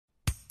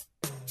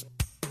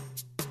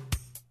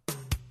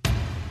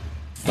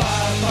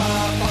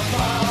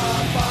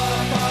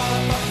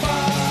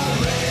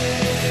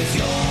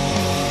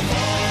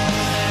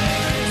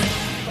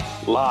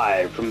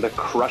Live from the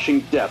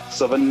crushing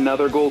depths of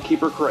another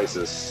goalkeeper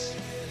crisis,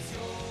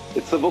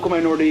 it's the Vocal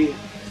Minority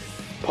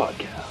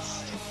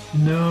Podcast.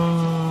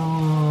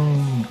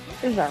 No.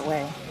 This is our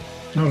way.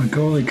 Not a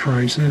goalie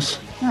crisis.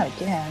 Not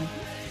again.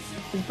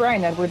 Is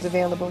Brian Edwards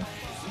available?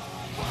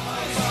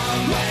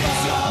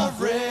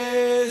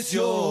 Raise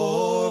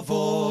your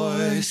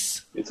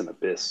voice. It's an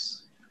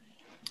abyss.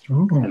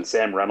 Ooh. And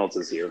Sam Reynolds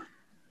is here.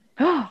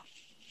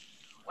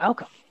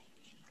 Welcome.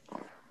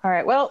 All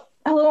right. Well,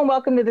 hello and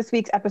welcome to this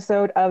week's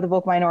episode of the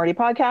Vocal Minority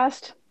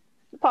Podcast.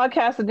 The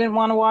podcast that didn't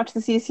want to watch the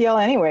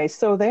CCL anyway,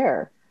 so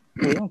there.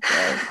 We don't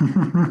care.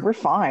 We're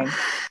fine.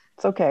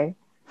 It's okay.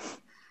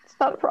 It's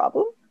not a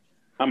problem.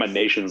 I'm a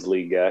Nations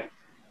League guy.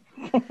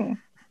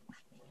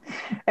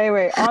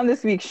 Anyway, on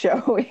this week's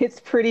show,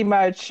 it's pretty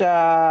much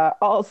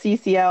all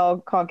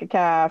CCL,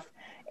 CONCACAF,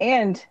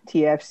 and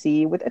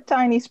TFC with a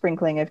tiny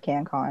sprinkling of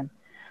CanCon.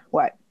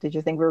 What? Did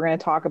you think we were going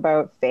to talk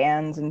about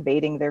fans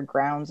invading their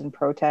grounds in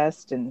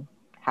protest and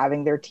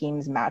having their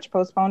team's match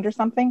postponed or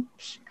something?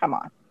 Come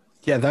on.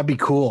 Yeah, that'd be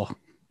cool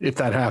if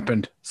that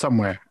happened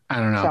somewhere.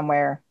 I don't know.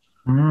 Somewhere.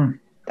 Mm.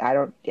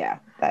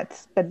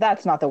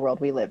 That's not the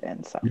world we live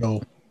in. So.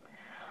 No.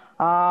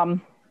 All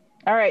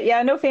right.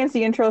 Yeah, no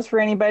fancy intros for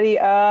anybody.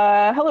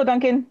 Hello,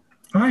 Duncan.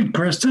 Hi,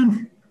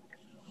 Kristen.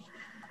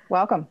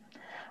 Welcome.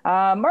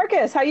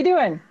 Marcus, how you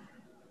doing?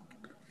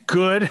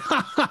 Good.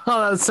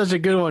 That's such a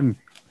good one,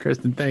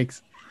 Kristen.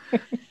 Thanks.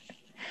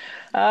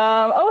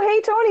 Oh,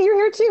 hey, Tony, you're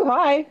here too.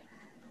 Hi.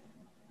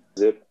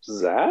 Zip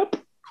zap.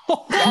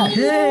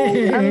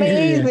 Hey.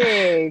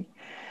 Amazing.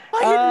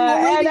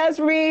 And as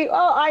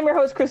I'm your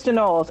host, Kristen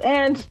Knowles,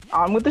 and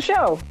on with the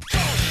show.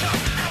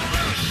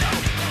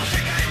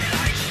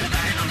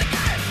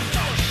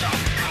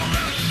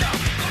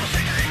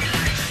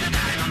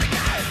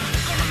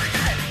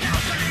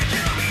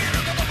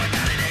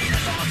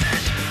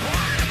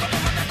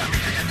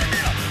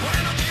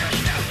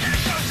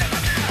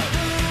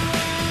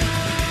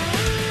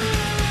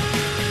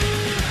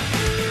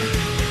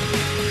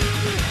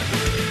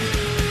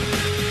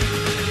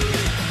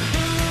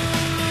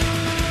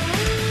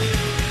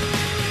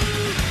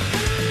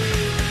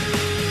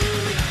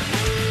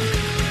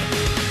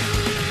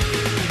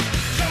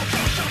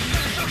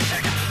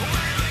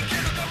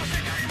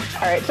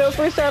 All right, so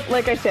first up,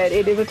 like I said,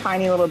 it is a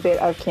tiny little bit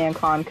of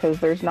CanCon because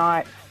there's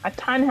not a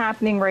ton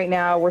happening right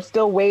now. We're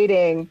still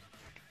waiting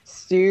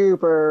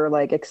super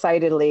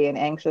excitedly and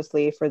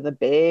anxiously for the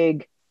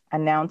big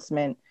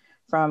announcement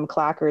from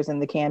Clackers and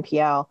the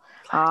CanPL.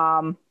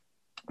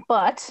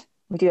 But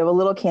we do have a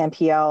little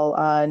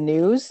CanPL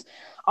news.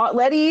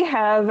 Letty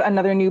have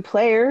another new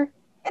player,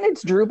 and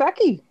it's Drew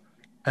Becky.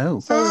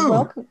 Oh.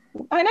 Welcome.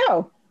 I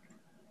know.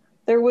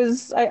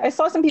 I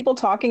saw some people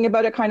talking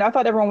about it. I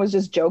thought everyone was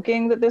just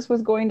joking that this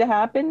was going to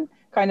happen.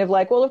 Kind of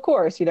like, well, of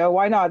course,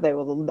 why not?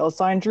 They'll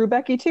sign Drew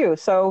Becky too.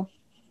 So,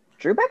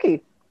 Drew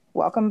Becky,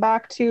 welcome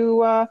back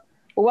to Ottawa.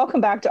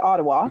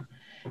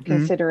 Mm-hmm.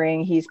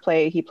 Considering he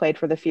played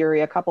for the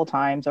Fury a couple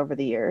times over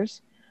the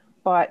years,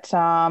 but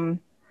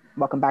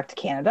welcome back to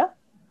Canada.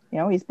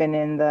 He's been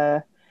in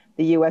the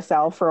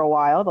USL for a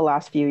while, the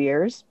last few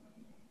years,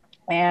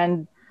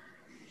 and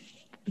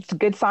it's a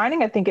good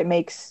signing. I think it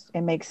makes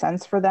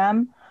sense for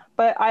them.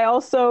 But I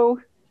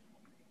hope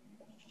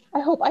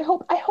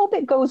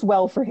it goes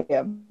well for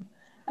him.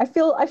 I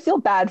feel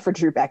bad for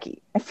Drew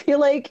Becky. I feel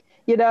like,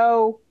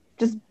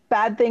 just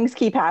bad things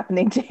keep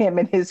happening to him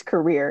in his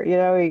career.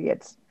 He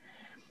gets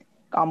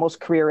almost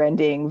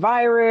career-ending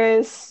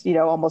virus,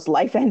 almost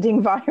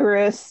life-ending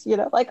virus,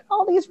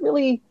 all these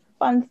really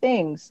fun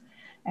things.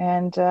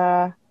 And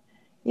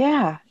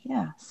yeah.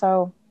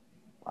 So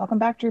welcome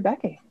back, Drew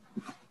Becky.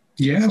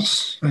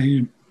 Yes.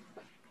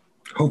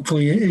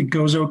 Hopefully it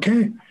goes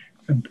okay.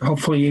 And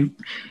hopefully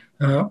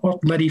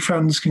Letty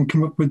fans can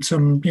come up with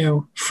some,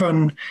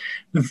 fun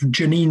of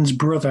Janine's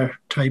brother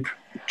type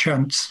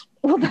chants.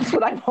 Well, that's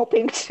what I'm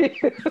hoping too.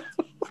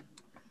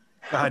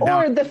 No.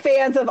 Or the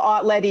fans of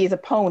Aunt Letty's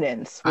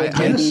opponents.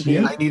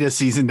 I need a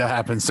season to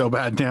happen so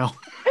bad now.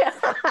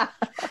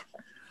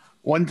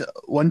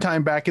 One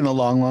time back in the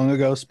long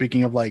ago,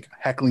 speaking of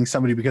heckling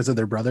somebody because of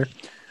their brother,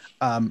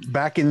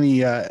 back in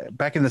the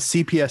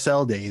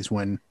CPSL days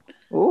when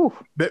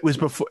it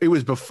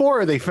was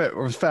before they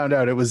found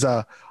out it was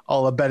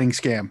all a betting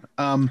scam.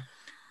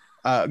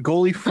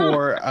 Goalie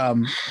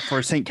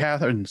for St.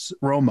 Catharines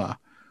Roma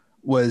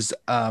was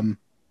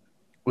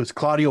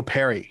Claudio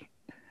Perry.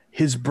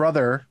 His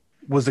brother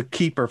was a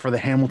keeper for the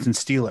Hamilton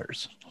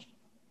Steelers.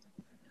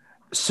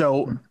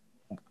 So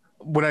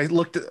when I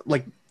looked at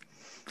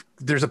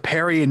there's a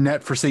Perry in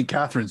net for St.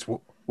 Catharines,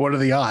 what are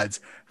the odds?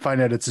 Find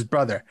out it's his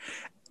brother.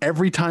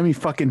 Every time he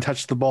fucking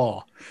touched the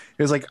ball,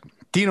 it was like,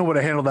 Dino would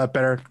have handled that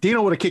better.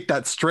 Dino would have kicked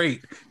that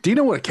straight.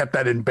 Dino would have kept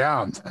that in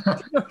bounds.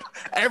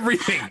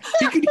 Everything.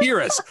 He could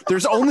hear us.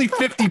 There's only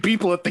 50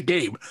 people at the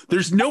game.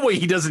 There's no way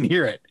he doesn't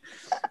hear it.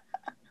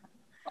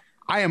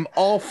 I am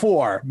all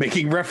for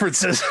making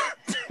references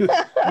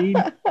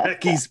to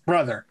Becky's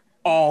brother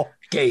all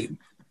game.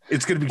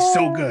 It's going to be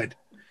so good.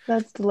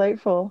 That's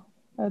delightful.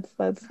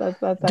 That's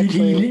Did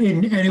actually he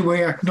in any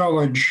way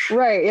acknowledge?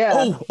 right.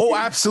 Yeah. Oh,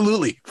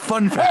 absolutely.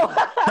 Fun fact.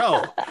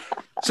 No.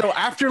 So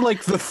after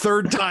like the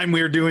third time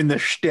we were doing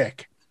this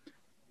shtick,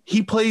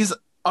 he plays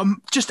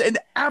just an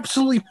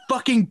absolutely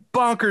fucking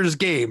bonkers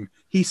game.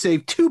 He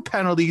saved 2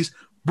 penalties,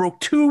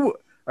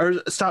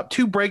 stopped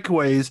 2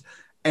 breakaways,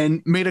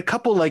 and made a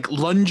couple like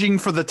lunging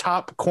for the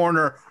top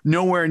corner,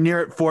 nowhere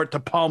near it for it to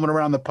palm it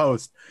around the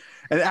post.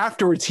 And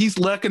afterwards, he's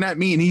looking at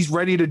me and he's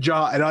ready to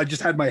jaw. And I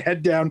just had my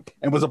head down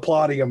and was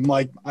applauding him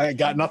like, I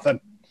got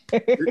nothing.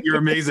 You're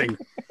amazing.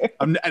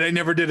 And I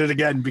never did it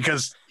again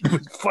because he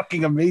was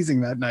fucking amazing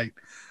that night.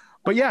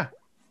 But yeah,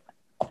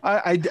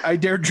 I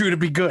dare Drew to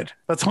be good.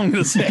 That's all I'm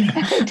going to say.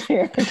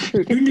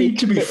 You need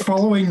to be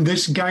following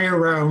this guy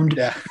around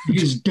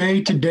his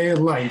day-to-day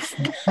life,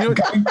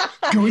 going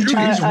to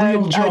his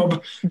real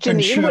job.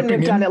 Janine wouldn't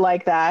have done it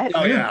like that.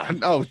 Oh yeah.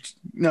 Oh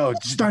no.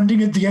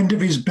 Standing at the end of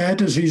his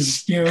bed as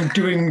he's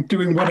doing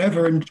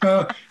whatever, and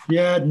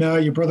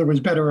your brother was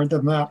better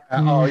than that.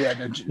 Oh yeah.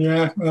 No,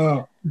 Yeah.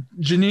 Oh.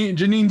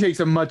 Janine takes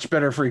a much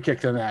better free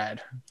kick than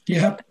that.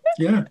 Yeah.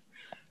 Yeah.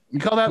 You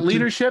call that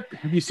leadership?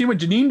 Have you seen what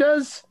Janine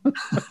does?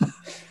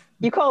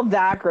 You call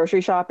that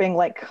grocery shopping?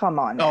 Like, come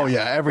on. Now. Oh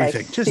yeah,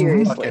 everything. Like, Just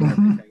seriously. fucking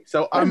everything.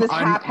 So What is this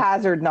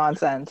haphazard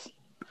nonsense?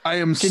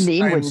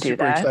 Janine wouldn't do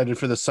super that. excited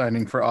for the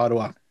signing for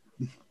Ottawa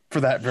for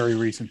that very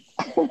reason.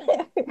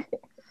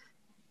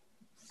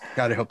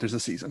 God, I hope there's a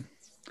season.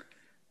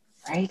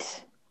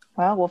 Right.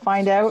 Well, we'll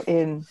find out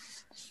in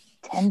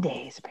 10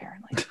 days,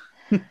 apparently.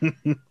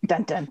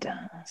 Dun dun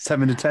dun.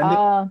 7 to 10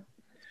 days?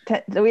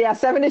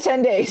 7 to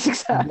 10 days,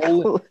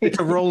 exactly. It's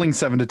a rolling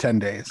 7 to 10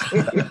 days.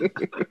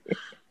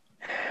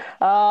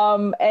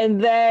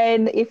 And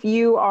then if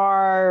you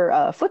are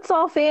a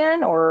futsal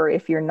fan, or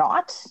if you're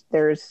not,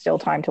 there's still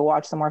time to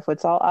watch some more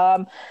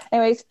futsal.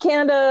 Anyways,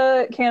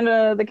 Canada,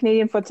 the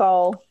Canadian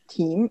futsal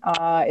team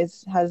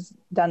has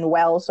done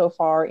well so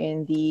far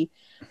in the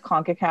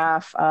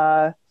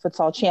CONCACAF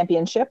futsal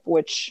championship,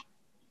 which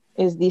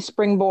is the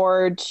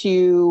springboard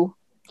to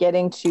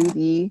getting to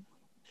the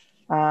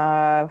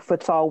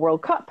futsal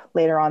World Cup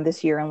later on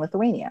this year in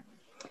Lithuania.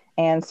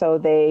 And so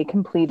they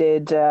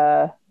completed,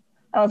 I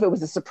don't know if it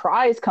was a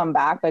surprise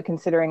comeback, but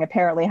considering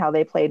apparently how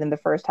they played in the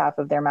first half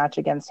of their match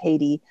against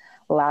Haiti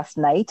last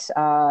night,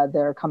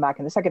 their comeback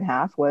in the second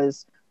half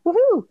was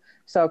woohoo.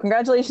 So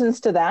congratulations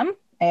to them.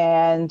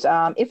 And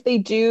if they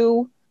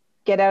do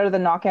get out of the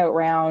knockout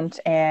round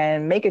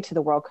and make it to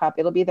the World Cup,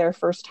 it'll be their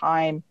first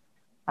time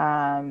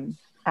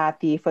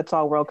at the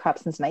Futsal World Cup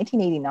since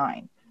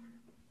 1989.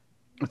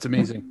 It's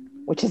amazing.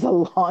 Which is a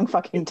long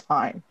fucking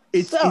time.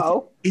 It's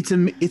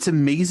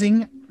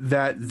amazing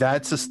that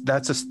that's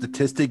a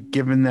statistic,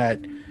 given that,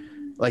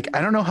 like,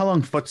 I don't know how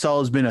long futsal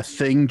has been a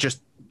thing,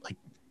 just like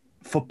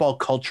football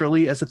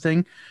culturally as a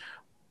thing,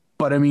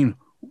 but I mean,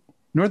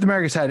 North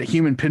America's had a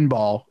human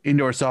pinball,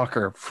 indoor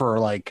soccer for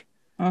like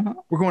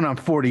we're going on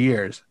 40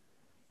 years.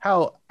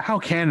 How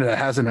Canada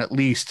hasn't at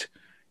least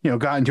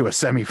gotten to a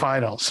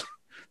semifinals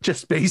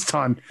just based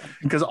on,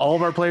 because all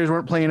of our players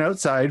weren't playing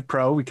outside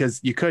pro because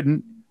you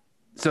couldn't.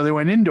 So they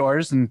went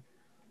indoors, and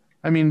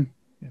I mean,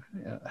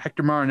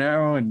 Hector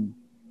Marinero and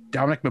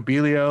Dominic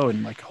Mobilio,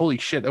 and like, holy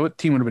shit, that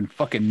team would have been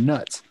fucking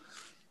nuts.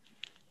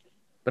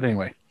 But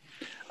anyway,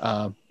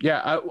 I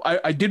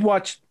did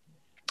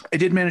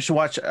manage to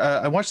watch.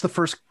 I watched the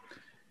first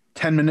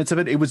 10 minutes of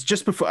it. It was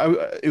just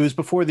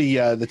before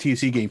the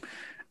TUC game,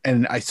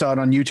 and I saw it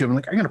on YouTube. I'm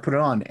like, I'm gonna put it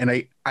on, and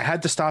I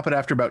had to stop it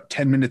after about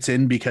 10 minutes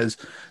in because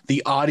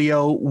the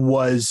audio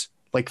was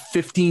like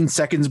 15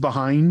 seconds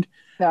behind.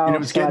 And it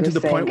was getting to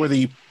the point where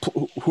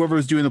whoever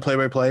was doing the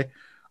play-by-play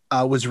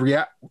was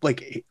what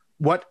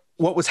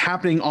was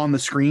happening on the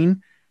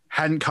screen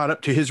hadn't caught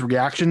up to his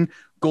reaction.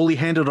 Goalie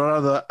handled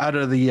it out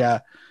of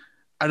the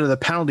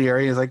penalty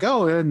area. He's like,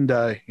 oh, and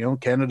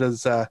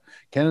Canada's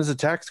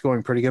attack's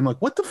going pretty good. I'm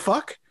like, what the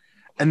fuck?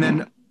 And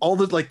then all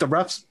the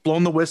refs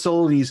blown the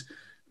whistle and he's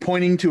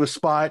pointing to a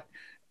spot,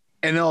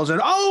 and then all of a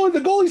sudden,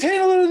 the goalie's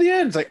handled it at the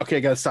end. It's like, okay, I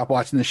gotta stop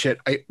watching this shit.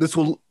 I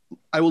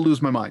will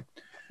lose my mind.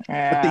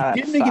 But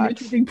they did make an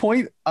interesting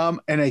point,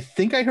 and I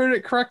think I heard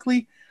it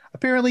correctly.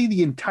 Apparently,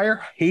 the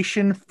entire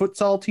Haitian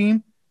futsal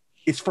team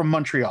is from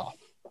Montreal.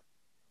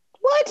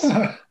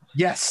 What?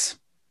 Yes.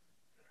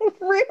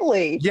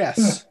 Really?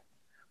 Yes.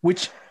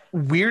 Which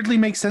weirdly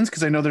makes sense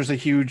because I know there's a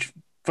huge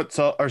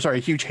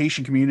huge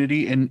Haitian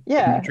community in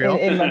Montreal.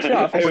 In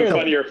Montreal. It would be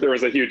funnier if there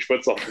was a huge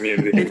futsal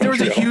community. If there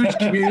was a huge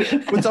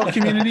futsal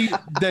community,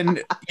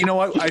 then you know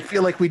what? I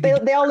feel like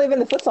they all live in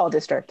the futsal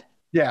district.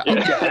 Yeah.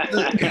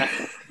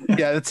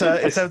 Yeah, it's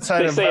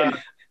outside of.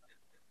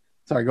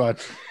 Sorry, go on.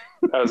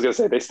 I was gonna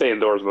say they stay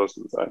indoors most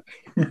of the time.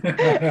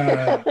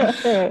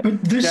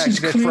 But this is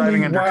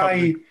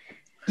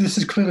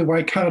clearly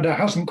why Canada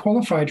hasn't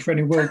qualified for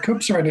any World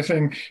Cups or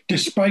anything,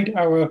 despite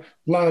our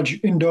large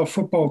indoor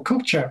football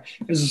culture.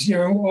 Is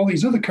all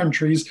these other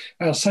countries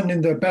are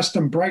sending their best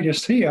and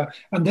brightest here,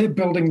 and they're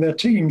building their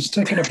teams,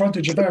 taking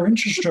advantage of our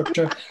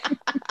infrastructure.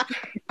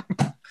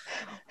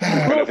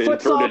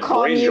 Futsal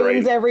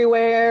communes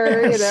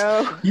everywhere,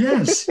 Yes.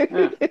 Yes.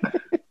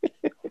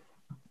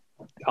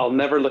 I'll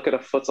never look at a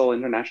futsal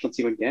international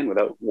team again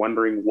without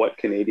wondering what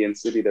Canadian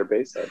city they're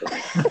based out of.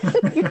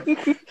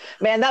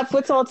 Man, that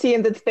futsal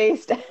team that's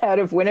based out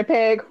of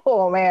Winnipeg.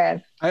 Oh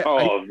man.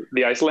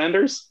 The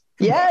Icelanders?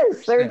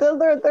 Yes, they're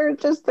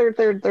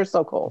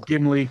so cool.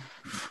 Gimli.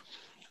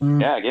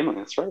 Yeah, Gimli,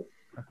 that's right.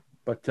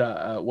 But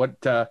I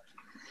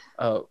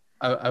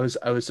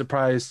was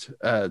surprised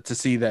to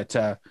see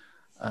that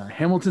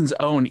Hamilton's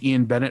own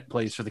Ian Bennett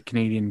plays for the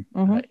Canadian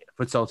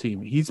futsal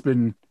team. He's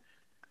been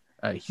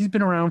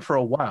around for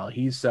a while.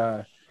 He's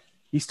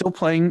still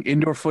playing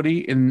indoor footy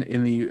in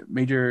the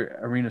Major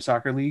Arena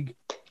Soccer League.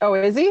 Oh,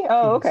 is he?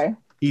 Oh, okay.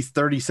 He's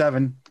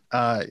 37.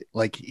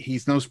 Like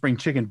he's no spring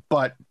chicken,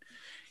 but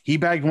he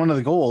bagged one of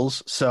the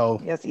goals. So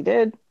yes, he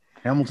did.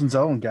 Hamilton's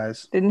own,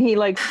 guys. Didn't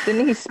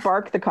he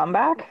spark the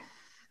comeback?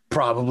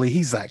 Probably.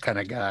 He's that kind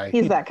of guy.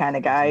 He's that kind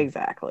of guy.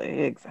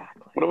 Exactly.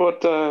 What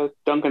about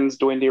Duncan's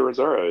Dwayne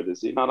Rosario?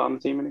 Is he not on the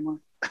team anymore?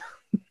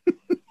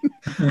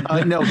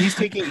 No, he's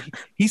taking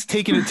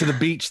it to the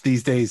beach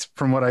these days,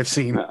 from what I've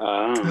seen.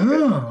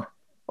 Oh,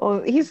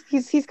 Well, he's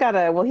got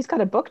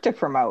a book to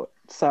promote.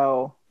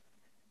 So,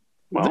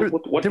 well,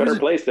 what better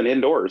place than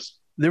indoors?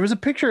 There was a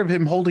picture of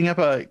him holding up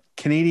a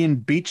Canadian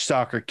beach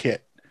soccer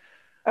kit.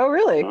 oh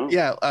really? Oh.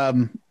 Yeah, I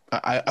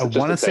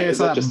want to say I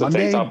saw that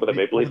Monday. Tank top with a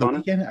Maple Leaf on it?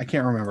 Weekend? I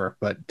can't remember,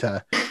 but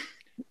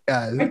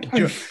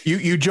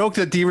you joke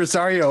that Di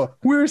Rosario,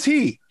 where is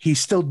he? He's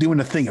still doing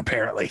a thing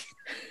apparently.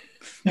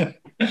 yeah.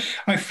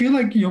 I feel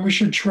like we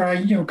should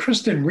try.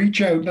 Kristen,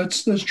 reach out.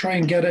 Let's try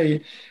and get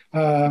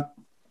a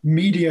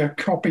media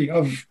copy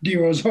of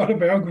Dio's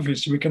autobiography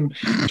so we can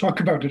talk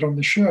about it on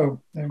the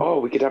show. Oh,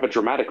 we could have a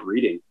dramatic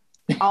reading.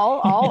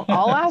 I'll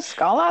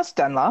ask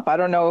Dunlop. I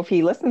don't know if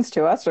he listens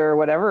to us or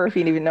whatever, if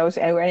he even knows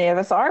where any of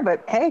us are,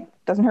 but hey,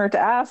 doesn't hurt to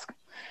ask.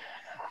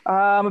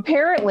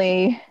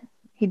 Apparently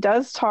he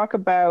does talk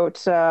about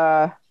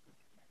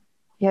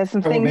he has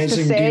some things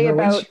to say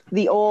about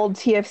the old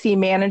TFC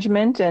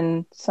management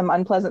and some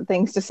unpleasant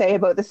things to say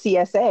about the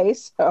CSA.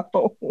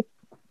 So,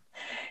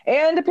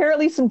 and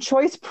apparently some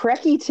choice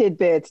Preki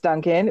tidbits,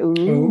 Duncan.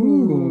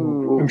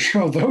 Ooh. I'm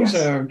sure those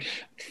are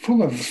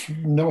full of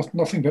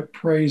nothing but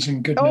praise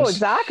and goodness. Oh,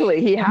 exactly.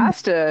 He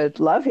has to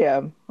love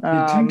him.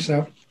 You'd think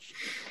so.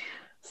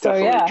 So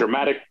Definitely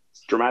yeah,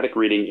 dramatic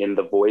reading in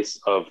the voice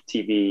of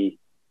TV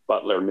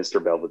butler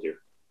Mr. Belvedere.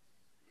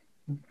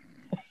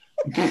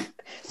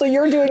 so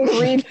you're doing the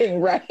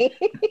reading, right?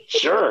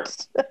 Sure,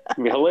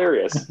 it'd be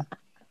hilarious.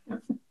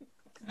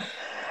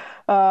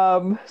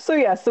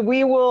 So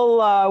we will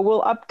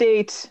we'll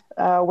update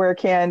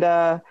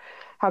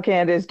how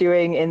Canada is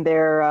doing in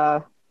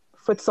their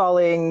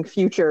futsaling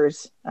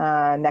futures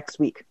next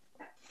week.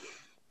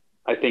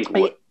 I think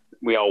what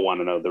we all want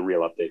to know, the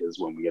real update, is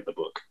when we get the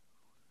book.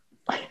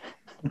 I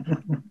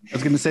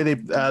was going to say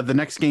the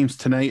next game's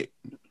tonight.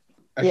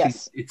 Actually,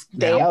 yes, it's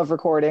day now. of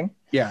recording.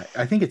 Yeah,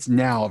 I think it's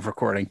now of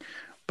recording,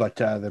 but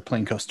they're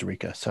playing Costa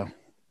Rica. So,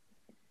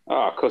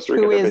 Costa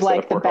Rica, who is based out like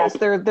of the Port best?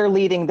 Hope. They're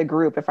leading the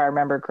group, if I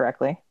remember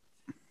correctly.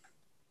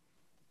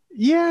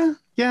 yeah,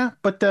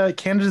 but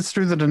Canada's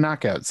through the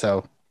knockout,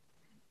 so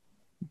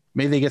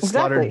maybe they get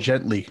slaughtered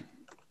gently.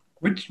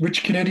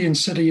 Which Canadian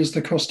city is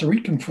the Costa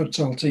Rican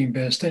futsal team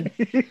based in?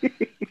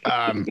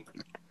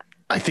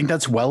 I think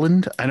that's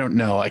Welland. I don't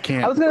know. I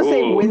can't. I was going to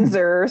say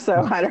Windsor,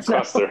 so I don't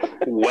know.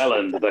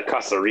 Welland, the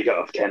Costa Rica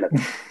of Canada.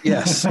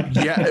 Yes,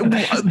 yeah,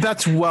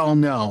 that's well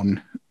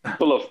known.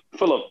 Full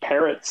of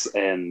parrots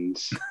and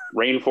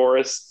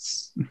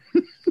rainforests.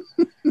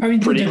 I mean,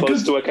 Pretty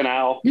close to a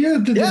canal. Yeah,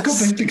 they've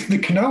Yes. got the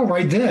canal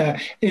right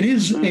there. It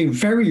is a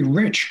very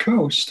rich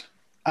coast.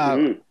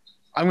 I'm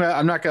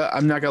not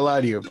gonna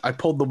lie to you. I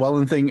pulled the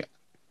Welland thing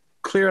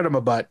clear out of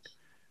my butt.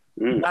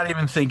 Not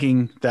even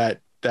thinking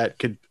that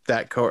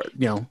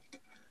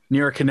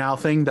near a canal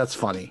thing. That's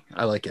funny.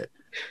 I like it.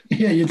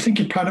 Yeah, you'd think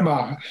in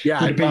Panama.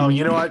 Yeah. would be Well,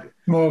 you know what?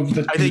 More of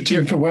the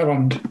team for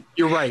Welland.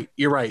 You're right.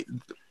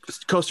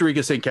 Costa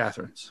Rica, St.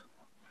 Catharines.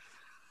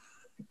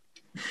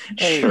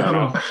 There you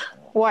go.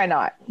 Why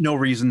not? No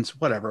reasons.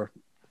 Whatever.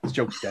 This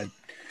joke's dead.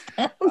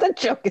 The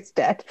joke is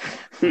dead.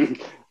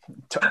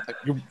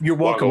 You're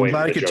welcome. away I'm glad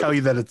from I the could tell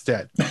you that it's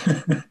dead.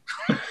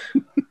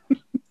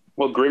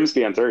 Well,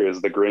 Grimsby, Ontario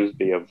is the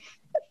Grimsby of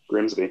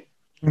Grimsby.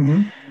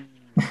 Mm-hmm.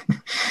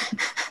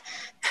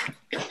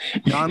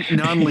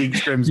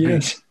 Non-league Grimsby.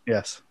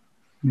 Yes.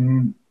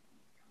 Mm,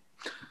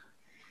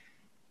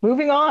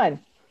 Moving on.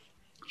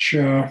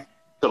 sure.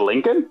 To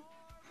Lincoln?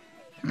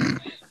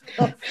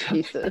 Oh,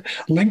 Jesus.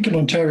 Lincoln,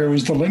 Ontario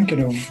is the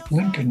Lincoln of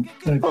Lincoln.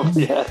 Oh,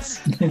 yes.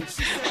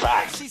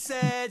 Fact. She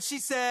said,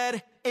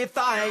 if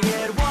I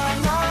get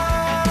one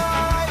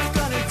life,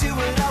 gonna do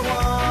what I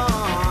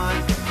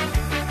want.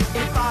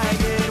 If I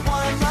get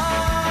one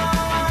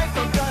life,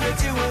 I'm gonna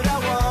do what I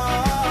want.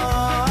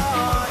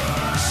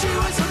 She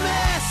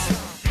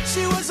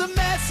was a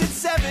mess at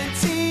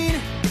 17,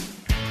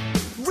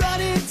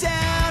 running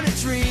down a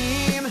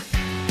dream,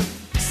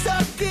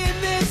 stuck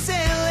in this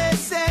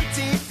endless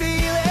empty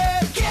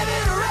feeling. Give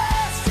it a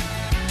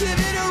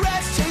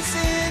rest,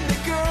 chasing the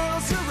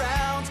girls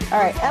around. All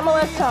right,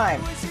 MLS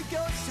time.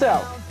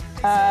 So,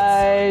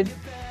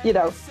 you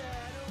know,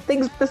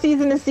 things. The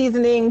season is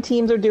seasoning.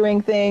 Teams are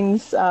doing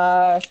things. We've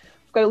got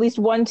at least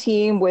one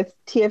team with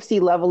TFC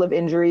level of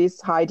injuries.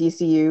 High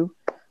DCU.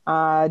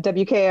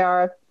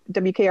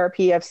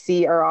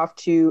 WKRPFC are off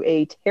to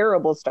a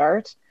terrible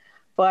start,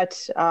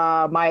 but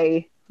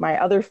my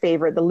other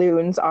favorite, the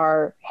Loons,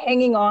 are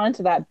hanging on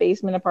to that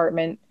basement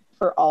apartment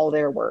for all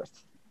they're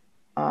worth,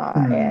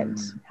 and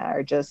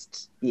are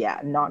just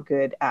not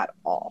good at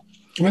all.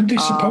 Weren't they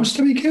supposed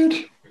to be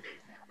good?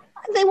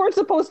 They weren't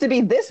supposed to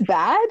be this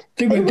bad.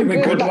 They were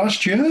good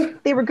last year.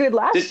 They were good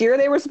last year.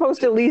 They were supposed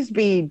to at least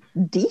be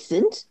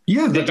decent.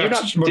 Yeah,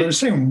 that's what I was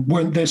saying.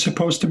 Weren't they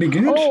supposed to be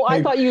good? Oh,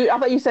 I thought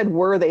you said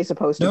were they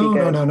supposed to be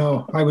good?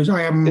 No. I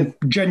am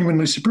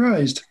genuinely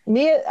surprised.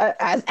 Me,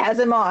 as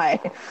am I.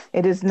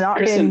 It has not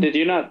Kristen, been.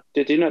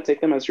 did you not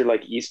take them as your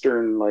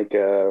Eastern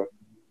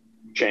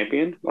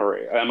champion or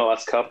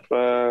MLS Cup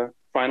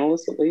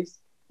finalist at least?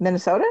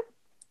 Minnesota?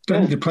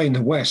 They play in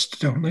the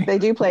West, don't they? They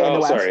do play in the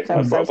West. Sorry. I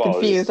was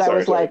confused.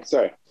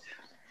 Sorry.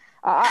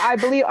 I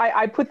believe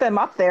I put them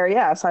up there.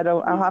 Yes, I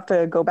don't. I'll have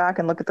to go back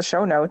and look at the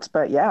show notes.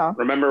 But yeah.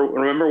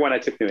 Remember when I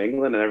took New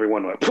England and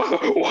everyone went,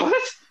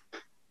 "What?"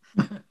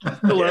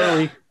 Still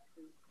early.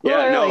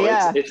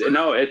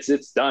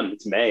 It's done.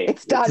 It's May.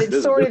 It's done.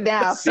 It's sorted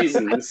now.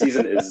 The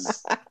season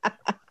is.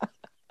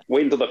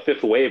 Wait until the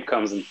fifth wave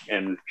comes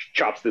and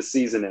chops this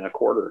season in a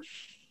quarter.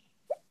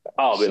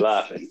 I'll be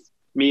laughing.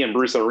 Me and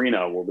Bruce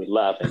Arena will be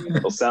laughing. And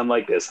it'll sound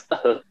like this.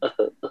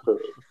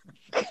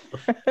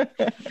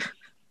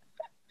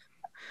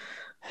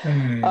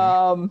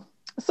 So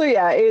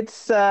yeah,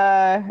 it's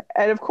and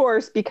of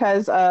course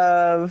because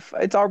of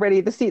it's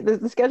already the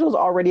schedule is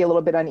already a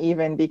little bit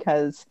uneven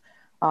because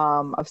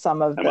of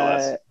some of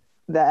the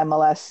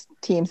MLS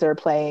teams that are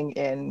playing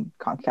in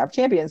CONCACAF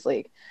Champions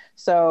League.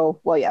 So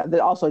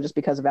also just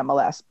because of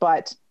MLS,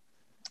 but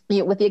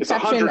with the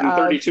exception it's a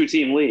 132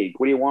 team league.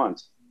 What do you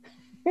want?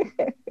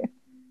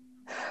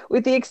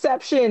 With the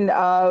exception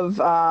of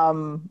the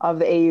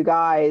AU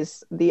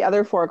guys, the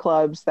other four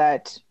clubs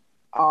that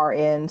are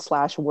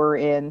were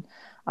in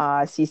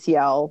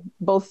CCL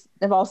both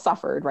have all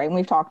suffered, right? And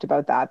we've talked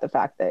about that, the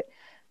fact that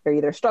they're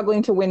either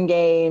struggling to win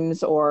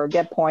games or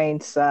get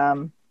points.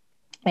 And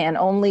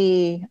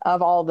only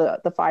of all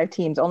the five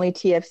teams, only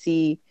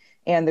TFC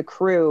and the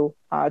Crew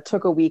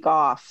took a week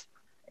off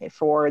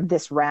for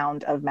this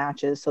round of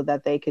matches so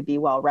that they could be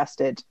well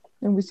rested.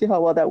 And we see how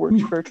well that works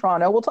for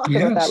Toronto. We'll talk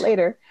about that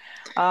later.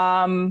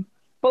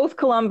 Both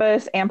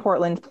Columbus and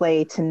Portland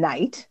play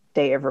tonight,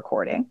 day of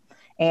recording,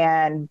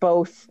 and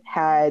both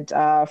had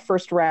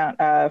first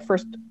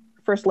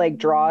leg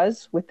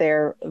draws with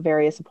their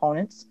various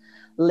opponents.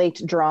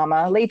 Late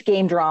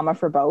game drama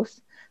for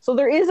both. So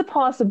there is a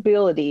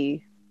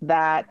possibility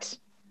that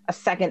a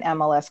second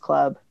MLS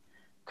club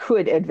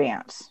could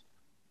advance.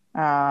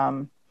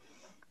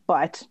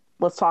 But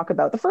let's talk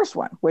about the first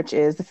one, which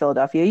is the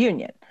Philadelphia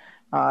Union.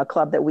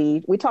 Club that we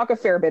talk a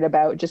fair bit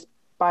about just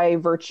by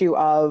virtue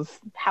of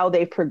how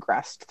they've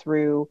progressed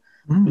through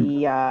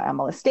the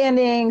MLS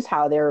standings,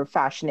 how they're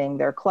fashioning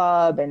their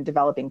club and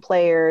developing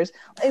players.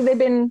 They've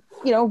been,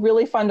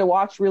 really fun to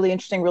watch, really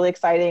interesting, really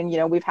exciting.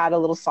 We've had a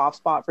little soft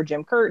spot for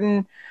Jim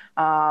Curtin.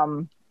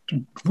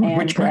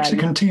 Which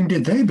Mexican team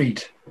did they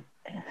beat?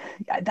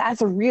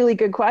 That's a really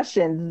good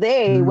question.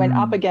 They went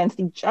up against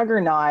the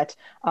juggernaut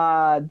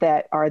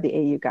that are the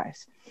AU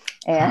guys.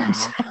 And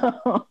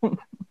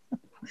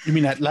you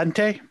mean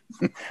Atlante?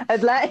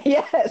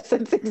 Yes,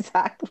 that's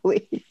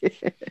exactly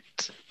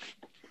it.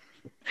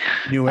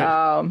 Knew it.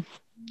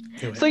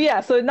 So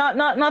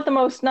not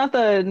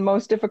the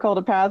most difficult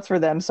of paths for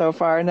them so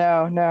far.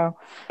 No.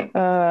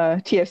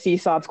 TFC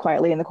sobs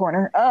quietly in the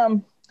corner.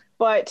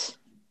 But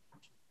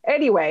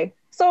anyway,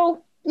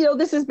 so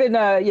this has been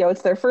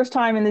it's their first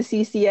time in the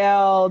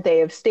CCL. They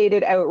have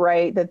stated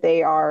outright that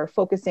they are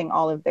focusing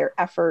all of their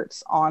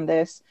efforts on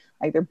this.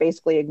 Like they're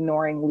basically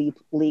ignoring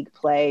league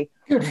play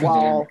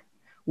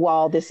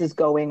while this is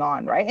going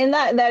on, right? And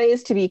that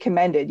is to be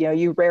commended.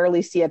 You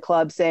rarely see a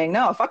club saying,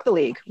 "No, fuck the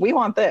league. We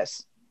want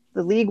this.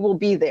 The league will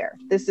be there.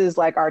 This is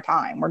like our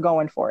time. We're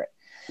going for it."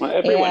 Well,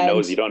 everyone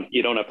knows you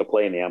don't have to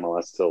play in the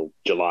MLS till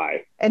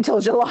July.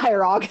 Until July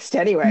or August,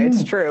 anyway.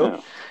 It's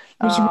true.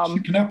 Yeah.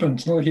 It can happen.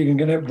 It's not like you can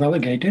get it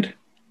relegated.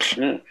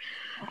 Yeah.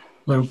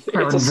 So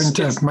Aaron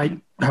Winter might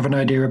have an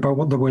idea about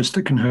what the worst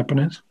that can happen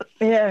is.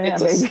 Yeah,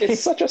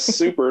 it's such a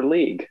super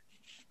league.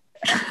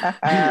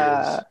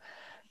 So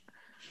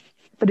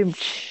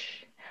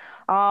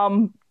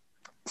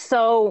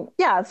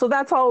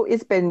that's all.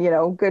 It's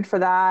been good for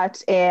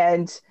that,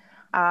 and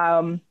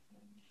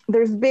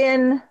there's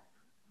been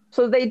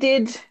they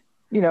did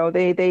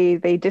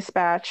they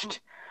dispatched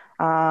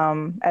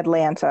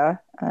Atlanta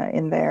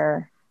in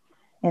their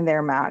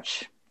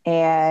match,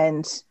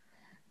 and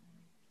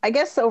I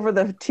guess over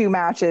the two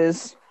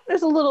matches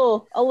there's a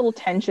little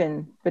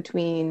tension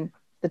between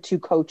the two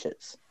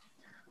coaches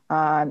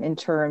in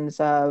terms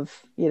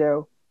of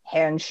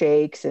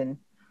handshakes and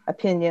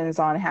opinions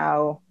on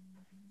how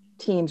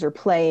teams are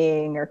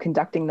playing or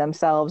conducting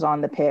themselves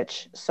on the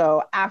pitch.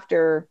 So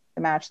after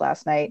the match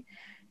last night,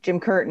 Jim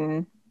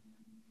Curtin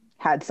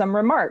had some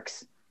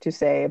remarks to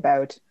say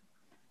about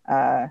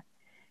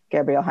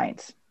Gabriel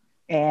Heinz.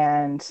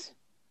 And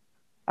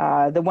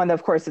the one,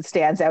 of course, that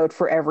stands out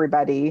for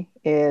everybody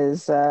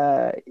is,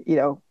 I'm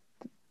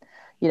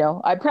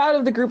proud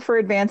of the group for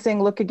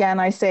advancing. Look, again,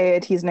 I say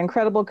it. He's an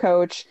incredible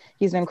coach.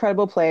 He's an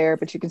incredible player,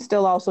 but you can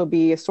still also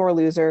be a sore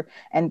loser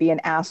and be an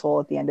asshole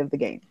at the end of the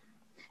game.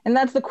 And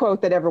that's the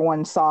quote that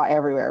everyone saw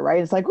everywhere,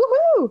 right? It's like,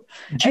 woohoo!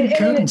 Jim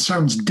Curtin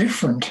sounds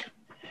different.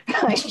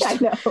 I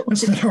know.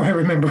 That's not how I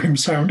remember him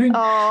sounding.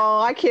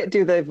 Oh, I can't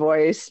do the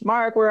voice.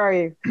 Mark, where are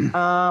you?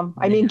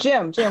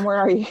 Jim, where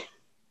are you?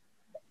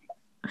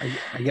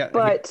 Hang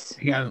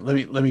on,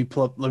 let me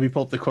pull up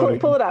the quote.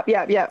 Pull it up.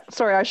 Yeah.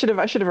 Sorry, I should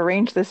have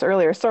arranged this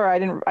earlier.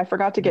 Sorry, I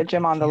forgot to get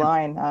Jim on the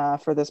line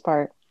for this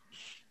part.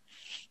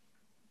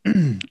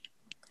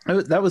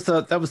 That was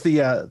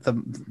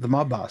the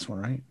mob boss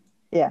one, right?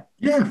 Yeah.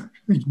 Yeah.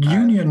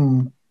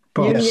 Union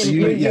boss.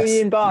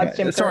 Union boss.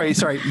 Yeah,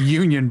 sorry.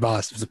 Union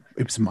boss.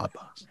 It was a mob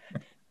boss.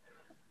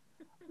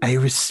 I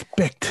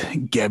respect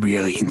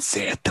Gabriel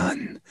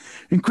Insertan.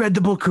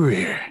 Incredible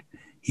career.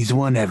 He's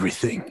won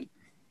everything.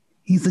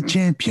 He's a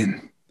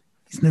champion.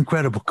 He's an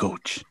incredible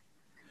coach.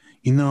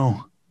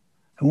 I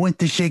went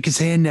to shake his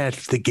hand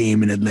after the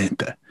game in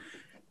Atlanta,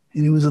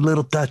 and it was a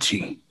little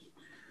touchy.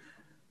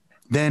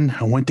 Then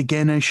I went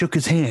again and I shook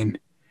his hand,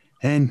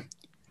 and,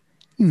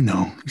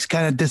 he's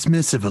kind of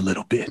dismissive a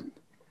little bit.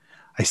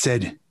 I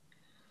said,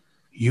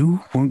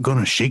 "You weren't going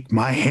to shake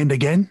my hand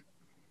again?"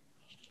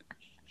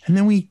 And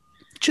then we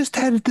just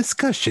had a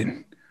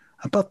discussion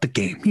about the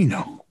game.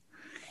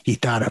 He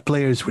thought our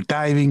players were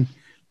diving,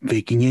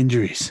 faking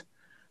injuries.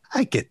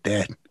 I get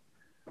that,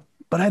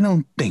 but I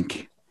don't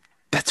think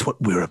that's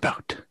what we're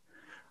about.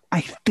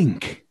 I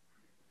think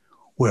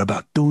we're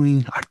about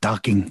doing our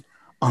talking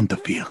on the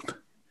field.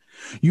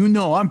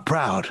 I'm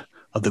proud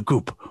of the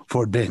group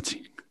for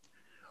advancing.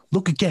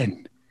 Look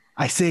again,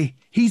 I say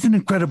he's an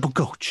incredible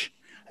coach.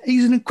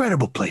 He's an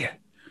incredible player.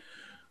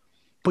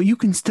 But you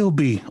can still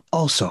be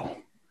also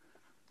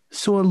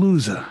sore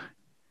loser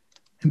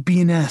and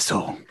be an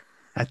asshole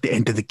at the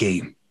end of the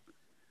game.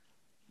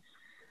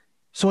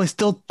 So I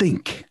still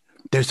think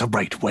there's a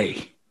right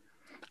way.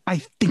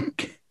 I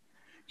think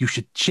you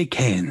should shake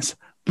hands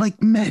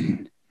like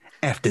men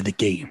after the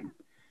game.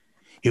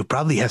 He'll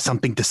probably have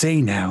something to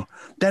say now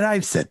that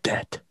I've said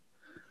that.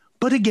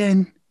 But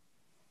again,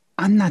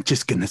 I'm not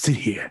just going to sit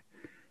here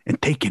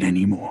and take it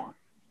anymore.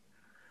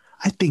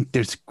 I think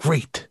there's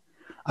great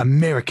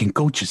American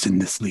coaches in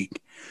this league.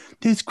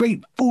 There's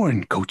great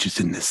foreign coaches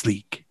in this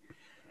league.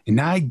 And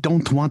I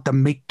don't want to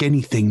make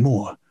anything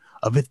more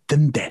of it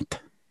than that.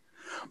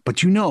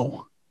 But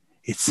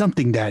it's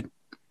something that,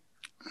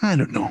 I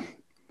don't know,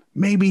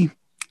 maybe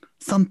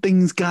some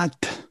things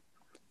got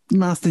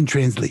lost in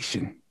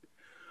translation.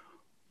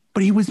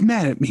 But he was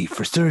mad at me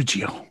for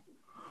Sergio,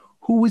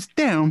 who was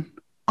down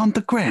on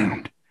the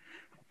ground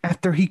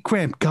after he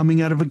cramped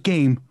coming out of a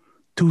game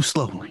too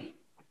slowly.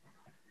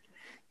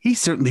 He's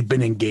certainly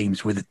been in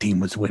games where the team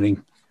was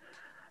winning.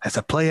 As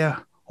a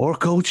player or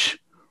coach,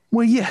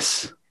 well,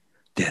 yes,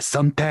 there's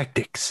some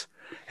tactics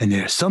and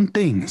there's some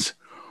things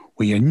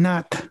where you're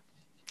not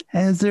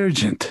as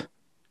urgent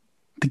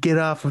to get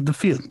off of the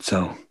field.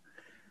 So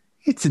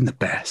it's in the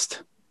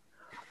past.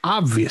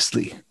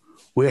 Obviously,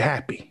 we're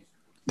happy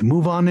to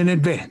move on in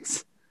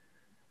advance.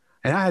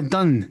 And I have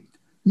done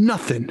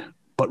nothing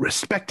but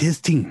respect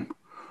his team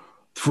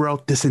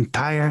throughout this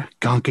entire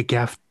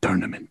CONCACAF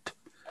tournament.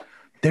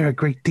 They're a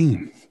great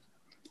team.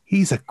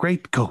 He's a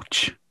great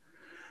coach.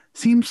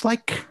 Seems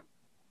like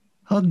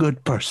a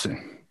good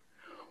person.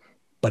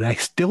 But I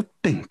still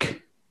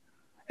think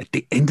at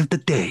the end of the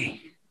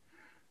day,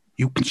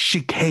 you can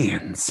shake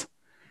hands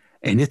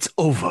and it's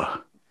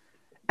over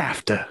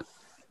after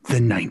the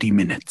 90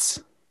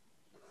 minutes.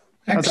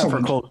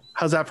 Excellent.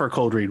 How's that for a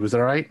cold read? Was that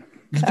all right?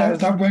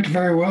 That worked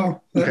very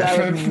well.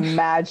 That was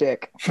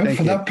magic. For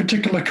that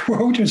particular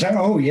quote, is that?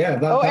 Oh yeah,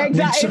 that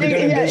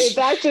exactly.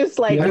 That's just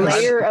like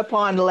layer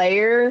upon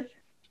layer.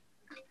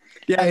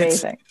 Yeah,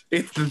 amazing.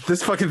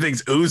 This fucking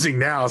thing's oozing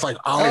now. It's like,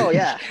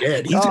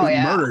 shit, he's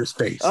gonna murder his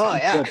face. Oh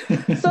yeah.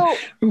 So,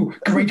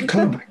 great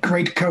club,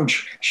 great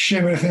coach.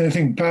 Shame if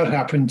anything bad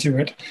happened to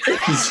it.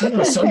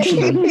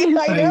 Essentially,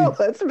 I know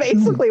that's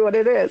basically what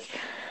it is.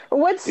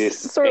 What's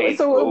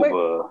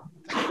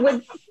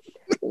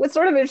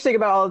sort of interesting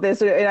about all of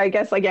this, and I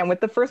guess again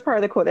with the first part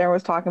of the quote, Aaron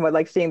was talking about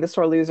like seeing the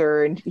sore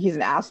loser and he's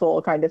an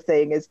asshole kind of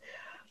thing. It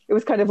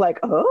was kind of like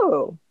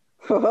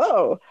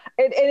and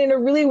in a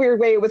really weird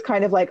way, it was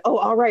kind of like, oh,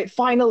 all right,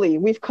 finally,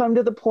 we've come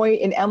to the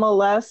point in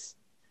MLS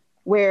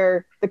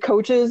where the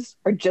coaches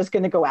are just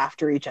going to go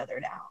after each other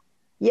now.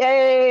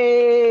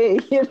 Yay!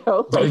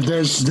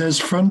 There's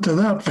fun to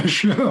that for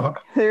sure.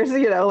 There's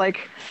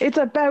like it's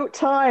about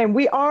time.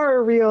 We are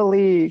a real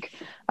league.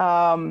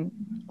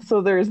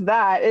 So there's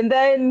that, and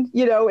then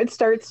it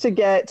starts to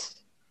get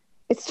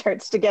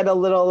a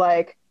little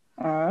like,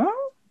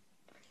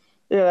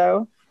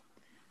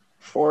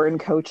 foreign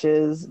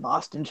coaches,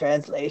 lost in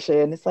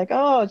translation. It's like,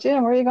 oh,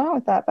 Jim, where are you going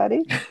with that,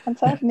 buddy?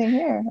 What's happening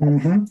here?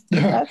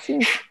 That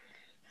seems.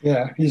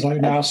 Yeah, he's like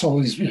an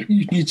asshole.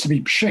 He needs to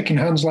be shaking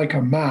hands like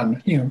a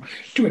man. Do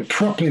it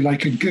properly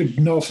like a good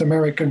North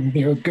American,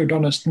 good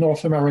honest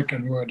North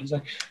American would. He's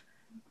like,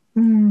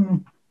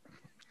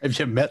 Have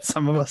you met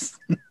some of us?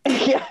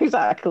 Yeah,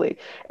 exactly.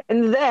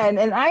 And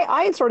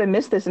I had sort of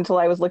missed this until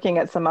I was looking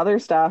at some other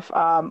stuff.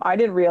 I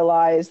didn't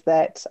realize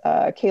that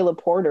Caleb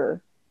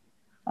Porter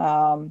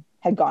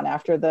had gone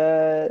after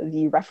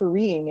the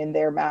refereeing in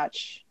their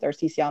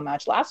CCL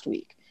match last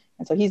week,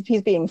 and so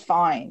he's being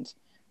fined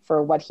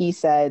for what he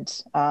said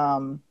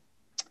about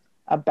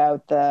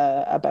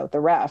the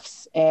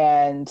refs.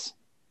 And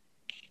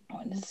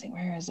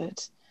where is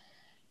it?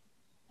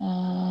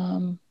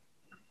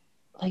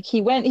 Like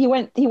he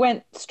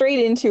went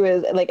straight into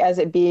it, like, as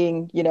it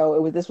being,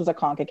 this was a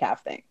CONCACAF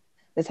thing.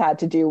 This had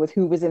to do with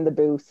who was in the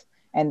booth,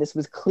 and this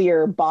was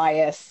clear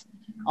bias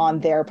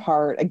on their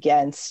part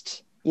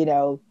against,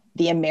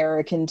 the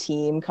American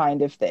team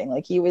kind of thing.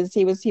 Like he was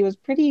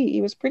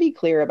pretty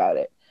clear about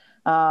it.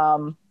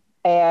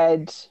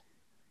 And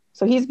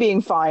so he's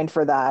being fined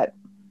for that.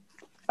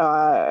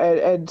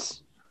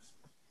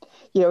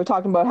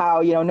 Talking about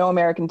how, no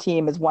American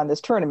team has won this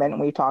tournament.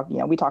 And we talk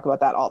about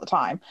that all the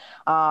time.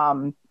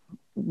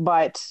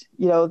 But,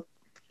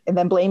 and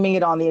then blaming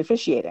it on the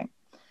officiating.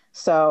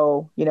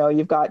 So,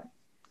 you've got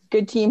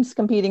good teams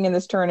competing in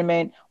this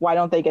tournament. Why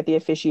don't they get the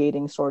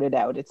officiating sorted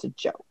out? It's a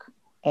joke.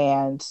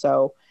 And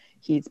so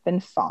he's been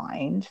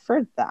fined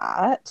for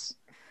that,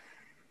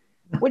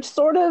 which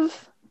sort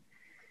of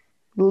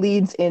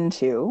leads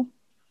into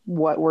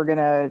what it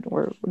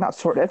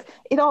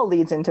all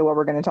leads into what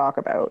we're going to talk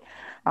about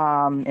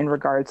in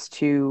regards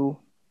to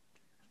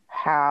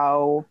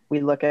how we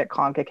look at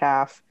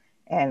CONCACAF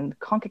and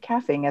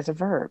CONCACAFing as a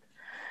verb.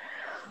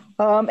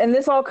 And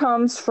this all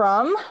comes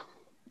from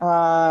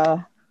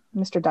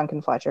Mr.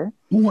 Duncan Fletcher.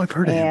 Oh, I've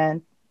heard of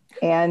him.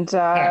 And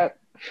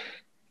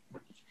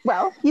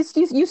well,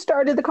 you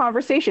started the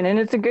conversation, and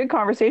it's a good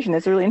conversation.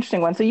 It's a really interesting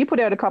one. So you put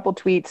out a couple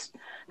tweets,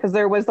 because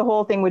there was the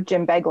whole thing with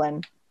Jim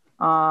Beglin,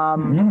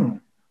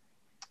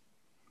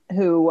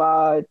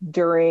 who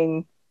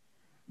during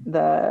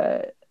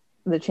the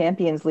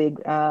Champions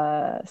League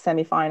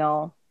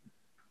semifinal,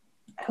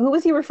 who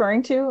was he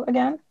referring to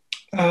again?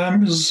 It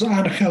was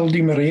Angel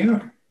Di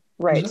Maria.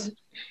 Right.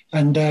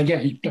 And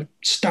he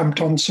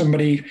stamped on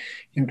somebody,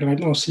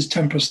 lost his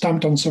temper,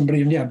 stamped on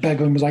somebody, and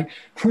Beglin was like,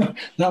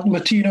 that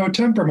Latino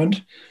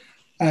temperament.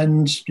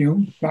 And,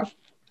 back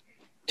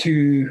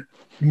to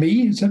me,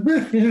 he said,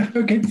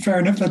 okay, fair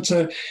enough. That's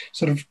a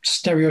sort of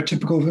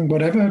stereotypical thing,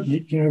 whatever.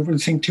 Really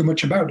think too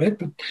much about it.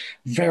 But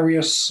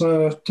various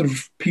sort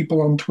of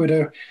people on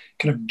Twitter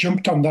kind of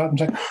jumped on that and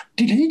was like,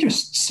 did he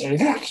just say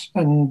that?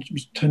 And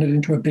turned it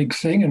into a big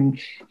thing. And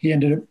he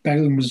ended up,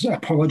 Beglin was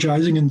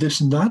apologizing and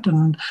this and that.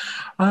 And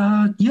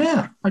I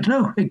don't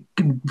know. It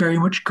very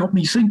much got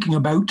me thinking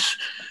about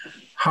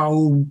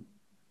how,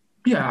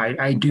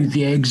 I do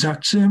the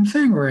exact same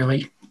thing,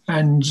 really.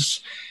 And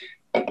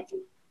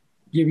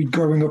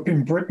growing up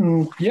in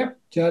Britain,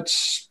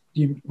 that's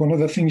one of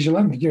the things you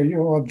learn.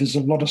 There's a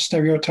lot of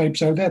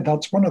stereotypes out there.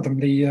 That's one of them.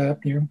 The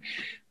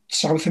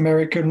South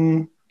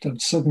American, the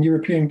Southern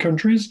European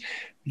countries,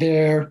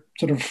 they're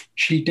sort of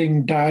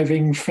cheating,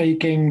 diving,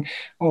 faking,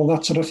 all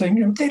that sort of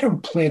thing. They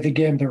don't play the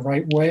game the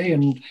right way,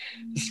 and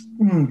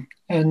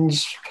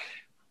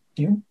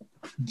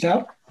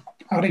that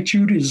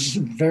attitude is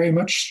very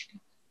much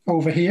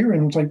over here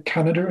in like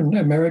Canada and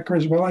America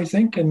as well, I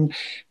think. And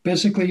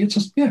basically, it's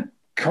just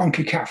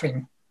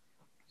CONCACAFing.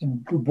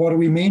 And what do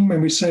we mean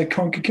when we say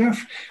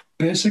CONCACAF?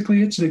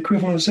 Basically, it's the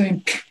equivalent of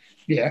saying,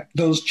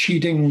 those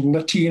cheating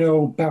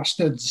Latino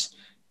bastards,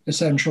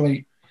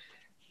 essentially.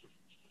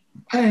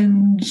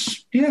 And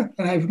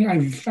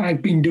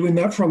I've been doing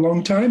that for a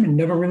long time and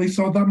never really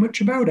thought that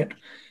much about it. And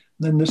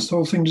then this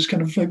whole thing just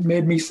kind of like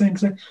made me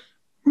think that,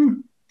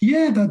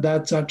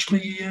 that's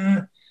actually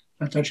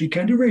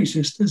kind of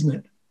racist, isn't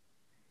it?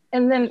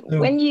 And then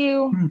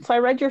so I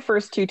read your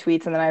first two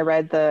tweets, and then I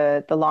read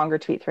the longer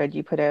tweet thread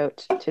you put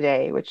out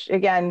today, which,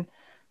 again,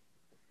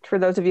 for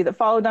those of you that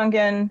follow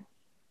Duncan,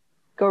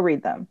 go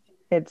read them.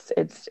 It's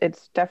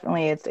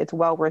definitely, it's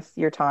well worth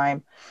your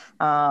time.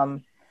 I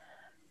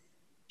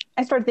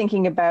started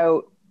thinking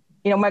about,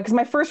 because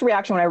my first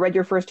reaction when I read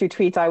your first two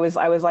tweets, I was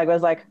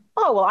like,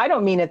 oh, well, I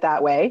don't mean it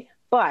that way.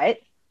 But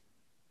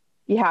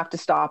you have to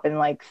stop and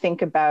like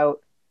think about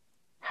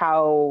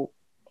how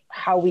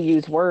we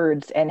use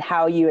words and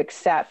how you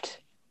accept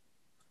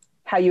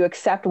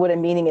what a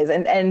meaning is.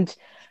 And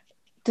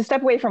to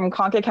step away from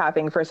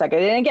CONCACAFing for a second.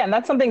 And again,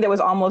 that's something that was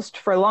almost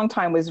for a long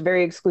time was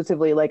very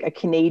exclusively like a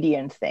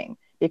Canadian thing,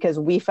 because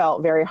we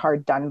felt very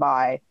hard done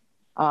by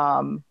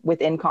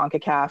within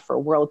CONCACAF for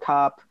World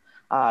Cup,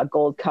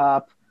 Gold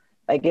Cup.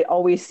 Like it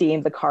always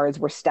seemed the cards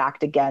were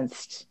stacked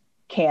against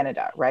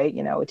Canada, right?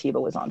 Atiba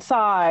was on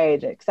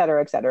side, et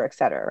cetera, et cetera, et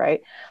cetera,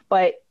 right?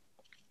 But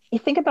you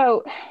think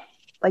about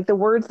like the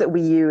words that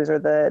we use or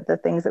the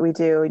things that we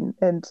do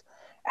and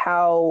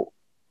how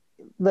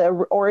the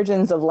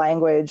origins of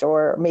language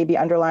or maybe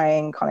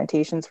underlying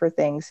connotations for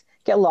things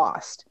get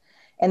lost.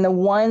 And the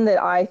one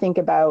that I think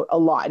about a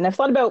lot, and I've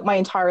thought about my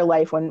entire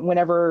life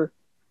whenever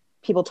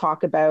people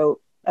talk about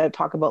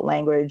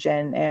language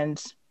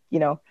and you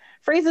know,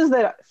 phrases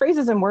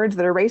and words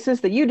that are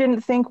racist that you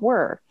didn't think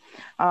were.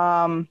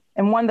 And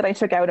one that I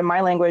took out in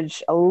my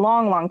language a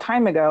long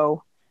time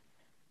ago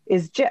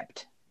is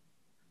gypped.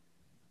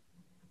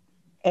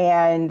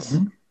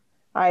 And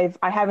I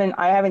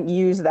haven't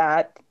used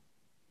that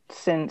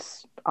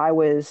since I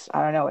was,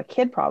 I don't know, a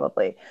kid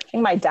probably. I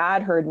think my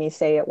dad heard me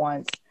say it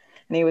once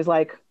and he was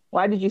like,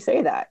 "Why did you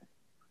say that?"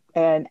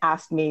 And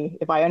asked me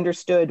if I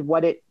understood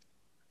what it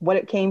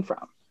came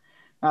from.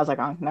 And I was like,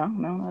 "Oh,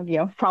 no, you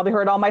know, probably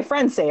heard all my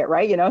friends say it,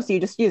 right? You know, so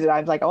you just use it." I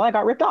was like, "Oh, I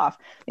got ripped off."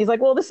 He's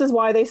like, "Well, this is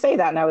why they say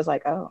that." And I was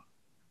like, "Oh,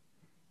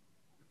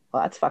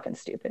 well, that's fucking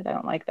stupid. I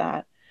don't like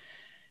that."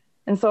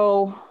 And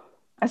so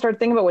I started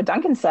thinking about what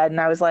Duncan said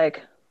and I was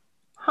like,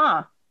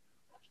 huh,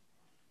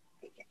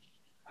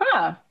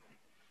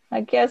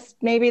 I guess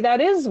maybe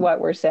that is what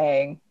we're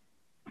saying.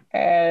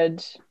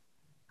 And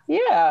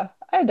yeah,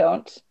 I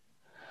don't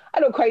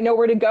quite know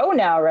where to go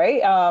now,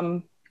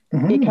 right?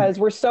 Because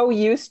we're so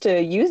used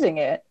to using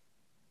it,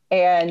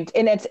 and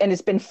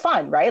it's been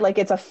fun, right? Like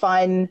it's a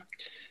fun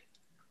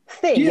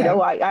thing, you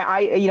know. I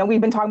you know,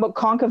 we've been talking about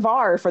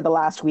concavar for the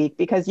last week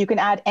because you can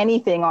add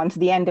anything onto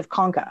the end of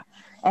conca,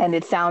 and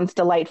it sounds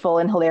delightful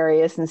and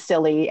hilarious and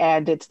silly,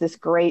 and it's this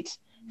great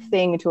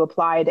thing to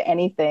apply to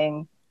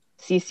anything.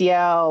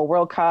 CCL,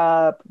 World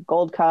Cup,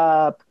 Gold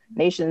Cup,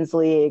 Nations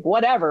League,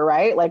 whatever,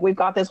 right? Like we've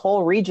got this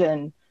whole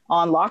region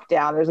on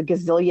lockdown. There's a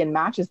gazillion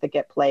matches that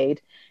get played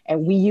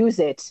and we use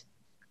it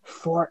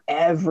for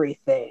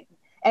everything.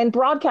 And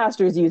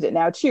broadcasters use it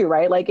now too,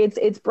 right? Like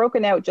it's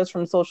broken out just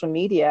from social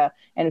media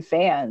and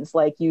fans.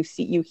 Like you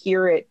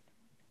hear it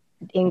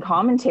in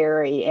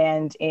commentary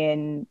and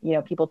in, you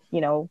know, people,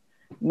 you know,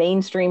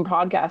 mainstream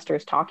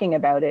podcasters talking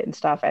about it and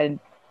stuff. And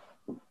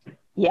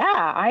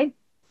yeah,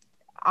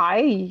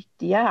 I'm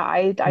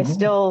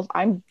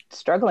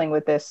struggling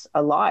with this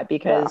a lot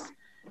because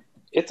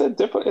it's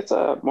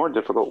a more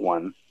difficult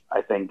one,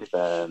 I think,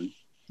 than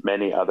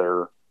many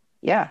other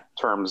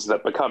terms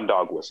that become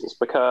dog whistles,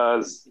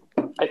 because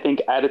I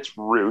think at its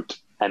root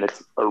and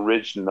its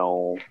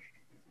original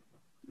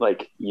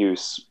like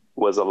use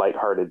was a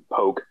lighthearted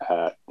poke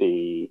at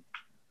the,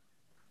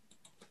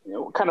 you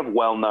know, kind of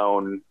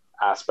well-known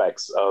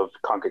aspects of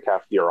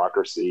CONCACAF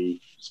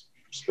bureaucracy,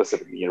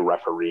 specifically, you know,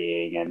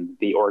 refereeing and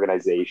the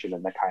organization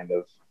and the kind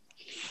of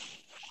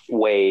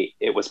way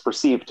it was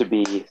perceived to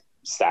be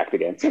stacked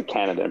against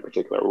Canada in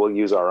particular. We'll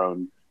use our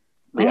own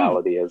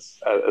reality as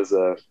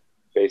a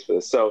base for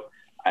this. So,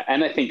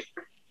 and I think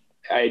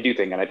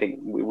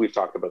we've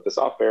talked about this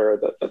off air,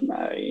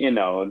 that you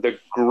know, the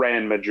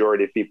grand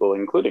majority of people,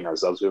 including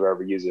ourselves, who've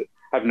ever used it,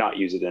 have not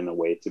used it in a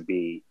way to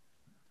be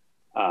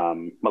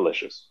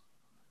malicious.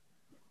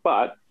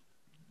 But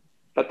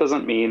that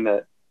doesn't mean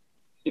that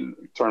in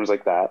terms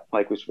like that,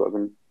 like we've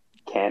spoken,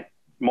 can't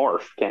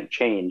morph, can't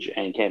change,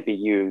 and can't be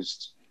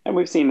used. And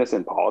we've seen this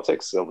in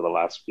politics over the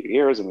last few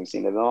years, and we've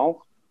seen it in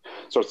all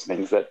sorts of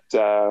things,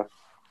 that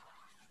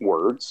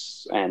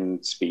words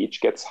and speech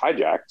gets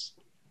hijacked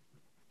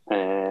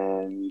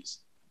and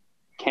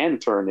can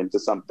turn into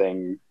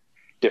something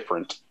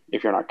different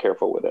if you're not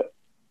careful with it.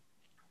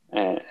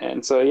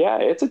 And so, yeah,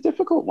 it's a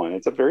difficult one.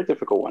 It's a very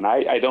difficult one.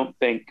 I don't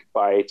think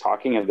by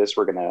talking of this,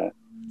 we're going to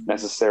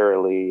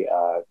necessarily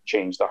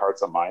change the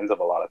hearts and minds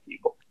of a lot of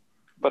people.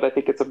 But I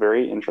think it's a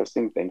very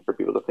interesting thing for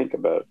people to think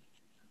about,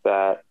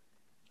 that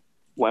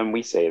when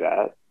we say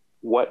that,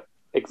 what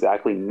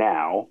exactly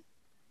now,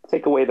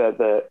 take away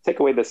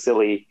the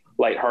silly,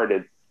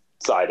 lighthearted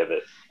side of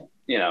it,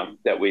 you know,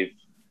 that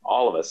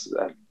all of us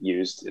have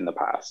used in the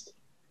past,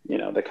 you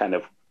know, the kind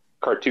of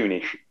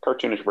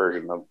cartoonish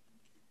version of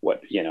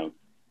what, you know,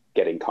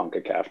 getting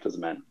CONCACAF has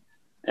meant.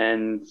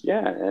 And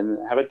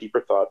have a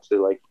deeper thought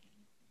to, like,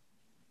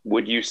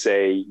 would you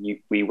say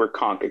we were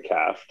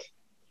CONCACAF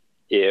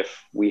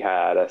if we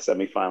had a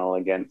semifinal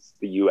against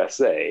the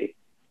USA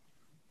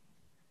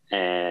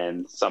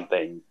and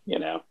something, you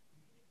know,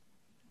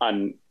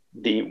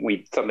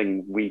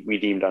 something we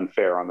deemed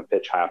unfair on the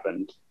pitch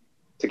happened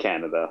to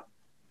Canada,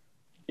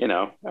 you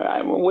know,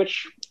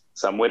 which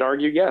some would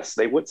argue, yes,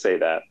 they would say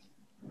that,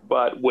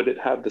 but would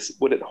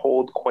it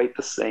hold quite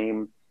the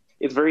same?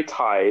 It's very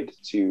tied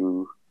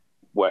to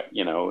what,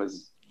 you know,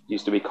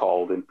 used to be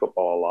called in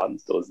football a lot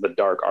and still is the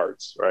dark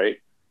arts, right?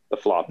 The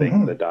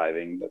flopping, the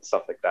diving, that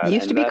stuff like that.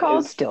 Used to be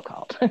called, still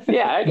called.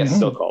 Yeah, I guess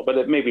still called, but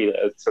it maybe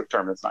it's a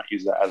term that's not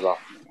used as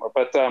often anymore.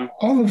 But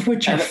all of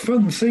which are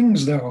fun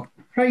things, though.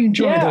 I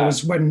enjoy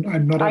those when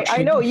I'm not actually.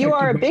 I know you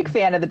are a big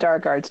fan of the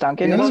dark arts,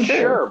 Duncan.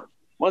 Yeah.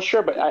 Well,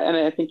 sure, but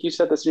I think you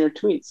said this in your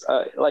tweets.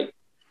 Like,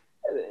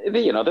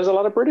 you know, there's a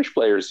lot of British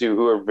players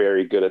who are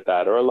very good at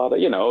that, or a lot of,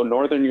 you know,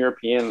 Northern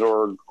Europeans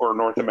or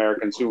North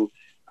Americans who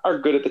are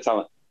good at the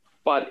talent.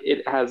 But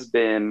it has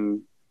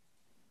been,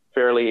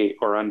 fairly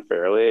or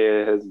unfairly,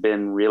 it has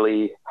been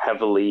really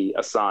heavily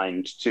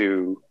assigned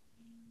to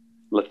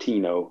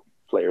Latino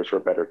players, for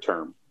a better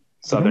term.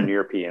 Southern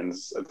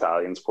Europeans,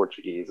 Italians,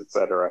 Portuguese,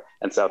 etc.,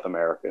 and South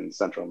Americans,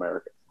 Central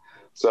Americans.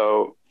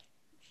 So,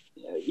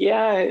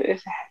 yeah,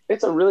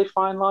 it's a really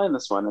fine line,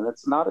 this one, and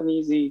it's not an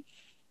easy.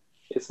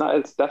 It's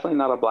definitely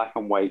not a black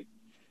and white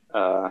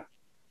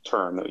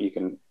term that you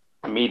can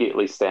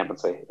immediately stamp and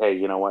say, hey,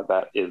 you know what,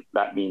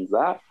 that means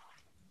that.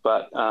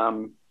 But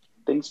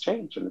things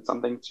change, and it's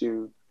something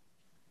to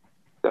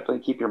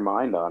definitely keep your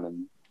mind on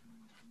and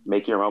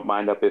make your own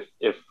mind up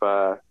if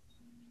I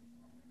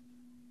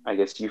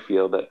guess you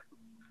feel that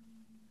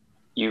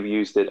you've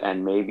used it,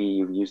 and maybe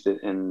you've used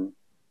it in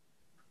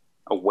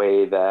a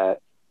way that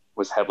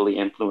was heavily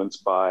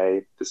influenced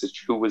by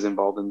who was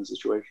involved in the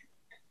situation.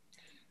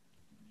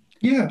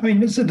 Yeah, I mean,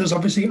 there's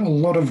obviously a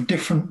lot of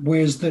different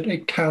ways that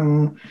it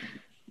can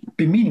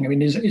be meaning. I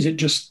mean, is it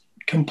just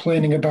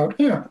complaining about,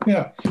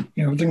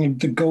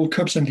 the Gold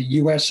Cups in the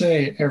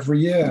USA every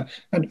year,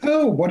 and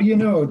what do you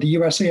know, the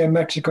USA and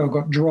Mexico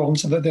got drawn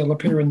so that they'll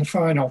appear in the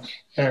final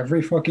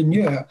every fucking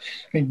year.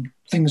 I mean,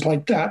 things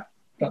like that.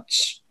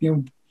 That's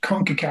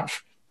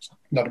CONCACAF. It's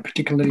not a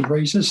particularly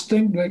racist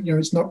thing.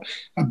 It's not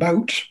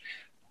about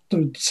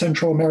the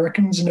Central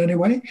Americans in any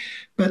way,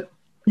 but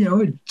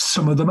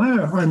some of them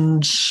are,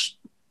 and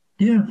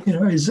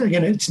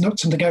it's not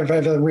something I've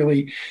ever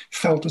really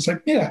felt as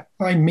like,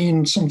 I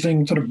mean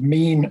something sort of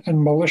mean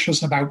and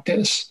malicious about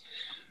this,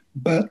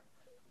 but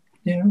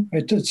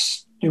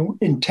it's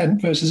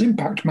intent versus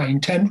impact. My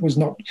intent was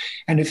not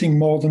anything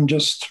more than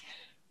just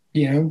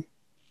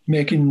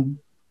making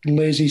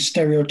lazy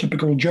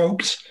stereotypical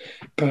jokes,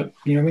 but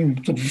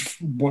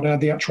what are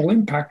the actual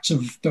impacts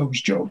of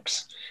those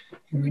jokes?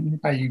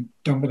 I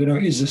don't really know.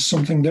 Is this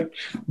something that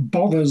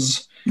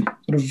bothers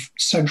sort of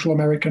Central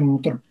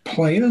American sort of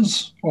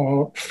players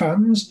or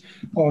fans,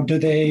 or do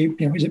they?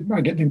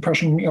 I get the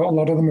impression a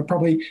lot of them are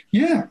probably,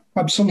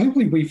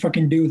 absolutely, we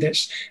fucking do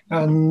this,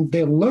 and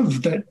they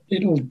love that.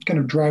 It'll kind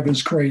of drive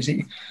us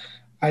crazy.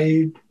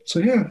 I'm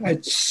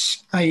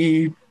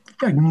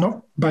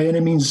not by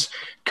any means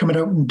coming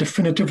out and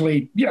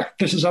definitively,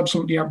 this is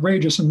absolutely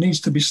outrageous and needs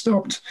to be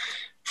stopped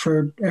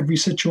for every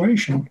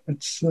situation.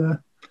 It's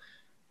a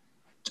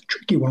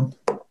tricky one.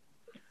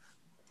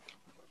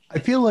 I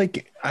feel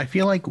like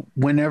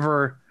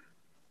whenever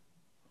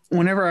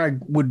I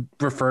would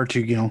refer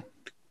to,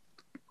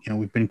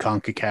 we've been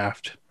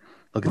CONCACAF'd.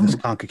 Look at this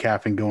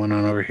CONCACAFing going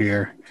on over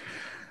here.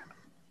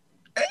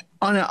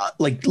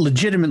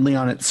 Legitimately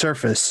on its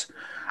surface,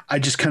 I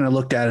just kind of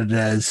looked at it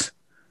as,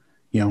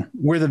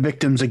 we're the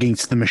victims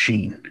against the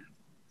machine.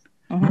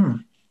 Mm-hmm.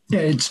 Yeah,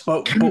 it's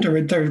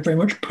counter. They're very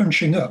much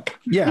punching up.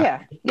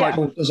 Yeah.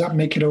 But does that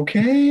make it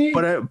okay?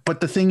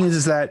 But the thing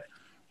is that,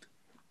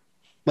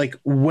 like,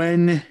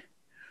 when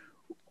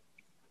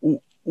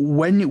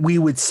we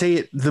would say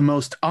it the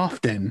most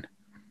often,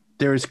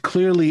 there is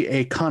clearly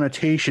a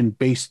connotation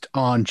based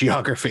on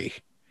geography.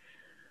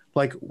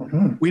 Like,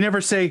 we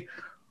never say,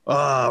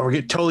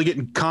 we're totally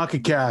getting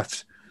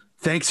CONCACAF.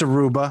 Thanks,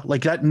 Aruba.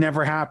 Like, that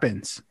never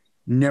happens.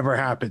 Never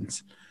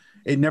happens.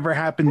 It never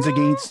happens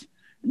against.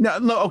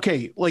 No,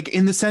 okay. Like,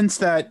 in the sense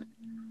that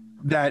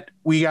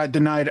we got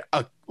denied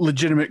a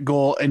legitimate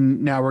goal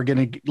and now we're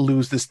going to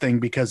lose this thing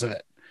because of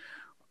it.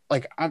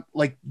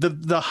 Like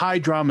the high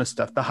drama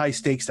stuff, the high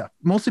stakes stuff,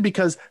 mostly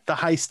because the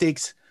high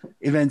stakes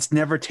events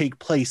never take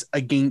place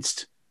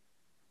against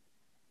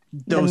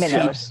those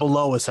teams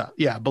below us.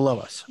 Below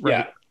us. Right.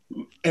 Yeah.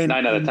 And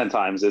 9 out of 10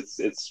 times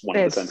it's one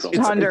of the central.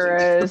 It's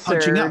Honduras it's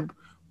punching up.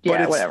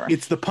 But whatever.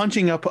 It's the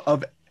punching up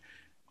of,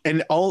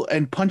 and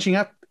punching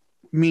up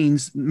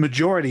means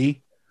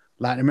majority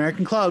Latin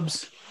American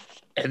clubs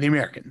and the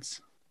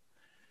Americans.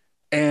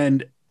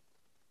 And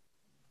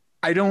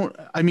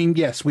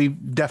yes, we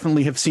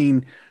definitely have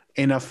seen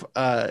enough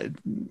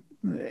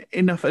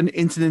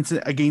incidents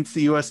against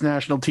the U.S.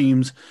 national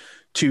teams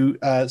to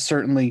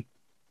certainly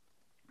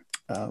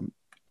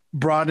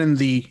broaden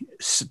the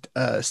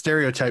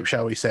stereotype,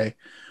 shall we say.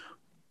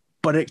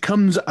 But it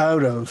comes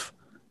out of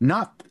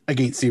not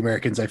against the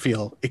Americans, I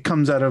feel. It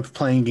comes out of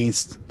playing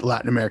against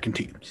Latin American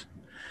teams.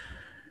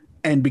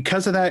 And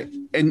because of that,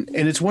 and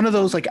it's one of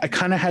those, like, I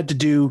had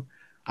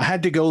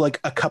to go like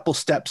a couple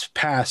steps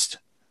past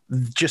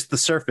just the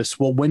surface.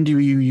 Well, when do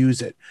you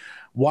use it?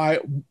 Why?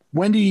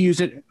 When do you use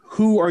it?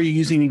 Who are you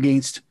using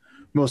against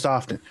most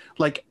often?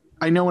 Like,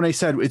 I know when I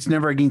said it's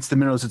never against the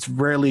minnows, it's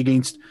rarely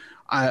against,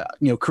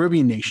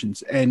 Caribbean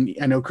nations. And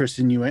I know,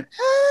 Kristen, you went,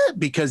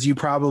 because you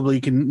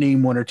probably can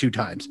name one or two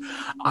times.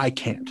 I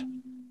can't.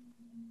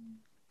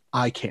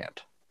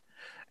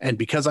 And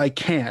because I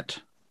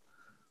can't,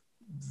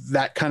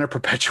 that kind of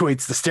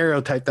perpetuates the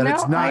stereotype that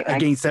it's not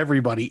against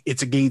everybody.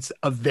 It's against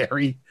a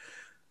very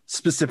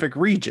specific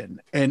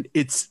region. And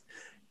it's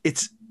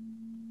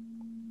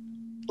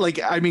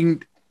like, I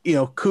mean,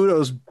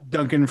 kudos,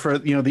 Duncan, for,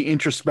 the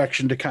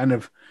introspection to kind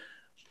of,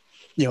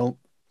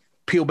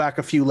 peel back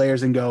a few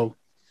layers and go,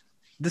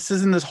 this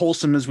isn't as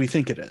wholesome as we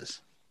think it is.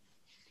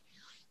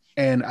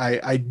 And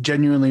I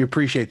genuinely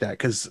appreciate that,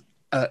 because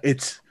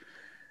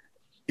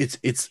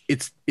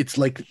it's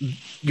like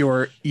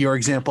your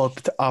example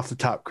off the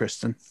top,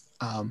 Kristen.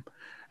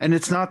 And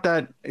it's not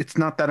that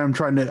I'm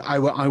trying to, I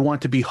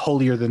want to be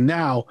holier than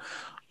thou.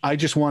 I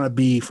just want to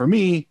be for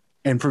me,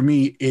 and for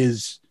me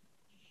is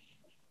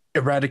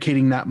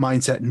eradicating that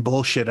mindset and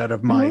bullshit out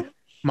of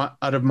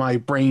my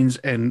brains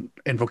and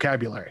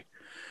vocabulary.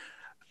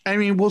 I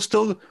mean, we'll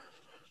still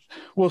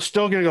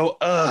gonna go,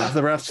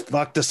 the refs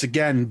fucked us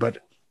again, but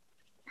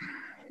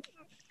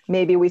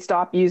maybe we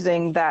stop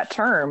using that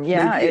term.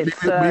 Yeah,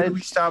 maybe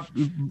we stop,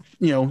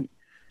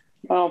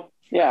 Well,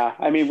 yeah.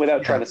 I mean,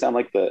 without trying to sound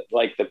like the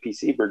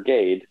PC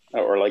brigade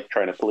or like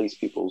trying to police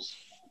people's,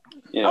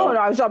 no,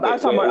 I was talking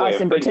about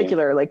us in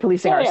particular, like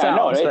policing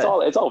ourselves. Yeah,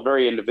 no, it's all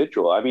very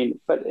individual. I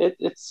mean, but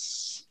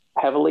it's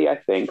heavily, I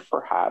think,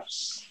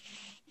 perhaps,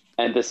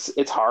 and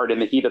it's hard in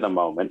the heat of the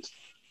moment,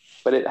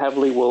 but it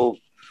heavily will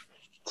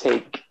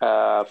take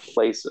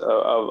place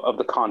of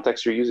the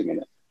context you're using in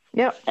it.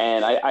 Yeah.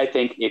 And I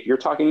think if you're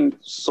talking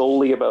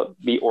solely about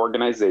the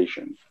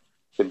organization,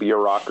 the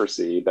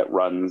bureaucracy that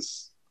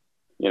runs,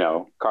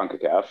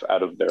 CONCACAF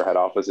out of their head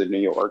office in New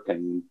York,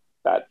 and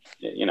that,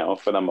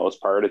 for the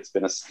most part, it's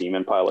been a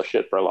steaming pile of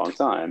shit for a long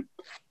time,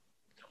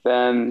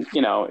 then,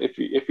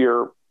 if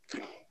you're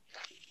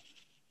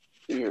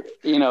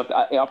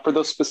for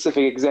those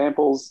specific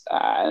examples,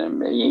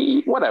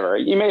 whatever,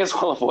 you may as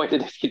well avoid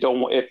it if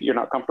you're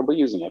not comfortable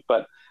using it.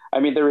 But I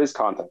mean, there is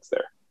context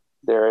there.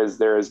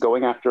 There is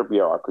going after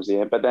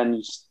bureaucracy, but then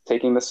just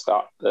taking the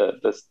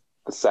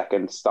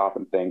second stop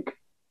and think,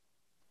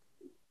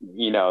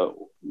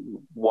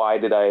 why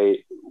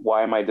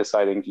am I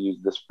deciding to use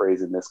this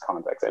phrase in this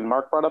context? And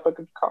Mark brought up a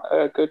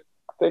good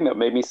thing that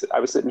made me, I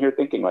was sitting here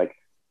thinking, like,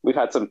 we've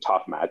had some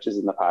tough matches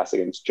in the past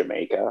against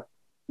Jamaica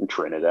and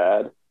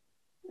Trinidad,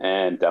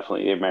 and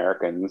definitely the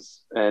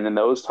Americans. And in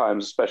those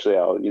times, especially,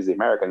 I'll use the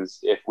Americans,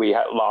 if we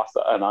had lost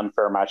an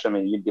unfair match, I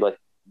mean, you'd be like,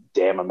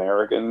 damn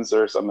Americans,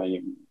 or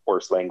something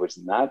worse language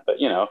than that. But,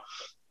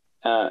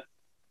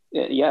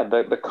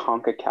 the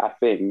CONCACAF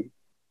thing,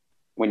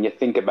 when you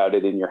think about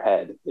it in your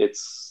head,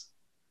 it's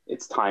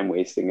time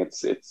wasting,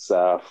 it's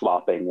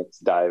flopping, it's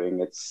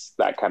diving, it's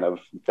that kind of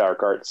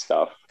dark art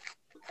stuff.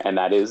 And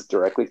that is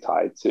directly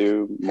tied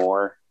to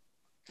more.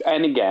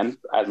 And again,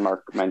 as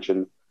Mark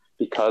mentioned,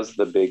 because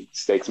the big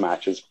stakes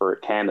matches for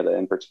Canada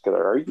in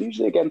particular are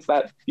usually against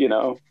that,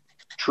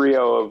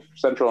 trio of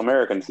Central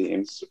American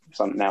teams,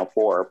 some now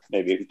 4,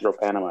 maybe if you throw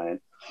Panama in.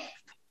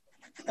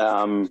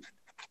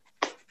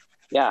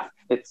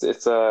 It's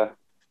a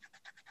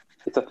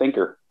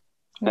thinker.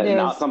 And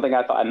not something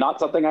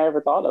I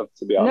ever thought of,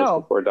 to be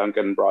honest, before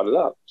Duncan brought it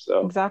up.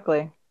 So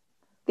exactly.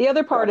 The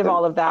other part of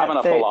all of that,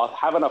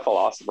 having a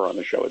philosopher on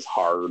the show is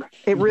hard.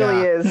 It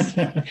really is.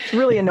 It's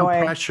really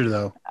annoying. No pressure,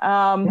 though.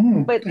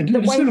 But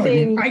the one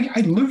thing,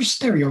 I love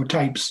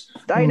stereotypes.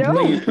 I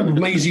know. And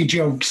lazy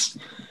jokes.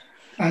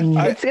 And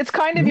it's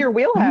kind of your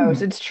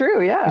wheelhouse. It's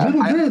true.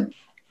 Yeah.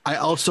 I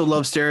also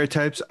love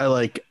stereotypes. I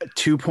like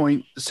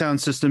 2-point sound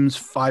systems,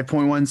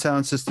 5.1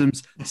 sound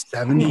systems,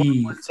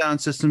 7.1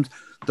 sound systems.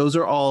 Those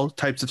are all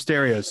types of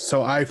stereos.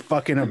 So I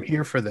fucking am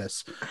here for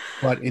this.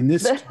 But in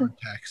this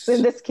context,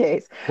 in this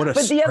case, what a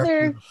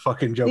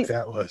fucking joke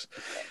that was.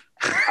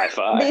 High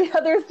five. The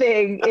other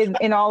thing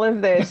in all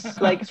of this,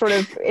 like sort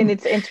of, and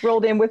it's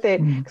rolled in with it,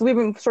 because we've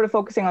been sort of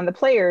focusing on the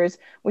players.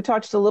 We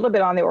touched a little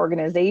bit on the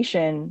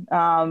organization,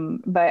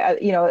 but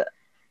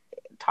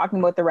talking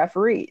about the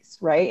referees,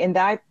 right? And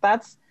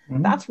that's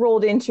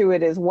rolled into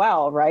it as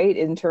well, right?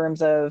 In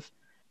terms of,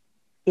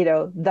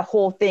 the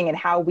whole thing and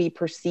how we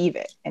perceive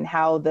it, and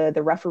how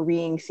the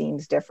refereeing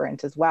seems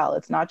different as well.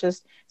 It's not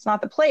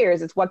the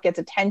players, it's what gets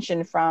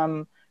attention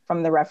from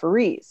the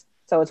referees.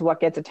 So it's what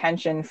gets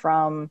attention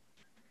from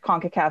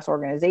CONCACAF's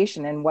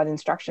organization, and what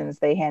instructions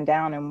they hand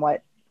down, and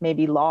what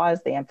maybe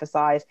laws they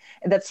emphasize.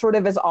 And that sort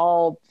of has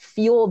all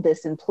fueled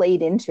this and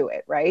played into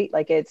it, right?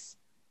 Like it's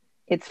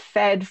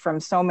fed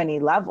from so many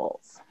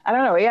levels. I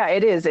don't know. Yeah,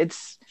 it is.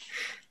 It's,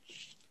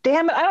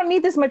 damn it, I don't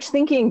need this much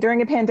thinking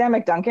during a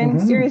pandemic, Duncan.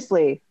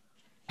 Seriously.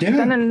 I've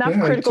done enough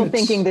critical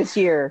thinking this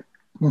year.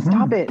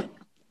 Stop it.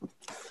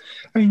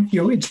 I mean,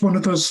 it's one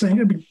of those things.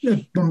 I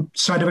mean, one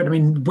side of it, I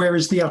mean, where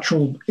is the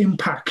actual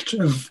impact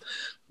of,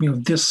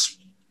 this,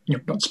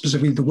 not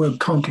specifically the word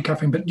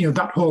CONCACAF, but,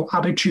 that whole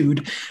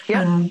attitude.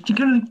 Yeah. And you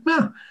kind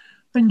of,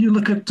 and you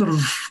look at sort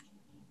of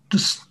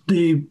just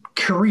the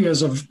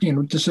careers of,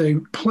 to say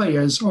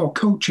players or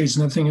coaches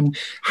and everything, and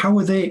how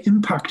are they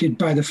impacted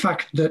by the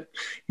fact that,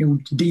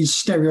 these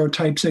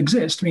stereotypes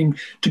exist? I mean,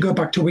 to go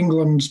back to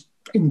England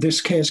in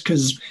this case,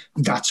 because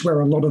that's where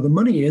a lot of the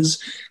money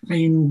is, I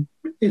mean,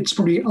 it's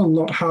probably a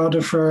lot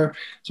harder for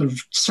sort of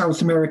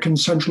South American,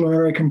 Central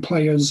American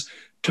players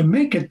to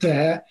make it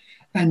there.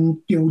 And,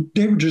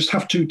 they would just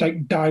have to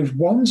dive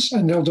once,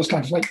 and they'll just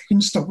like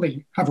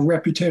instantly have a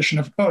reputation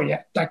of, oh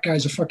yeah, that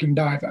guy's a fucking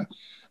diver.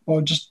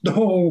 Or just the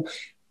whole,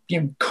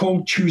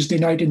 cold Tuesday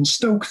night in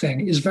Stoke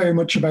thing is very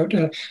much about,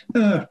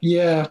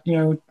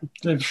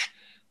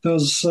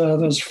 those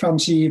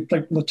fancy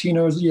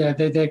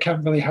Latinos, they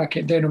can't really hack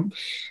it. They don't,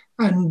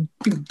 and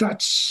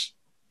that's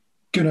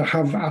going to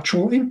have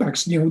actual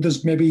impacts.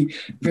 There's maybe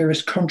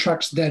various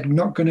contracts they're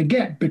not going to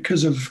get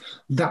because of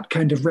that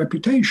kind of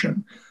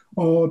reputation.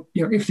 Or,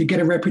 if they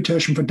get a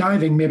reputation for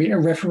diving, maybe a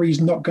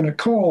referee's not going to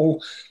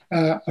call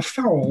a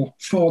foul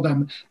for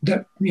them.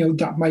 That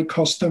might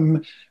cost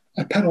them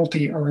a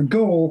penalty or a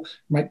goal,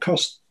 might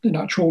cost an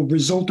actual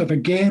result of a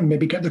game,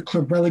 maybe get the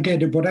club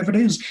relegated, whatever it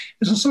is.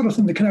 It's the sort of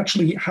thing that can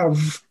actually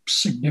have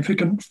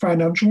significant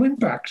financial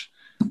impact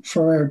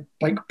for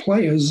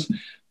players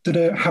that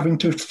are having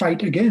to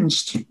fight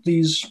against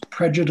these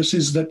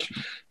prejudices that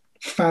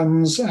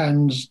fans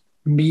and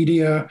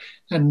media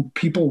and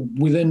people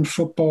within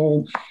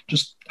football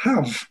just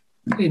have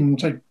in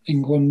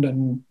England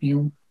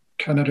and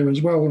Canada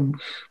as well, and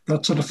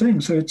that sort of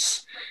thing. So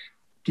it's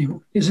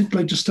is it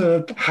just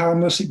a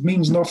harmless, it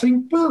means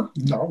nothing? Well,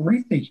 not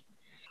really.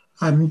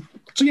 So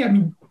yeah,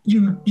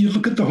 you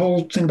look at the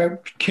whole thing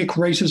about kick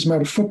racism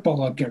out of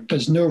football.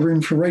 There's no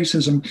room for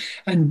racism,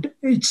 and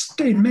it's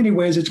in many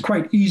ways it's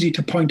quite easy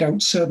to point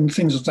out certain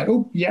things. It's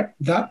oh yeah,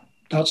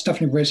 that's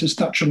definitely racist.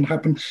 That shouldn't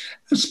happen,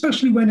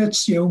 especially when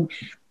it's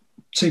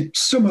say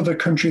some other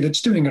country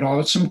that's doing it,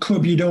 or it's some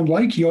club you don't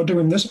like. You're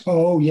doing this.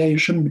 Oh yeah, you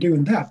shouldn't be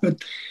doing that.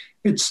 But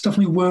it's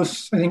definitely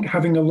worth, I think,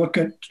 having a look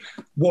at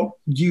what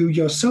you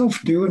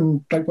yourself do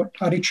and what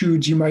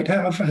attitudes you might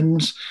have.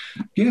 And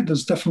yeah,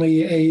 there's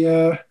definitely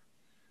a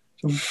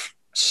sort of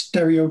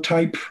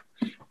stereotype,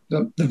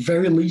 the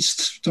very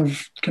least sort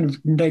of kind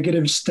of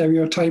negative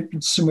stereotype.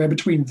 It's somewhere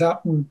between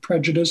that and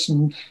prejudice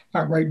and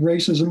outright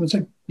racism. It's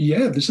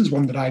yeah, this is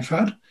one that I've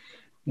had.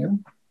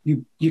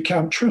 You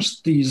can't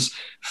trust these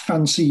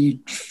fancy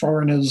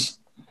foreigners.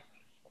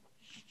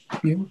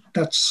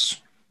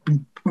 That's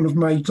one of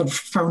my sort of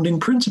founding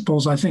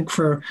principles, I think,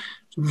 for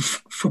sort of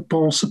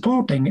football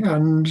supporting,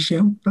 and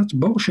that's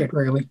bullshit,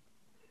 really.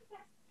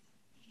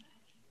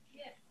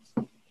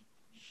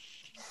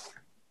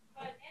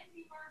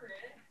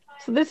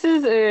 So this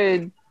is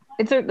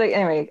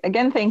anyway.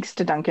 Again, thanks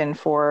to Duncan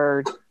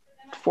for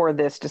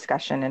this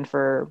discussion and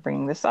for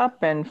bringing this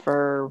up, and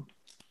for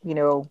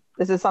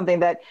this is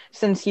something that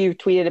since you've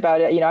tweeted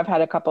about it, I've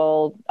had a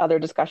couple other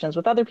discussions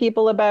with other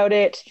people about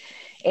it,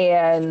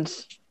 and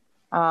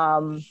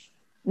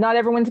not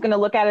everyone's going to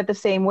look at it the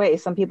same way.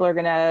 Some people are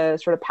going to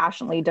sort of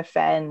passionately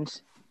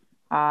defend,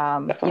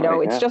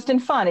 it's just in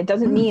fun. It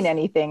doesn't mean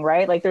anything,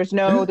 right? There's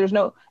no,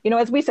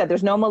 as we said,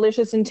 there's no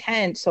malicious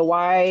intent. So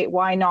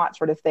why not,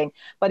 sort of thing.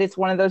 But it's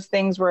one of those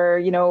things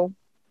where,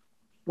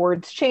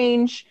 words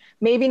change,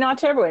 maybe not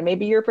to everyone.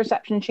 Maybe your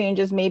perception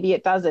changes, maybe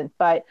it doesn't.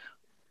 But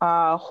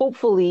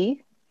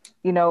hopefully,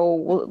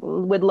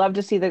 would love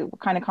to see the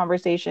kind of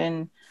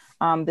conversation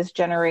this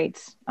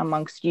generates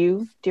amongst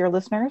you, dear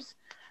listeners.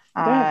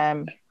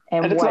 And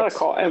it's not a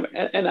call,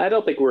 and I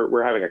don't think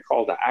we're having a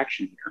call to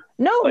action here.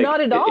 No,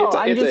 not at all.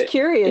 I'm just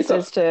curious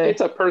as to.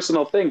 It's a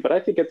personal thing, but I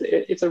think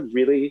it's a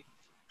really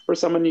for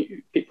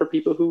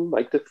people who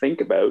like to think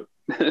about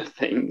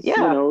things,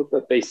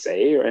 that they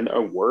say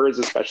or words,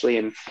 especially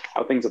and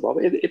how things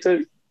evolve.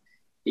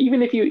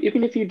 Even if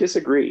you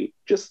disagree,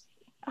 just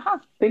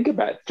think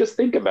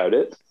about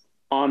it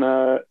on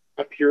a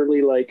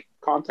purely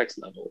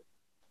context level,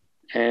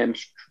 and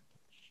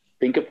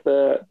think of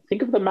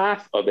the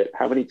math of it.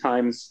 How many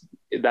times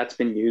that's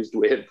been used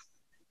with,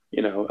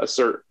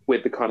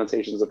 with the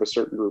connotations of a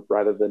certain group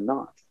rather than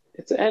not.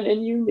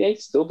 And you may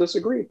still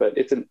disagree, but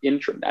it's at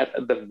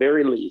the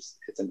very least,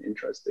 it's an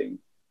interesting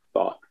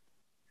thought.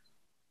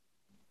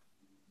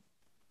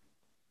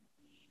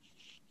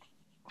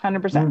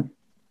 100%.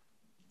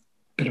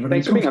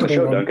 Thanks for being on the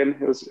show, Duncan.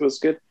 It was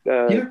good.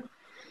 Yeah,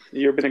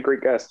 you've been a great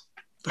guest.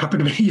 Happy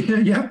to be here.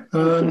 Yeah,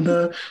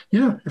 and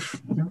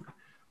if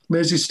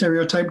lazy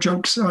stereotype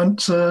jokes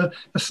aren't a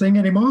thing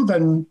anymore,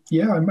 then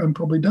yeah, I'm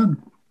probably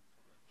done.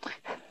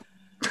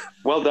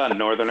 Well done,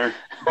 Northerner.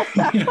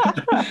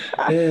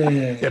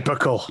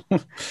 Typical.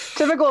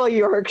 Typical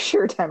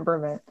Yorkshire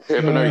temperament.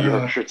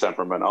 Yorkshire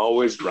temperament,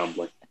 always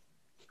grumbling.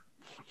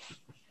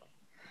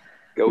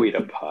 Go eat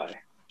a pie.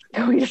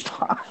 Go eat a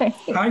pie.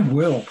 I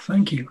will,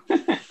 thank you.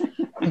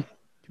 Can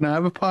I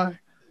have a pie?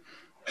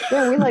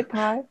 Yeah, we like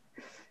pie.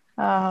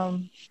 But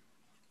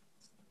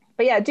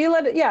yeah, do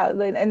let it. Yeah,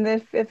 and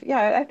if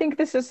I think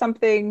this is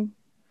something.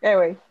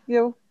 Anyway,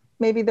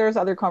 maybe there's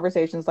other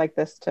conversations like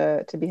this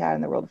to be had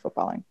in the world of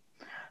footballing.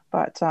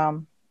 But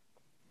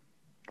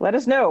let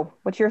us know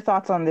what your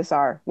thoughts on this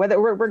are.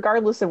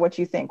 Regardless of what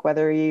you think,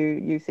 whether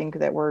you think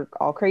that we're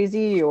all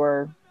crazy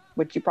or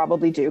which you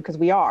probably do because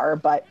we are.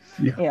 But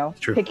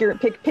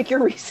pick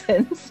your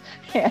reasons,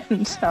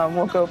 and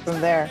we'll go from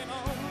there.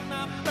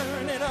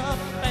 Burn it up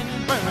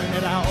and burn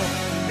it out.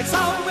 It's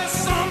always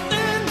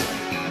something.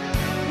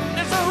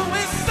 There's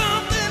always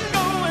something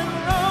going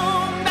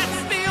wrong.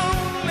 That's the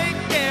only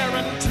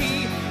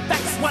guarantee.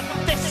 That's what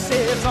this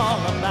is all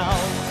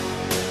about.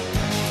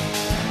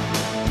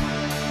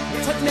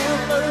 It's a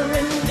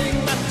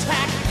never-ending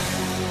attack.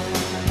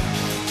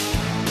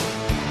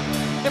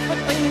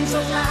 Everything's a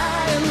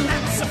lie and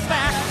that's a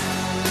fact.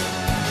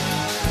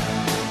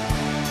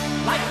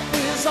 Life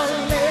is a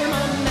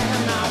lemon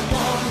and I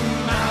want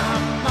my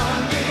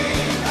money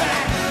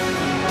back.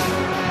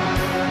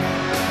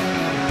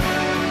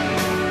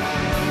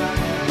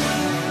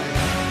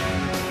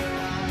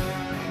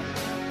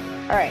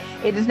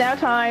 It is now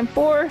time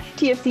for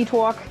TFC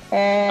talk.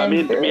 And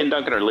me and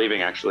Duncan are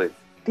leaving, actually.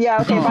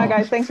 yeah, okay, bye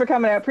guys. Thanks for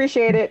coming. I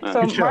appreciate it.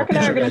 So Good show. Mark and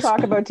I are Good show, going to guys.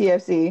 talk about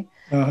TFC.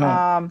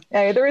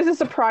 There is a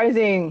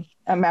surprising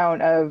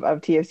amount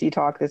of TFC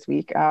talk this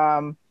week.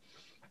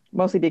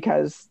 Mostly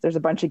because there's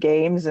a bunch of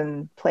games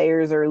and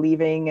players are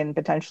leaving and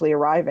potentially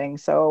arriving.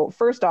 So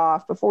first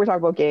off, before we talk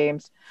about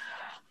games,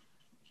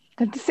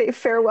 I have to say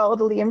farewell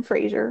to Liam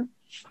Fraser.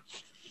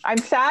 I'm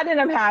sad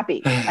and I'm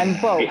happy. I'm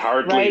both. We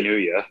hardly right? knew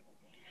you.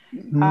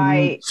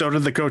 So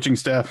did the coaching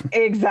staff.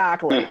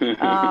 Exactly.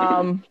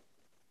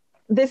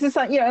 This is,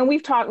 and we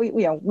talk about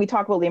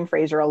Liam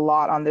Fraser a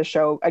lot on this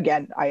show.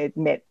 Again, I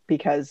admit,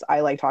 because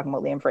I like talking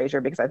about Liam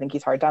Fraser because I think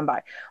he's hard done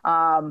by.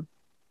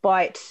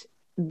 But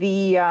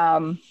we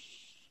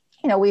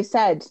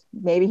said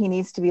maybe he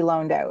needs to be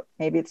loaned out.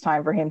 Maybe it's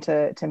time for him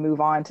to move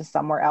on to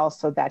somewhere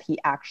else so that he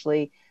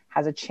actually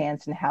has a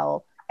chance in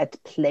hell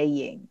at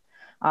playing.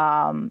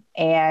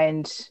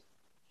 And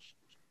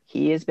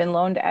he has been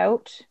loaned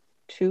out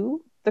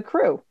to the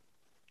Crew.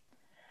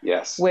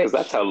 Yes, because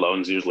that's how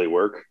loans usually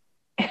work.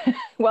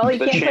 Well, he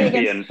can't play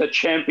against... The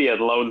champion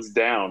loans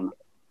down.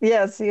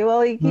 Yes,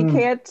 well, he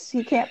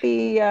can't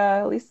be.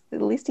 At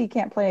least he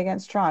can't play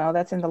against Toronto.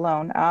 That's in the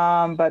loan.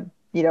 But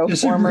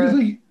Is it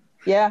really?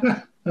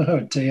 Yeah.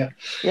 Oh dear.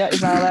 Yeah,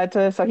 he's not allowed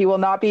to. So he will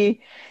not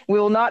be. We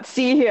will not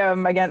see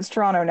him against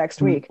Toronto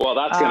next week. Well,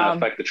 that's going to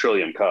affect the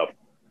Trillium Cup.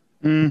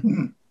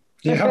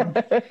 Yeah.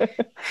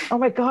 Oh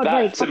my God!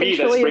 Right. To me,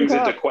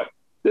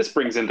 this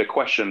brings into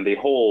question the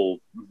whole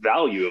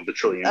value of the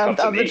Trillium Cup.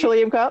 Of the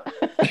Trillium Cup.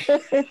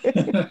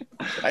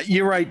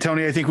 You're right,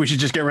 Tony. I think we should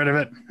just get rid of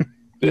it.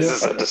 This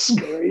is a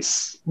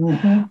disgrace.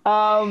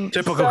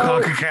 Typical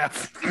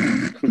CONCACAF.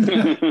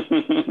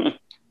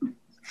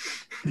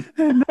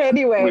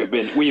 Anyway,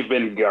 we've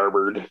been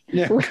garbered.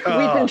 Yeah. We've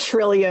been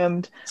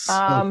trilliumed.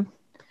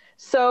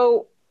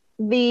 So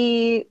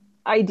the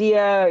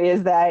idea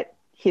is that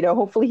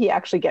hopefully he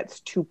actually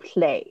gets to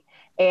play.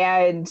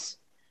 And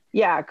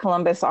yeah,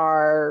 Columbus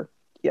are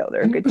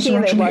they're a good team.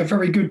 They're actually a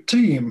very good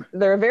team.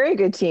 They're a very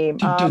good team.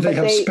 Do they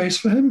have space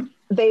for him?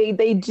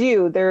 They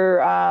do.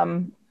 They're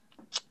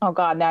oh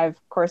God, now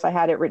of course I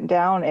had it written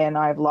down and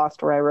I've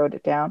lost where I wrote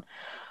it down.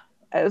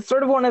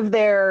 Sort of one of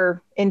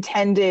their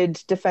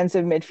intended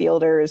defensive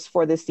midfielders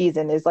for this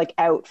season is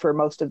out for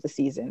most of the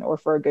season or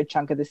for a good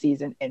chunk of the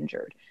season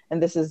injured.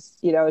 And this is,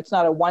 it's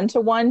not a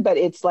 1-to-1, but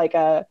it's like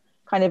a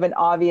kind of an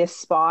obvious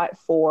spot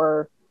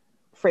for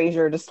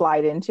Fraser to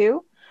slide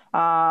into. We've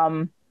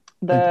heard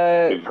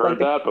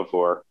that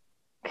before.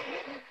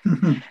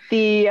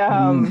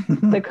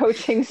 The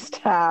coaching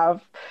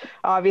staff,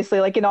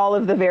 obviously, in all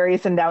of the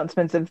various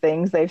announcements of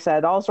things, they've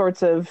said all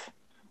sorts of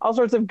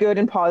good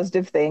and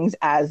positive things,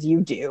 as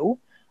you do.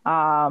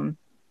 And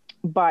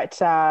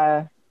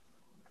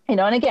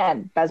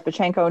again,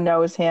 Bezbatchenko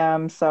knows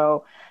him,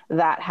 so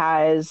that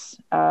has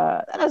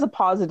a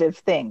positive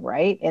thing,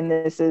 right? And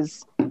this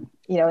is,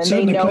 and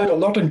certainly they know played a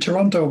lot in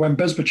Toronto when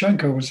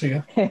Bezbatchenko was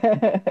here.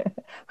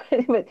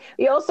 But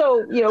he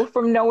also,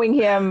 from knowing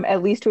him,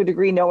 at least to a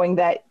degree, knowing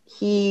that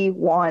he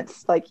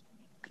wants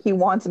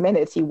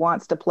minutes, he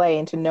wants to play,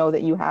 and to know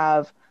that you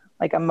have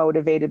a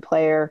motivated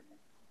player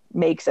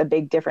makes a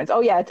big difference.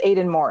 Oh yeah, it's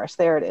Aidan Morris.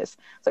 There it is.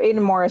 So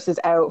Aidan Morris is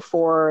out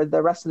for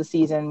the rest of the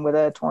season with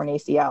a torn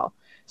ACL.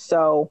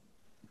 So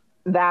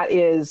that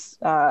is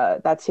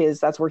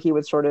that's where he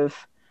would sort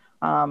of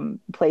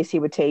place he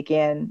would take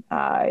in.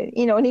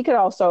 And he could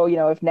also,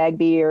 if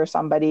Nagbe or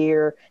somebody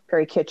or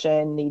Perry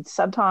Kitchen needs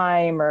sub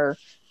time or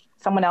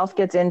someone else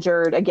gets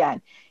injured.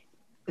 Again,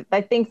 I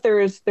think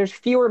there's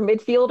fewer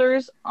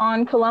midfielders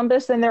on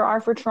Columbus than there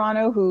are for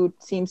Toronto, who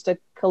seems to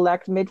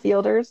collect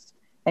midfielders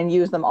and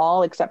use them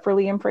all except for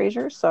Liam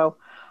Fraser. So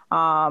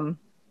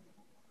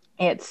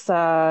it's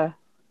the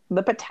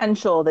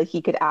potential that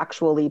he could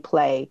actually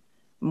play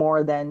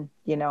more than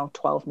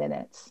 12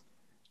 minutes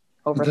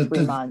over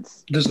 3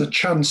 months. There's the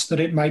chance that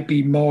it might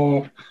be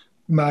more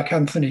Mark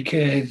Anthony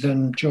Kaye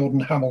than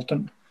Jordan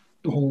Hamilton.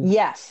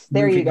 Yes,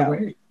 there you go.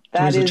 Away.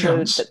 That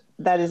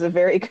is a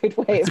very good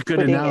way. That's a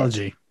good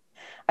analogy. It.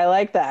 I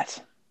like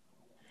that.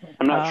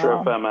 I'm not sure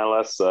if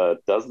MLS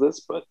does this,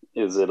 but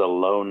is it a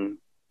loan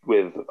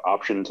with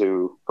option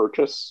to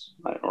purchase,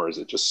 or is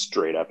it just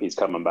straight up he's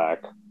coming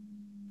back?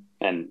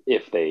 And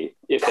if they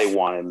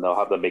want him, they'll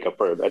have to make up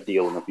for a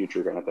deal in the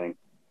future, kind of thing.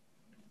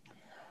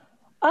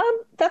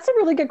 That's a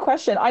really good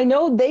question. I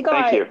know they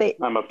got. Thank you.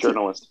 I'm a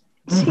journalist.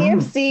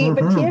 TFC,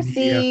 but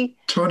TFC. Yeah.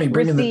 Tony,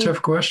 bringing the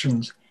tough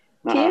questions.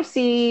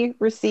 TFC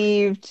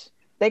received.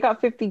 They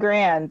got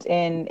 $50,000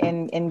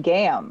 in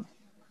GAM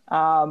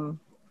from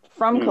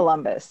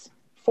Columbus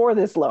for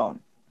this loan,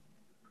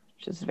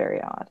 which is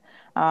very odd.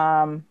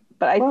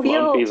 But I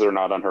feel loan fees are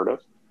not unheard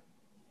of.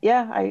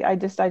 Yeah, I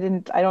guess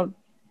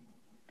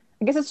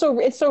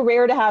it's so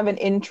rare to have an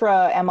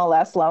intra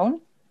MLS loan.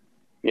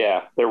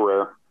 Yeah, they're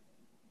rare.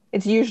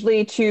 It's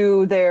usually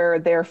to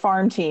their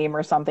farm team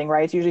or something,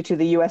 right? It's usually to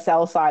the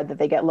USL side that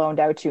they get loaned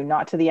out to,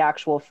 not to the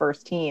actual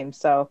first team.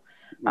 So,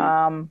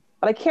 but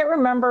I can't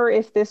remember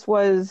if this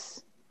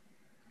was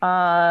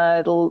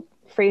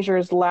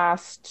Fraser's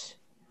last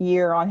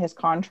year on his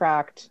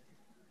contract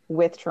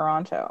with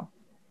Toronto.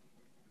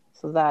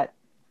 So that,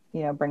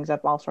 brings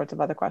up all sorts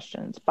of other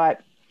questions.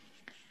 But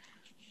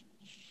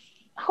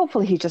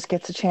hopefully he just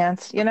gets a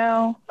chance,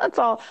 That's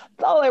all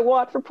I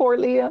want for poor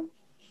Liam.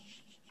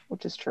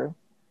 Which is true.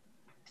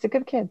 He's a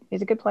good kid.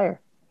 He's a good player.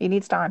 He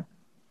needs time.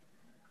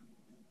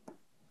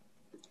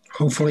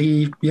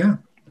 Hopefully, yeah.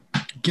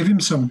 Give him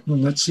some.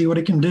 And let's see what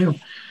he can do.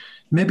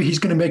 Maybe he's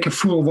going to make a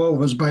fool of all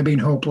of us by being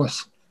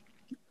hopeless.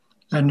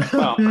 And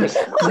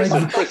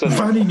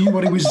Vanny knew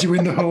what he was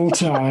doing the whole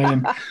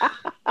time.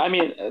 I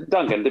mean,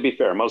 Duncan, to be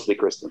fair, mostly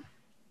Kristen.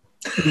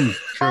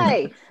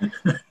 Hey.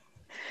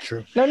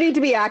 True. No need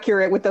to be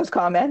accurate with those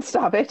comments.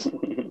 Stop it.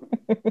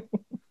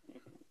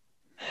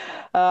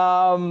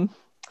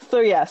 So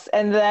yes,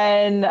 and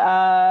then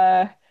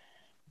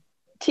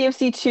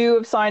TFC2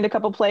 have signed a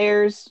couple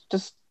players.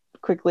 Just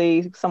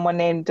quickly, someone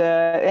named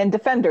and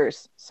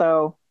defenders.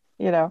 So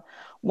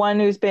one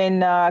who's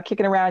been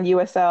kicking around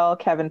USL,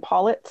 Kevin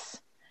Pollitz,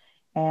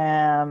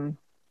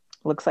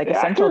 looks like a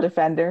central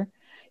defender.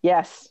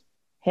 Yes,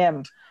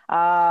 him.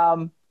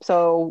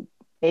 So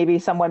maybe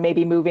someone may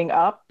be moving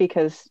up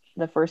because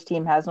the first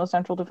team has no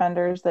central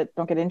defenders that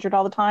don't get injured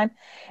all the time,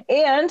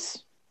 and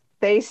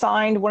they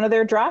signed one of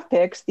their draft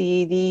picks,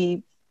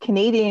 the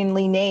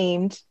Canadianly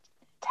named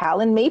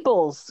Talon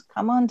Maples.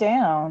 Come on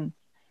down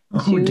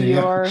to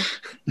your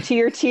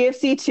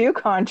TFC2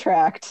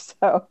 contract.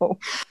 So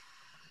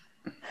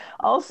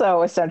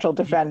also a central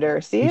defender.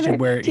 See,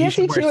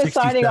 TFC2 is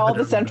signing all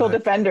the central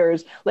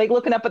defenders, like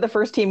looking up at the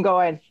first team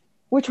going,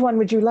 which one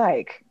would you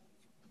like?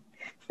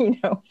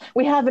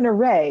 We have an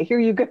array. Here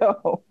you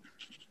go.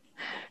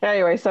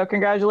 Anyway, so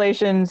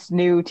congratulations,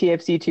 new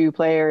TFC2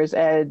 players,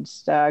 and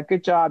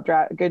good job,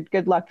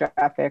 good luck,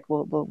 draft pick.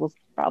 We'll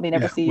probably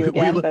never see you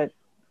again, but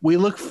we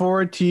look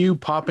forward to you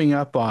popping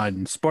up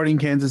on Sporting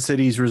Kansas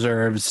City's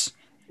reserves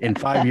in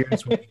 5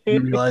 years when you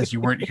realize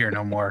you weren't here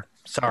no more.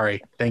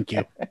 Sorry, thank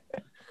you.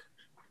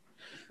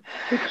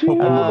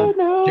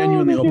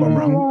 Genuinely hope I'm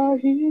wrong.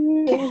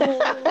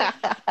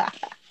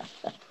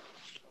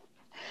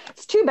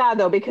 It's too bad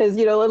though, because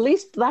at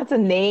least that's a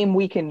name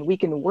we can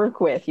work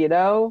with.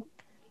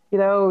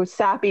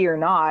 Sappy or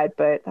not,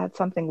 but that's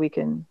something we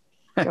can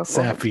go for.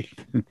 Sappy.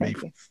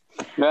 Maybe.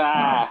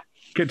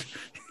 Good.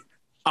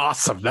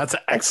 Awesome. That's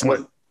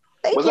excellent.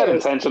 Was that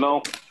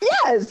intentional?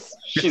 Yes.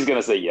 She's going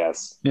to say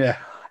yes. Yeah.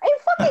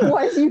 It fucking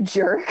was, you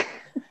jerk.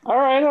 All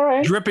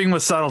right. Dripping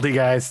with subtlety,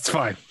 guys. It's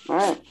fine. All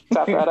right.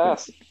 Tap that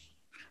ass.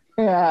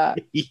 Yeah.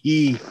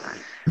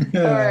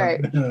 All right.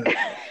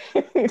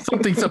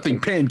 Something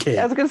pancake.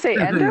 I was going to say,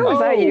 Endo, is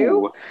that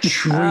you?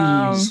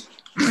 Trees.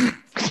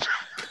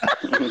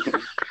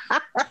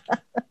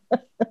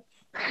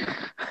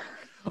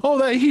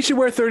 That he should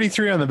wear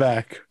 33 on the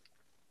back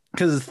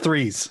because it's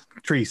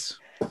trees,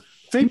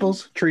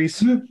 maples,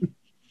 trees.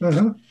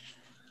 Uh-huh.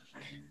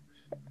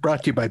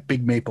 Brought to you by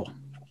Big Maple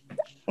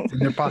in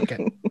their pocket.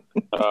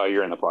 Oh,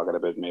 you're in the pocket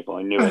of Big Maple.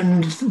 I knew it.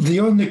 And the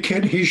only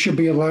kit he should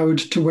be allowed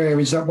to wear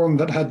is that one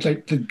that had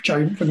like the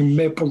giant fucking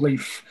maple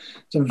leaf.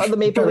 The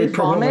maple leaf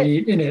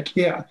vomit? In it.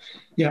 Yeah.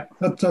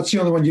 That's the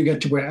only one you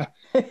get to wear.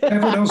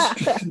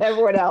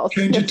 Everyone else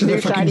change it to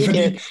the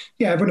fucking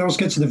everyone else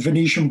gets the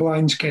Venetian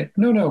blinds kit.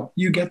 No,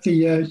 you get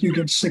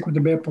to stick with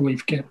the maple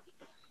leaf kit.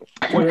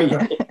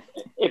 Forever.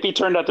 If he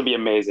turned out to be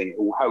amazing,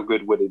 how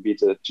good would it be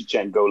to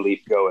chant "Go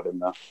Leaf, go" at him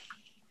though?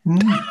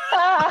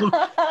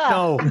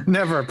 No,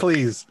 never,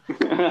 please.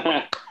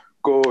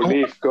 Go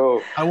Leaf,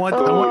 go. I want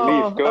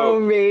Leaf, go.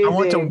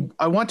 Amazing.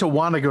 I want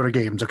to go to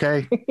games.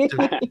 Okay.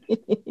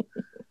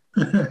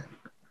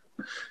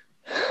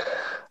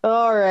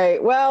 All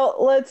right. Well,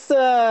 let's.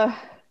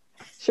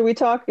 Should we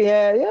talk?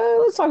 Yeah.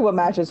 Let's talk about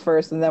matches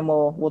first, and then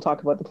we'll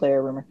talk about the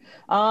player rumor.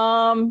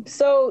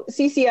 So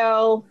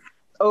CCL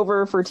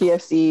over for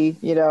TFC.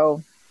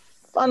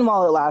 Fun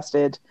while it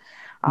lasted.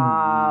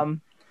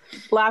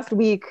 Last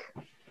week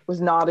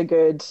was not a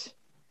good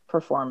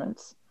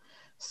performance.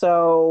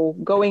 So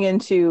going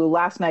into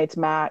last night's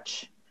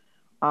match,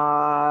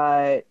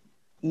 yay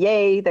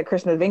that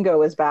Chris Mavingo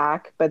was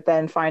back, but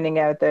then finding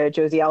out that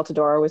Josie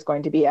Altidore was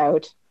going to be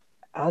out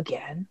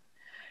again,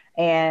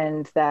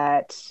 and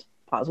that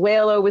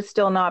Pozuelo was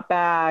still not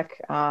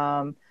back.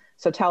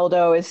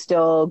 Soteldo is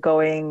still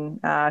going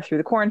through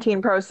the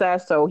quarantine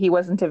process, so he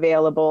wasn't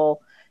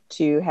available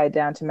to head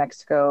down to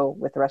Mexico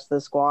with the rest of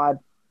the squad.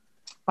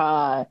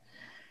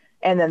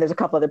 And then there's a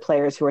couple other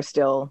players who are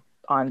still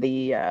on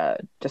the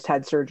just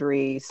had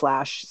surgery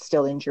 /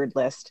 still injured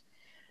list.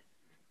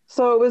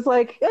 So it was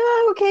like,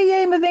 okay,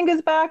 yay,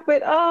 Mavinga's back,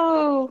 but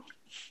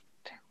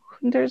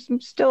there's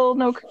still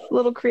no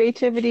little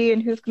creativity in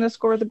who's going to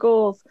score the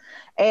goals.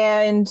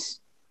 And,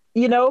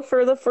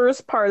 for the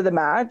first part of the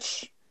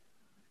match,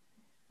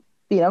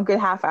 good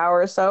half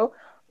hour or so,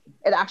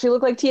 it actually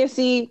looked like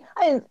TFC.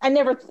 I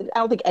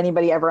don't think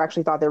anybody ever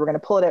actually thought they were going to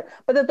pull it out,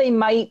 but that they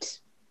might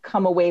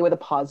come away with a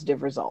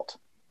positive result.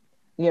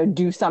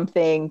 Do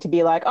something to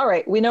be like, all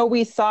right, we know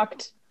we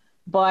sucked,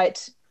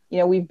 but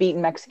we've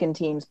beaten Mexican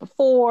teams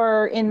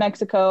before in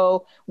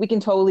Mexico. We can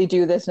totally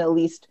do this and at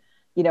least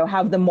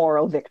have the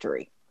moral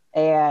victory.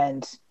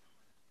 And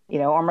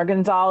Omar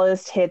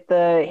Gonzalez hit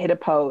a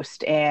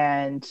post,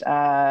 and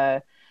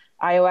Ayo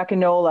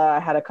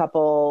Akinola had a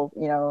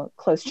couple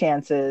close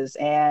chances,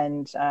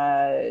 and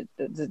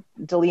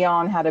De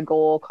Leon had a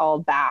goal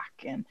called back,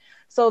 and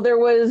so there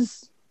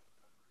was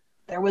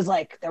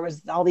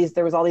all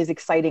these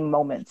exciting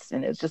moments,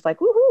 and it's just like,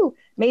 woohoo,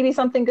 maybe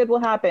something good will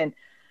happen.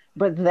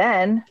 But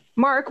then,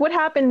 Mark, what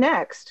happened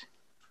next?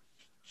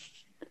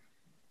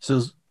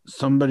 So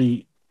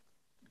somebody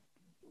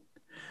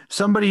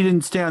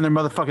didn't stay on their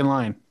motherfucking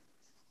line.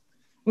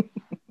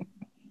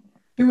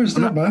 Who was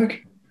that,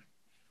 Mark?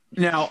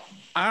 Now,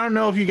 I don't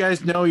know if you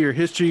guys know your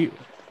history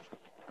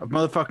of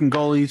motherfucking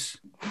goalies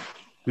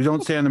who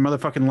don't stay on their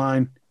motherfucking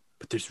line,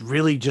 but there's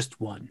really just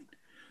one.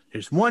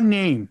 There's one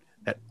name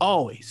that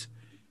always,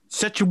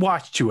 set your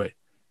watch to it,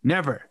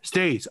 never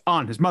stays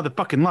on his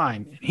motherfucking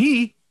line. And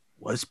he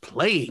was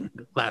playing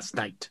last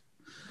night.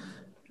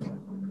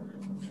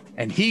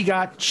 And he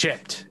got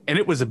chipped. And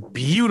it was a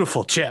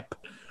beautiful chip.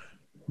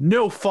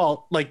 No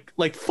fault.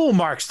 Like full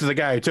marks to the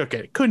guy who took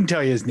it. Couldn't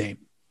tell you his name.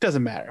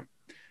 Doesn't matter.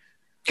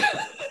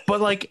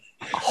 But like,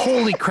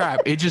 holy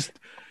crap. It just,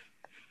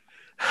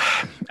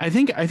 I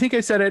think I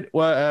said it.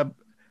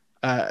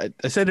 I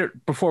said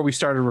it before we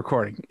started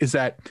recording, is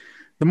that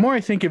the more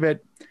I think of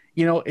it,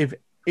 if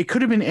it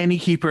could have been any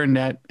keeper in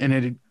net and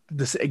it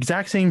this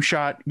exact same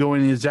shot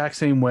going the exact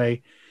same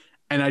way,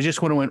 and I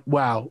just would have went,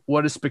 wow,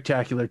 what a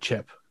spectacular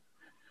chip.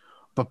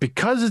 But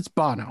because it's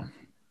Bono,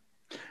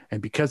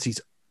 and because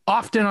he's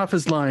often off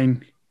his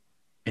line,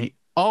 and he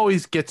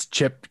always gets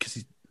chipped because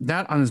he's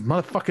not on his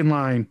motherfucking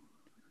line,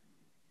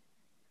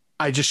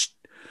 I just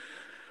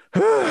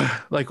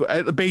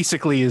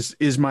basically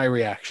is my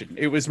reaction.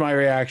 It was my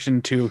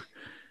reaction to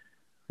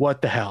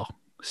what the hell.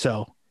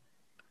 So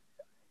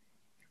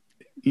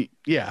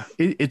yeah,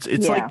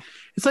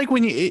 it's like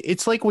when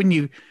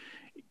you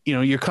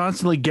you're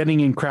constantly getting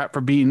in crap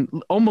for being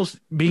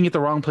at the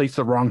wrong place at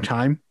the wrong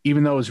time,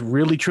 even though it's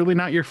really truly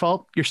not your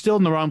fault. You're still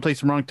in the wrong place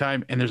at the wrong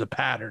time, and there's a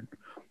pattern.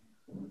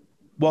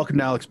 Welcome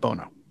to Alex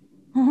Bono.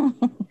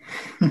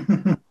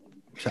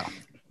 So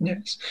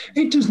yes,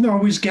 it doesn't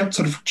always get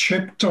sort of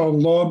chipped or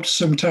lobbed.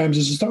 Sometimes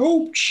it's just,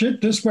 oh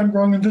shit, this went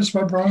wrong and this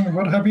went wrong and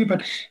what have you.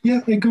 But yeah,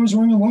 it goes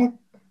wrong a lot.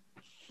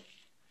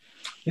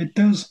 It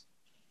does.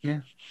 Yeah.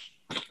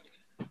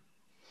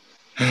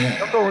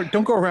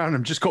 Don't go around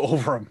him. Just go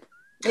over him.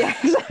 Yeah,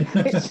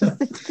 exactly.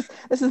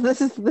 This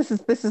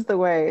is the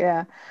way.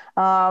 Yeah.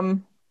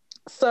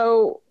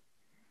 So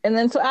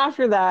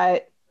after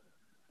that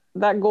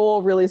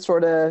goal really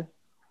sort of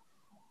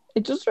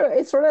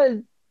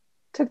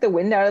took the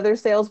wind out of their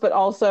sails, but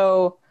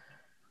also,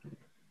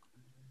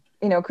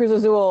 Cruz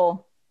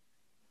Azul,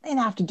 they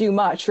didn't have to do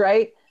much,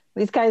 right?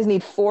 These guys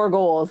need 4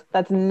 goals.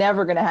 That's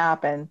never going to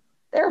happen.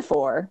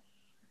 Therefore,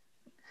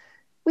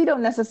 we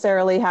don't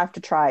necessarily have to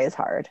try as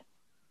hard,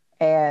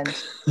 and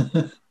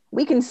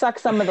we can suck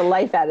some of the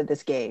life out of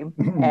this game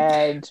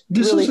and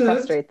really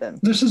frustrate them.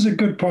 This is a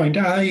good point.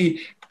 I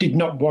did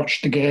not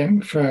watch the game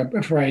for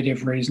a variety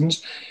of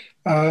reasons.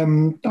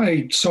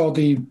 I saw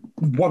the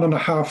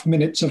 1.5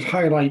 minutes of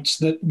highlights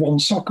that One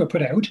Soccer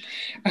put out,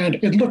 and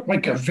it looked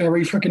like a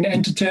very freaking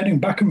entertaining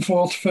back and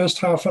forth first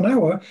half an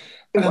hour.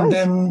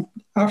 Then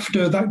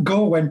after that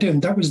goal went in,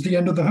 that was the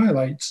end of the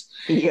highlights.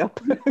 Yep.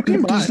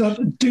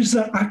 Does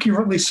that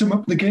accurately sum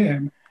up the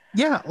game?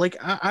 Yeah, like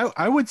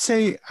I would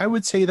say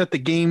that the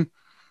game,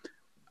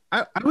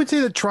 I would say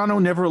that Toronto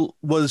never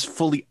was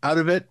fully out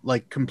of it,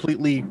 like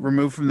completely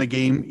removed from the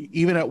game.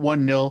 Even at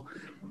 1-0,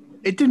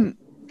 it didn't.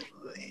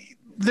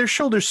 Their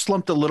shoulders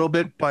slumped a little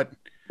bit, but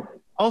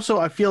also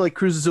I feel like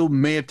Cruz Azul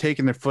may have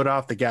taken their foot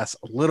off the gas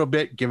a little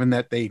bit, given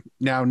that they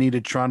now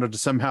needed Toronto to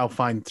somehow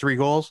find 3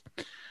 goals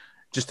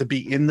just to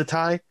be in the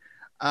tie.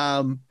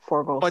 4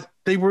 goals, but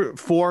they were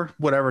 4,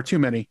 whatever, too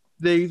many.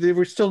 They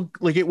were still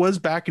like, it was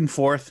back and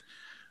forth.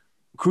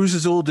 Cruz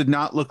Azul did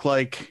not look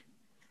like,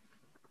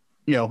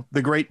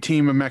 the great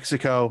team of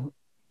Mexico.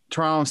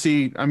 Toronto,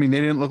 they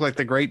didn't look like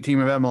the great team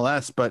of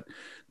MLS, but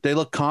they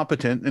looked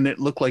competent, and it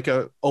looked like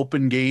a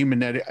open game.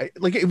 And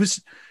it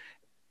was.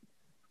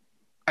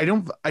 I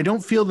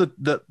don't feel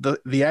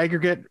that the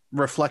aggregate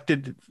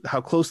reflected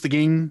how close the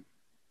game,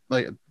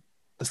 like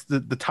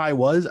the tie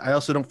was. I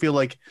also don't feel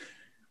like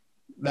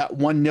that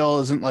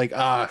 1-0 isn't like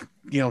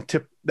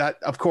tip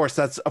that. Of course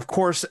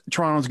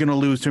Toronto's going to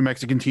lose to a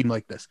Mexican team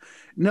like this.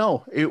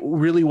 No, it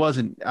really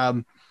wasn't.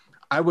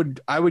 I would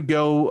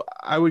go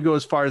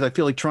as far as I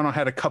feel like Toronto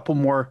had a couple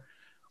more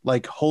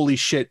like holy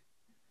shit,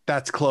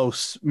 that's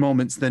close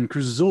moments than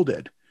Cruz Azul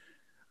did.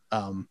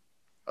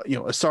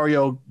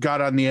 Osorio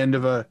got on the end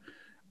of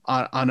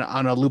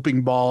on a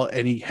looping ball,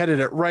 and he headed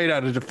it right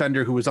at a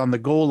defender who was on the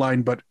goal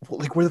line, but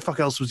like, where the fuck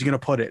else was he going to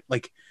put it?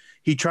 Like,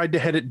 he tried to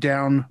head it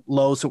down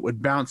low so it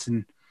would bounce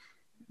and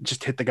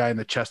just hit the guy in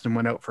the chest and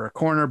went out for a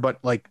corner. But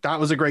like, that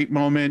was a great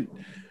moment.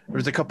 There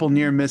was a couple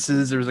near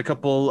misses. There was a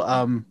couple,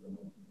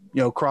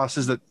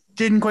 crosses that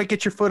didn't quite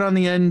get your foot on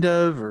the end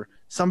of, or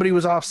somebody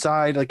was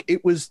offside. Like,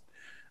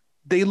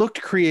 they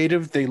looked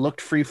creative. They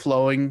looked free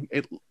flowing.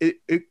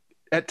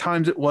 at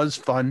times it was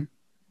fun,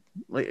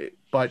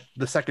 but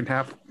the second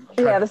half,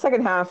 Yeah, the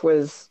second half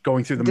was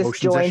going through the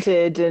motions.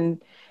 disjointed,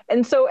 and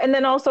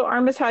then also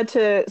Armas had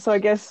to. So I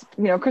guess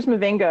Chris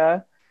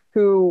Mavinga,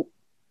 who,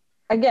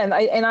 again,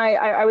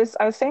 I was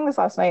saying this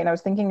last night, and I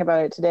was thinking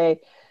about it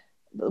today.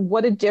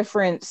 What a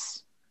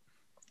difference!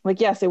 Like,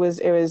 yes, it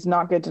was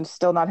not good to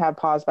still not have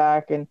pause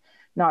back and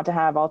not to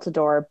have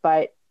Altidore,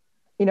 but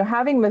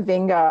having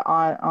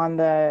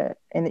Mavinga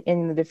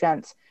in the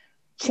defense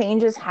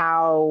changes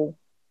how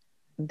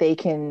they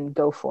can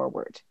go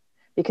forward,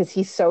 because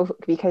he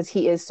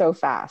is so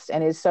fast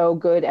and is so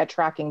good at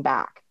tracking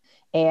back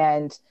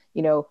and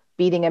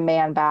beating a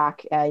man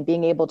back and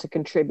being able to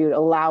contribute,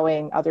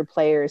 allowing other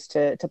players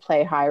to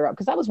play higher up.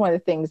 Because that was one of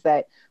the things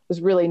that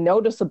was really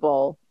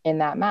noticeable in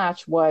that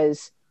match,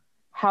 was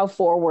how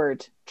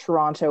forward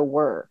Toronto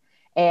were.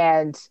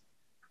 And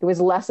it was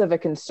less of a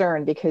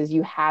concern because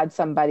you had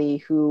somebody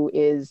who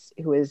is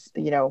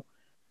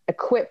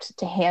equipped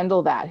to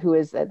handle that,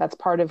 that's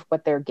part of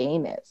what their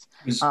game is.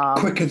 He's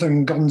quicker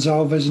than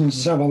Gonzalez and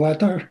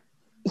Zavaleta.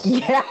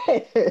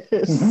 Yes,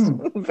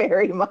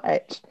 very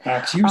much.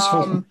 That's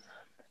useful.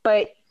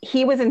 But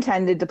he was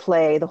intended to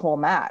play the whole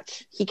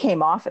match. He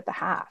came off at the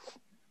half,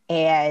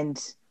 and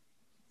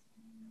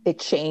it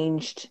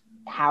changed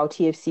how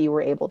TFC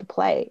were able to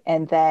play.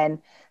 And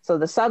then, so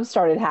the subs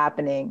started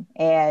happening,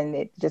 and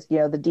it just,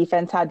 the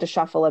defense had to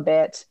shuffle a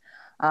bit.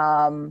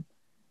 And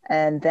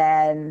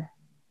then,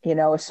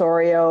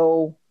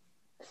 Osorio,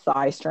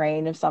 thigh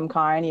strain of some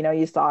kind,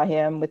 you saw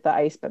him with the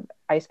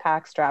ice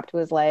pack strapped to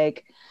his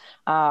leg.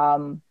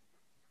 And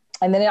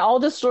then it all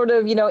just sort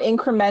of,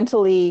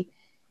 incrementally,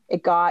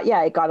 it got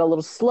a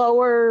little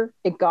slower.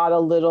 It got a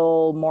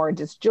little more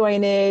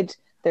disjointed.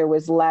 There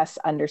was less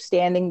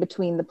understanding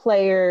between the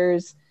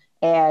players,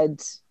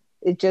 and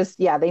it just,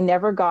 they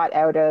never got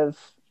out of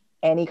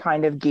any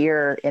kind of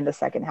gear in the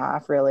second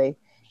half, really.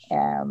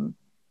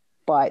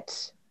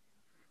 But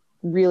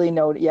really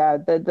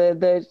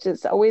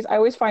just always, I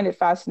always find it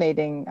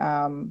fascinating,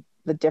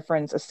 the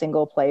difference a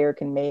single player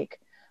can make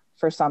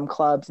for some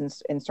clubs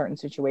in certain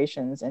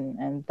situations.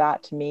 And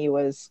that to me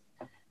was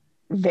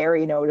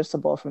very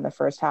noticeable from the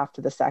first half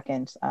to the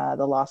second,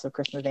 the loss of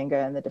Chris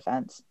Mavinga in the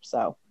defense.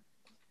 So,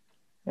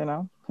 who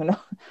knows,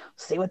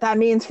 see what that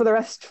means for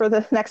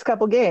the next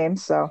couple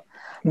games. So,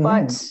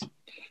 but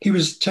he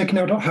was taken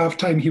out at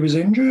halftime. He was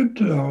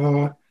injured,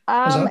 or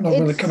has that not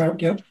really come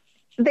out yet?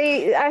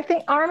 I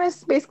think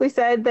Armas basically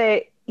said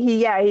that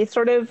he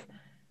sort of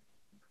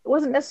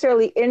wasn't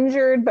necessarily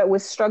injured, but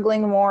was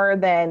struggling more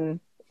than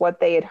what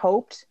they had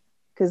hoped,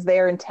 because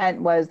their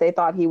intent was they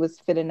thought he was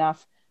fit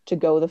enough to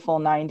go the full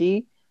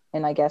 90.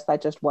 And I guess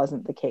that just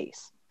wasn't the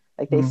case.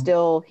 Like they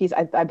still,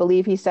 I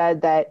believe he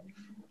said that,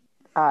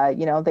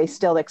 they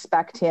still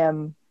expect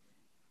him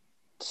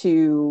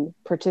to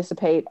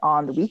participate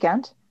on the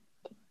weekend,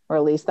 or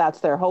at least that's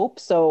their hope.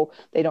 So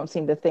they don't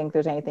seem to think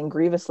there's anything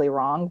grievously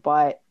wrong,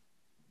 but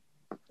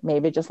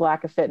maybe just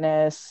lack of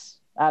fitness.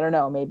 I don't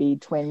know, maybe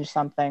twinge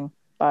something,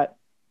 but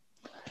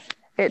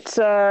it's,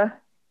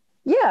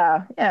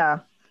 yeah.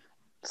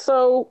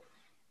 So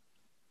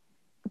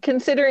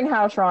considering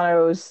how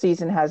Toronto's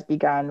season has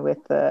begun with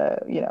the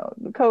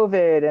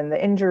COVID and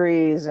the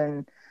injuries,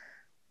 and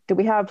do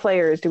we have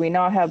players? Do we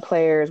not have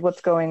players?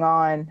 What's going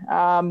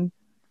on?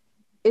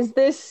 Is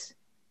this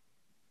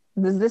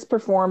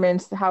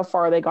performance, how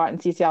far they got in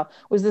CCL,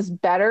 was this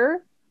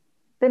better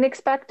than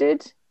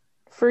expected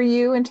for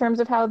you in terms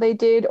of how they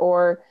did,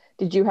 or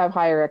did you have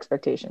higher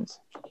expectations?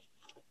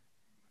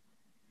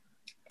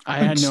 I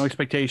had no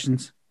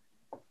expectations.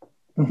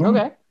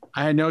 Okay.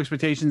 I had no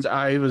expectations.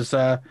 I was,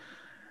 I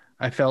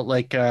felt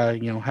like,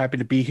 happy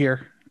to be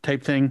here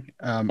type thing.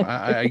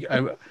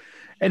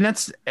 And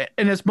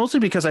it's mostly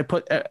because I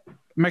put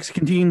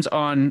Mexican teams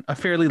on a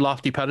fairly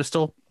lofty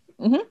pedestal,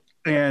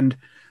 and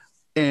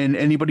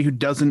anybody who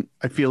doesn't,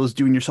 I feel, is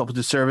doing yourself a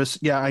disservice.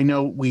 Yeah, I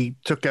know we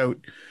took out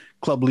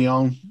Club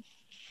Leon.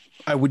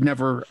 I would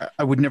never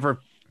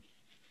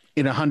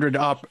in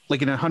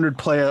 100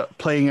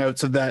 playing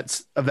outs of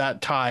that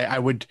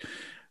tie,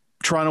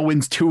 Toronto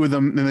wins 2 of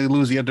them and they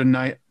lose the other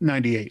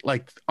 98.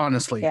 Like,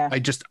 honestly, I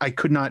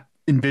could not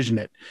envision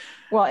it.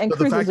 Well, and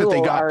the fact that they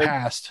got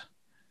past,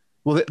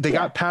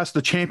 got past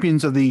the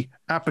champions of the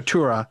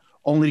Apertura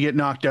only to get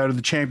knocked out of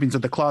the champions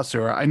of the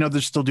Clausura. I know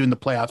they're still doing the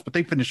playoffs, but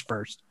they finished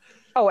first.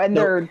 Oh, and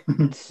they're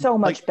so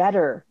much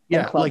better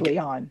than Club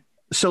Leon.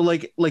 So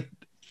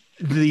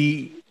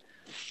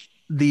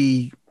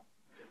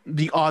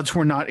the odds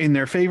were not in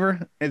their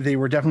favor. They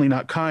were definitely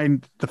not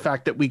kind. The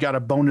fact that we got a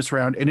bonus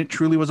round, and it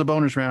truly was a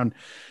bonus round,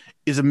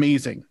 is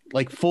amazing.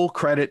 Like, full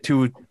credit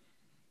to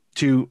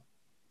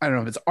I don't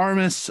know if it's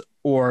Armas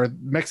or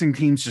Mexican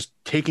teams just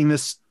taking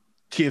this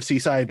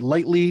TFC side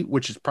lightly,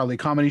 which is probably a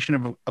combination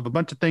of a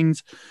bunch of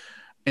things.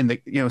 And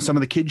some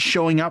of the kids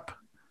showing up,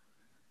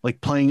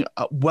 like playing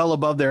well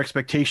above their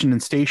expectation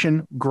and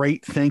station.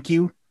 Great. Thank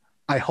you.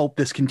 I hope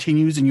this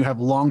continues and you have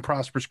long,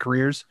 prosperous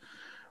careers.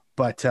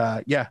 But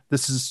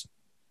thanks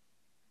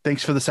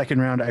for the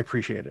second round. I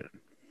appreciate it.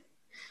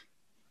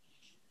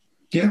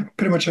 Yeah,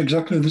 pretty much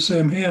exactly the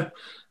same here.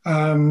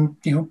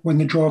 When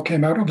the draw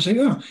came out, obviously,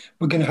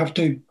 we're going to have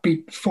to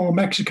beat 4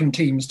 Mexican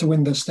teams to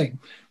win this thing.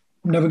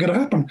 Never going to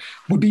happen.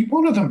 We beat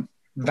one of them.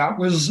 That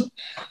was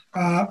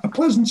a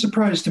pleasant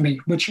surprise to me,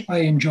 which I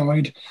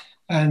enjoyed.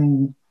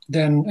 And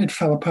then it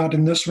fell apart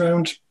in this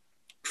round.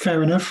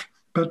 Fair enough.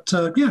 But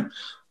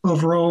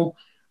overall,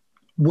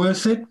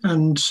 worth it.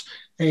 And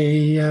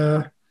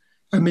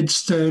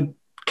amidst a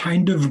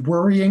kind of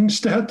worrying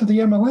start to the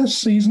MLS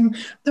season,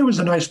 there was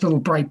a nice little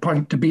bright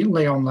point to beat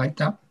Leon like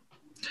that.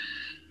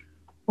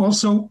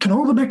 Also, can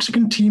all the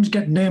Mexican teams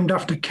get named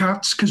after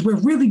cats? Because we're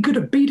really good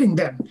at beating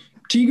them.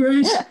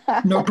 Tigres,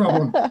 no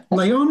problem.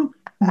 Leon,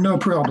 no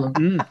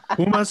problem.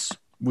 Pumas,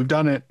 we've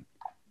done it.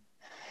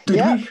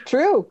 Did we?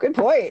 True. Good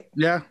point.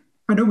 Yeah.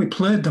 I know we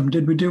played them.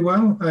 Did we do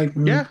well?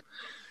 Yeah.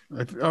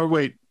 Oh,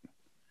 wait.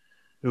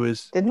 It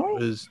was Didn't we?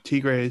 It was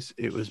Tigres.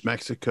 It was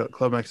Mexico,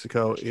 Club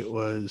Mexico. It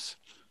was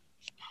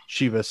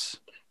Chivas.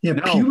 Yeah,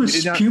 No,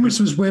 Pumas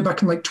was way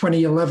back in like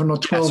 2011 or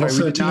 12 or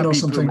 13 or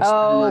something.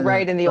 Oh,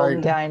 right, in the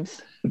olden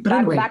times. But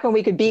anyway, Back when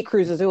we could beat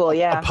Cruz Azul,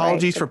 yeah.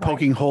 Apologies for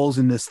poking holes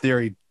in this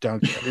theory,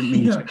 Duncan. I didn't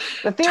mean to.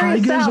 The theory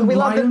is sound. We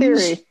love the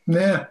theory.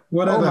 Yeah,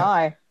 whatever. Oh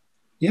my.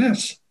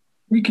 Yes,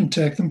 we can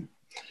take them.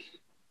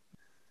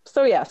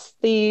 So yes,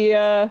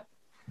 the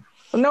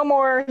no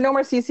more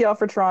CCL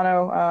for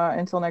Toronto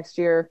until next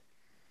year,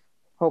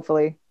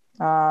 hopefully.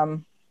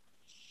 And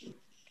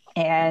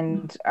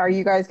are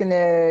you guys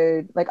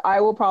gonna I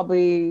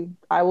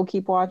will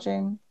keep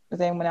watching.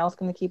 Is anyone else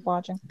gonna keep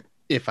watching?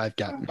 If I've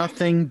got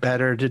nothing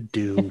better to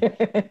do.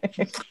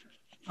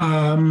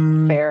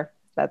 Fair.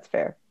 That's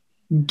fair.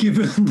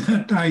 Given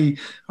that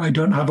I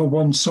don't have a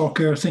one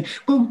soccer thing.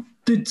 Well,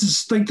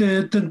 it's like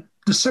the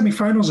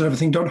semi-finals and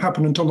everything don't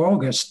happen until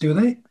August, do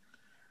they?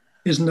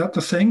 Isn't that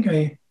the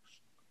thing?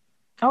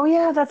 Oh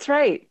yeah, that's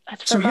right.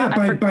 So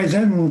yeah, by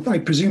then I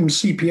presume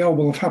CPL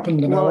will have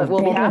happened. And it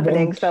will be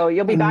happening. So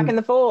you'll be back in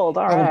the fold.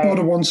 All right. I'll bought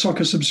a one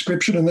soccer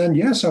subscription, and then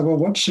yes, I will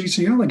watch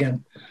CCL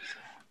again.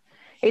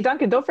 Hey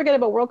Duncan, don't forget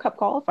about World Cup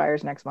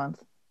qualifiers next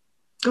month.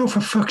 Oh, for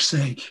fuck's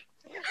sake!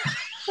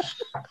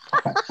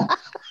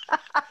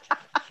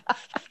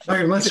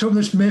 Right, let's hope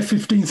this May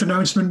 15th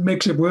announcement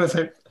makes it worth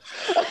it.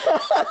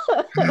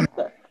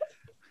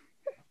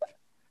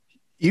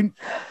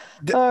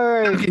 All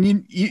right.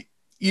 Duncan, you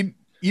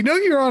know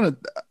you're on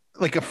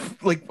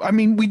I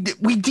mean we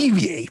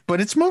deviate, but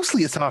it's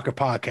mostly a soccer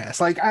podcast.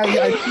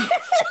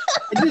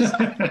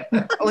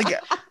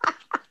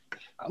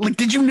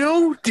 Did you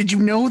know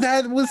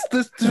that was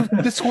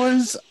this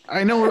was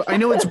I know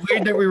it's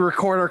weird that we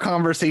record our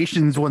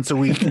conversations once a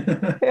week,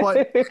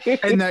 but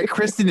and that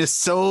Kristen is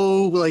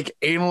so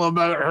anal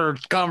about her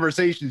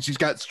conversations. She's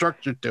got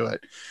structure to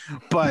it.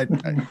 But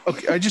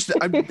okay,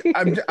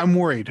 I'm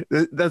worried.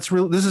 That's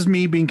real. This is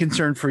me being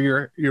concerned for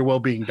your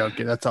well-being,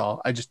 Duncan. That's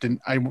all.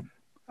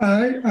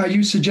 Are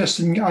you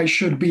suggesting I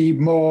should be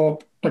more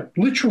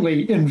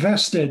literally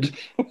invested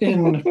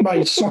in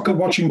my soccer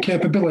watching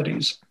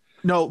capabilities?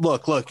 No,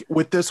 look,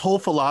 with this whole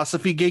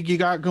philosophy gig you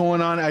got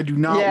going on, I do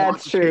not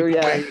want to take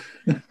away.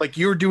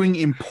 You're doing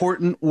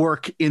important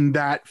work in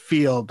that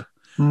field.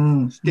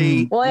 And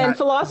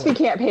philosophy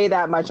can't pay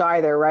that much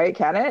either, right?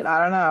 Can it?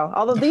 I don't know.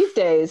 Although these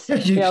days,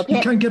 you can't get you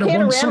can't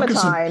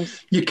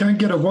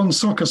get a one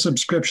soccer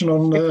subscription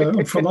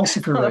on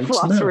philosophy rates.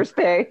 Philosopher's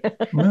pay.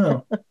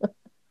 No.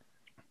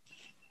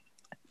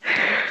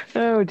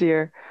 Oh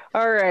dear.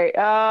 All right.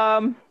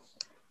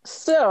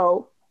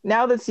 So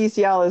now that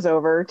CCL is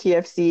over,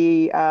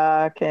 TFC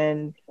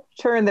can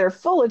turn their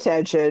full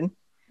attention,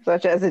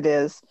 such as it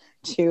is,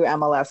 to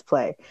MLS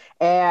play.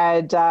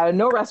 And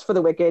no rest for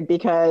the wicked,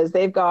 because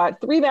they've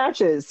got 3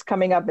 matches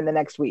coming up in the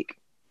next week,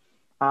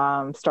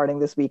 starting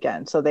this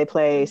weekend. So they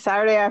play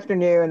Saturday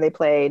afternoon, they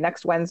play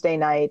next Wednesday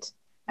night,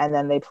 and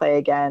then they play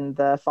again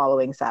the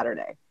following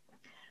Saturday.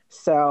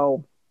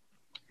 So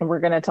we're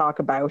going to talk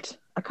about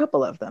a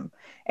couple of them.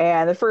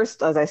 And the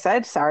first, as I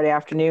said, Saturday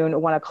afternoon,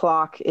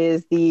 1:00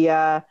 is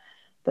the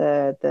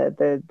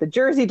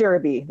Jersey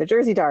Derby. The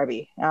Jersey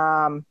Derby.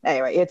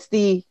 Anyway, it's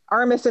the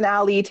Armis and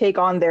Ali take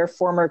on their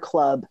former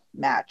club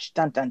match.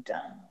 Dun dun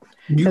dun.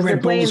 New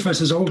Red Bulls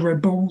versus old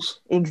Red Bulls.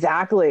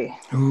 Exactly.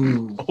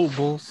 Ooh. Old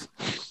Bulls.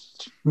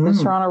 The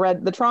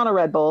Toronto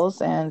Red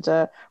Bulls and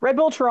Red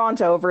Bull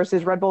Toronto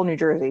versus Red Bull New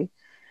Jersey.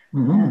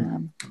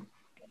 Mm-hmm.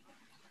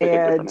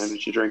 Different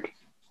energy drink.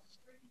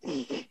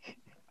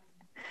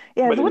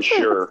 Yeah, but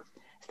sure.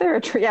 Is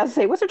there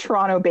what's a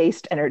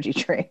Toronto-based energy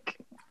drink?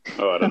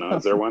 Oh, I don't know.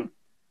 Is there one?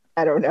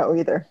 I don't know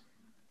either.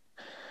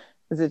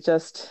 Is it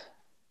just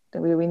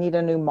do we need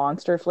a new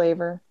Monster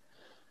flavor?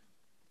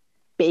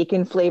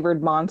 Bacon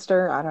flavored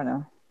Monster? I don't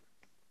know.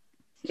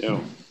 Yeah.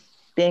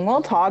 Being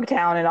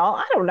Togtown and all,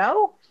 I don't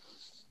know.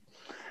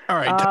 All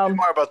right, tell me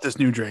more about this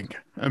new drink.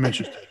 I'm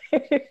interested.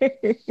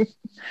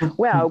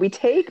 Well, we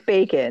take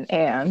bacon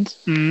and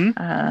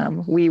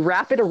we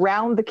wrap it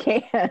around the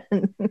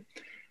can.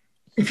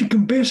 If you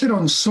can base it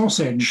on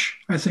sausage,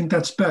 I think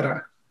that's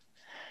better.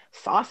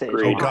 sausage.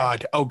 Agreed.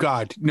 Oh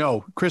God,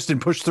 no, Kristen,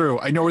 push through.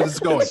 I know where this is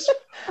going.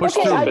 Push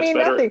Okay, through. I mean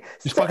better. nothing.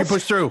 Just fucking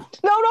push through.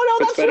 No, It's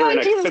that's better right. in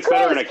a- Jesus it's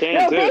better in Christ. a can,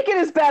 No, too. bacon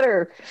is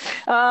better.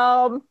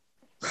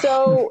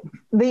 So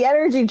the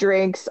energy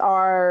drinks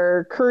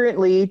are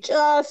currently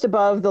just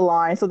above the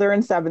line, so they're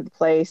in 7th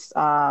place.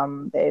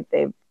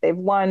 They've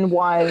won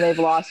 1, they've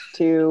lost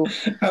 2.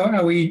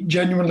 Are we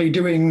genuinely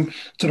doing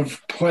sort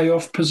of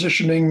playoff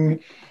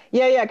positioning?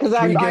 Yeah, because 3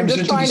 I'm games just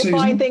into trying the to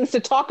find season? things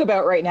to talk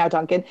about right now,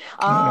 Duncan.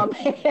 And,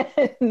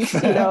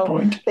 Fair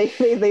point.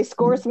 they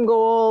score some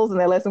goals and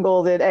they let some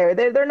goals in. Anyway,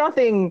 they're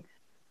nothing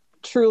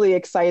truly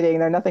exciting.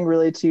 They're nothing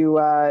really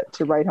to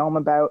write home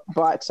about.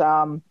 But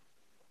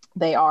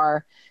they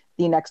are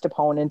the next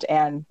opponent,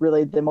 and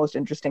really the most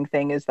interesting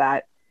thing is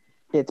that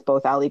it's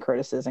both Ali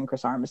Curtis's and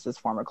Chris Armis's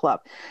former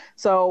club.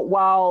 So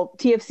while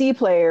TFC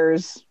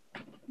players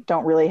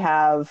don't really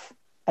have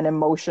an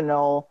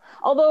emotional,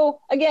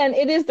 although again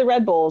it is the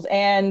Red Bulls,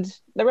 and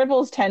the Red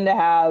Bulls tend to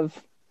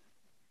have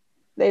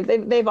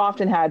they've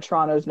often had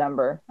Toronto's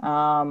number.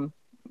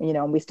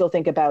 We still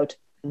think about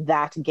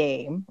that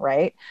game,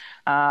 right?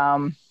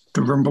 The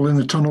Rumble in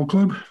the Tunnel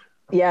Club?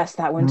 Yes,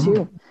 that one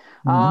too.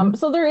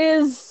 So there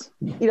is,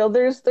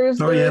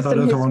 there's Oh, yeah, that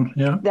other one.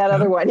 Yeah. that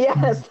other one.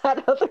 Yes,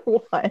 that other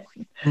one.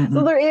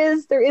 So there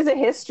is a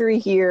history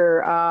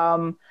here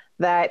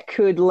that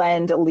could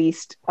lend at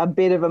least a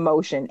bit of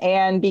emotion.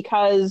 And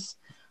because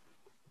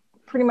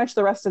pretty much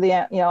the rest of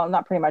the,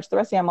 not pretty much, the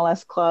rest of the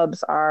MLS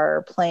clubs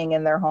are playing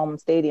in their home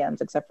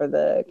stadiums, except for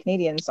the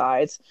Canadian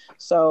sides.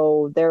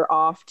 So they're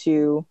off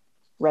to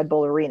Red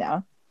Bull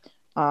Arena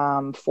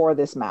for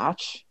this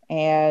match.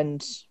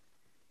 And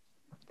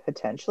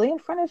potentially in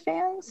front of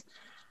fans.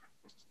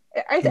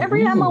 Is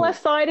every MLS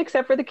side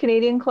except for the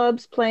Canadian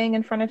clubs playing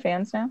in front of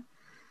fans now?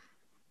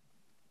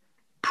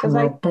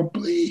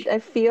 Probably. I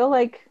feel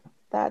like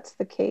that's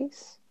the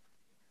case.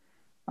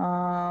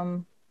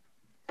 But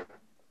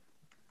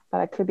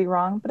I could be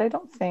wrong, but I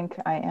don't think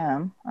I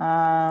am.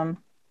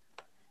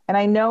 And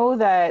I know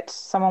that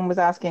someone was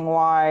asking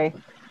why,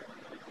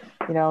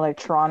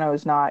 Toronto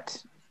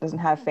doesn't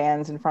have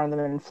fans in front of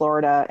them in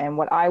Florida. And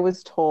what I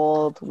was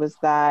told was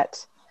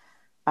that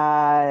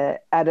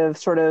out of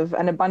sort of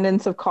an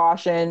abundance of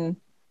caution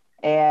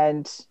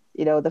and,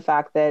 the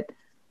fact that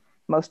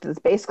most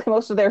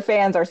of their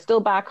fans are still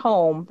back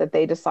home, that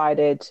they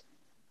decided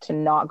to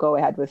not go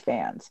ahead with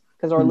fans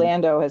because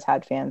Orlando has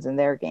had fans in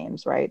their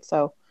games, right?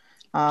 So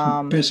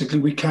basically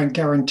we can't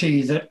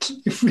guarantee that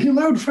if we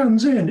allowed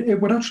fans in,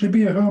 it would actually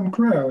be a home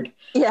crowd.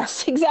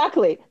 Yes,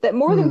 exactly. That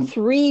more than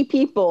 3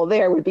 people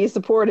there would be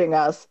supporting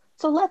us.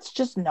 So let's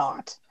just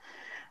not.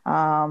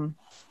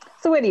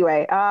 So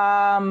anyway,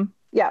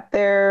 yeah,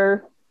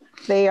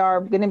 they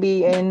are going to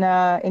be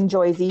in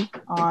Jersey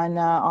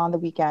on the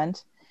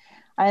weekend,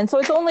 and so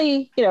it's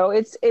only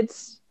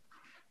it's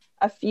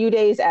a few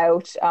days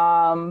out.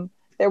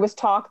 There was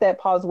talk that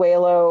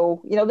Pozuelo,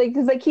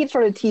 because they keep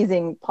sort of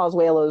teasing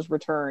Pozuelo's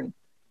return.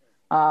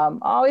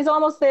 Oh, he's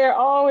almost there.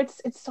 Oh,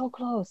 it's so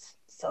close,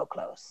 so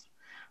close.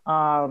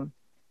 So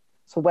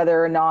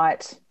whether or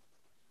not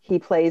he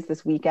plays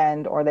this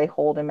weekend or they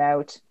hold him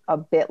out a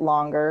bit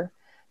longer,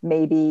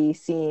 maybe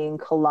seeing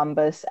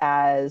Columbus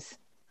as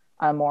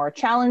a more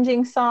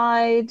challenging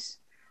side,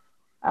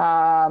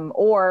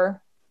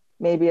 or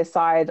maybe a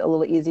side a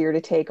little easier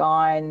to take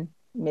on.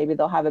 Maybe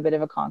they'll have a bit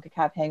of a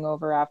CONCACAF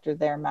hangover after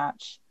their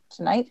match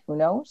tonight. Who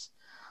knows?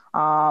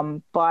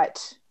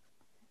 But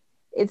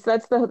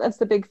that's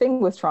the big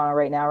thing with Toronto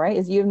right now, right?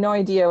 Is you have no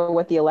idea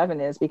what the 11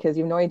 is because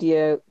you have no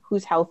idea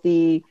who's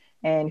healthy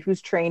and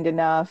who's trained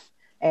enough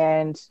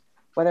and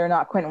whether or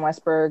not Quentin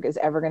Westberg is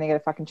ever going to get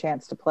a fucking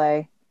chance to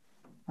play.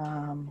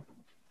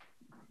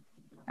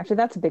 Actually,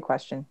 that's a big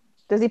question.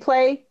 Does he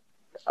play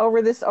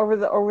over this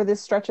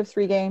stretch of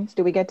 3 games?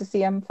 Do we get to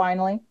see him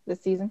finally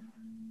this season?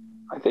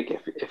 I think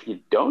if you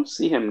don't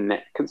see him,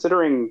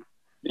 considering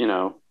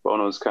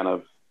Bono's kind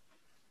of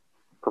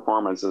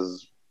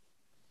performances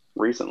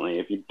recently,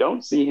 if you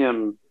don't see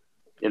him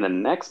in the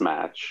next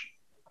match,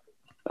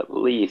 at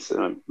least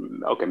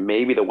okay,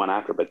 maybe the one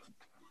after, but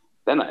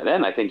then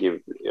I think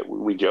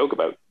we joke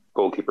about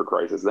goalkeeper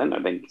crisis. Then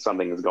I think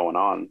something is going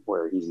on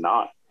where he's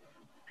not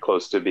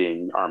close to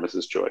being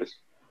Armis's choice.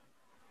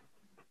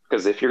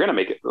 Because if you're going to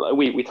make it,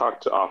 we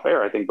talked off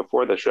air, I think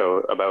before the show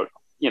about,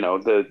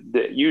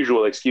 the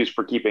usual excuse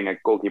for keeping a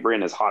goalkeeper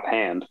in is hot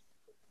hand.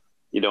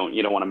 You don't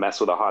want to mess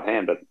with a hot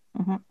hand, but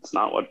it's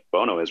not what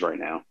Bono is right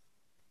now.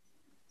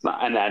 It's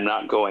not, and I'm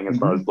not going as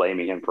far as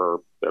blaming him for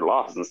their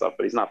losses and stuff,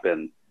 but he's not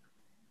been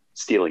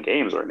stealing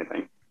games or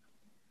anything.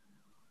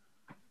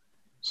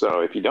 So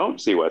if you don't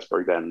see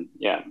Westberg, then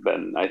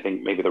I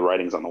think maybe the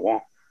writing's on the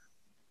wall.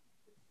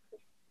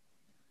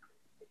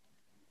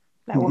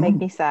 That will make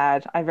me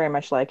sad. I very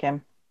much like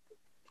him.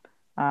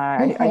 All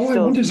I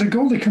want is a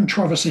goalie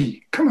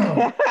controversy. Come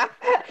on.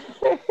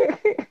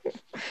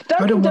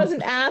 Duncan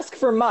doesn't ask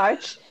for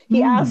much.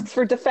 He asks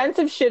for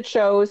defensive shit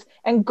shows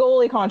and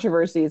goalie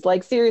controversies.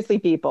 Like, seriously,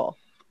 people.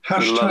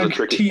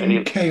 Hashtag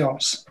team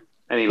chaos.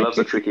 And he loves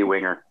a tricky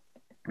winger.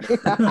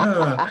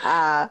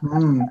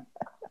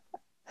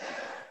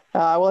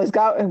 Well, he's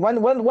got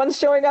one's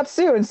showing up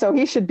soon, so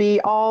he should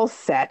be all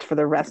set for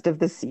the rest of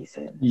the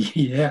season.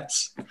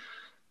 Yes.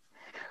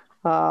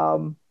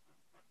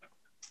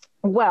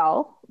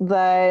 Well,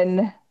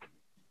 then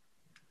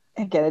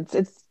again,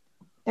 it's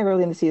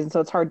early in the season, so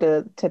it's hard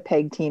to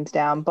peg teams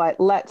down. But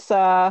let's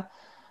say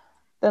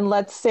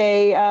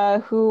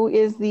who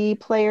is the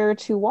player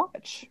to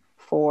watch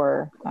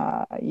for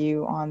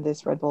you on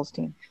this Red Bulls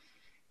team?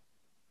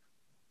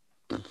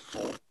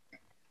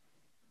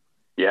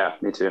 Yeah,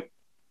 me too.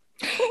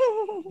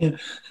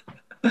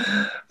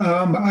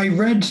 I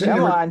read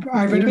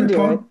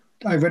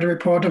a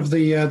report of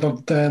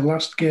the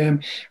last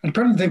game, and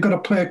apparently they've got a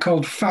player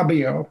called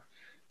Fabio.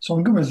 So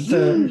I'm going with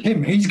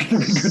him. He's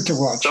going to be good to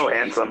watch. So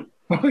handsome.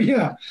 Oh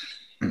yeah,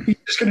 he's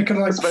just going to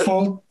kind of like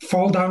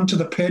fall down to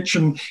the pitch,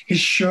 and his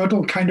shirt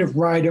will kind of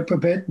ride up a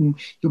bit, and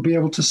you'll be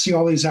able to see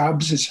all his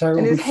abs. His hair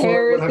and will his be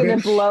hair is going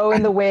to blow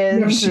in the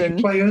wind. UFC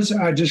players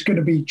are just going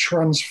to be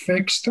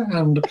transfixed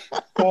and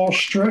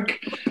awestruck,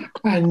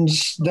 and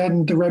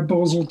then the Red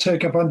Bulls will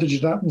take advantage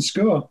of that and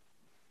score.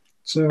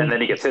 So, and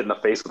then he gets hit in the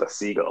face with a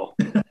seagull.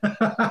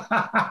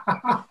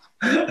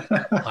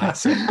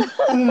 Classic.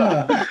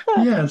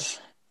 Yes.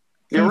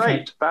 You're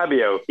right,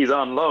 Fabio. He's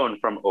on loan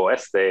from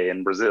Oeste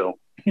in Brazil.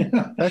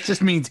 That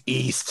just means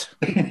east.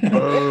 East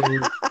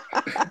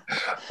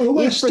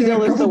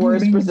Brazil is the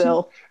worst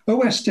Brazil.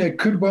 Oeste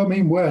could well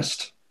mean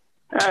west.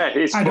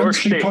 I don't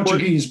speak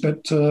Portuguese,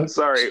 but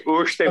sorry,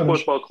 Oeste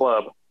Football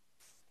Club.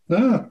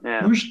 Yeah.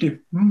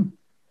 Oeste.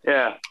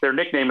 Yeah, their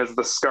nickname is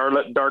the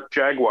Scarlet Dark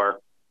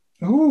Jaguar.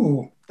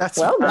 Oh, that's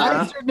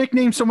why is their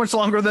nickname so much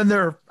longer than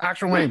their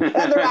actual name?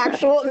 Their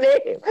actual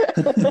name.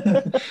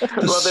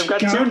 Well, they've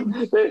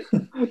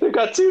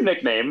got two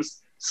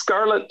nicknames: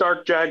 Scarlet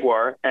Dark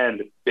Jaguar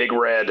and Big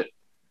Red.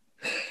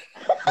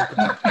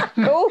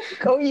 Go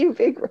you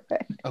Big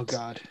Red. Oh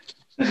God.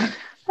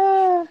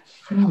 All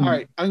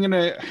right, I'm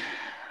gonna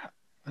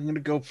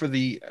go for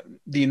the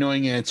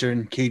annoying answer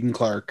in Caden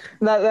Clark.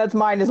 That's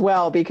mine as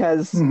well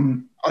because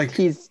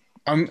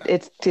it's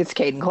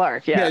Caden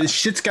Clark. Yeah, this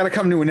shit's got to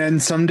come to an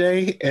end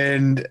someday,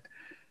 and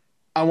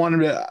I want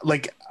him to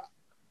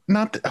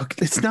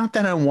it's not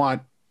that I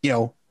want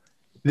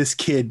this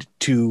kid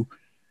to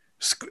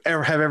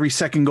have every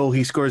second goal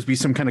he scores be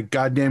some kind of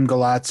goddamn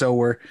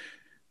Golazzo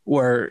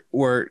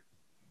where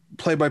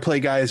play-by-play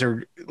guys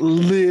are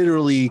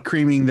literally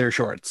creaming their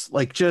shorts,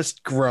 like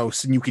just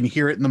gross, and you can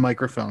hear it in the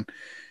microphone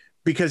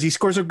because he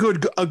scores a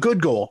good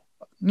goal,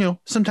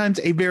 sometimes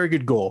a very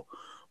good goal,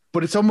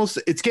 but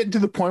it's getting to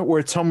the point where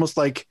it's almost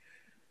like,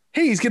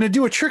 hey, he's going to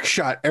do a trick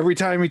shot every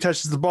time he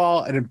touches the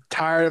ball, and I'm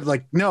tired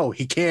of no,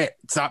 he can't.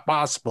 It's not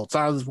possible. It's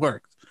not how this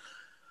works.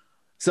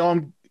 So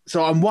I'm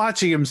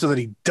watching him so that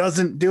he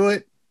doesn't do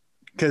it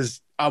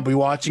because I'll be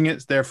watching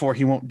it, therefore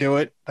he won't do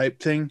it type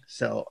thing.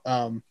 So,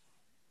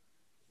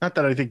 not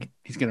that I think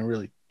he's going to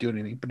really do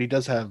anything, but he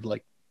does have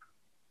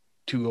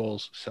 2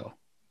 goals. So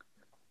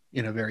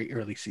in a very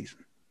early season.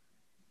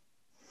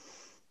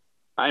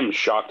 I'm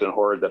shocked and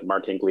horrid that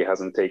Mark Hinkley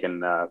hasn't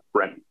taken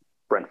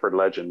Brentford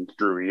legend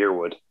Drew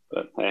Yearwood,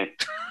 but hey.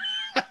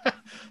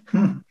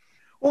 Well,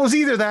 it was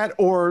either that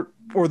or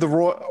the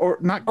Roy, or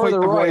not quite the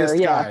Royers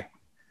guy.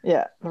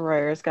 Yeah, the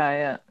Royers guy.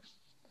 Yeah.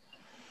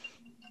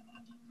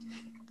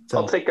 So.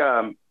 I'll take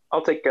Mandela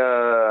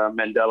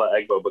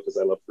Egbo because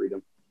I love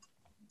freedom.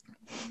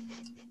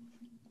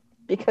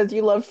 Because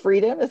you love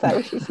freedom? Is that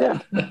what you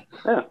said? Yeah.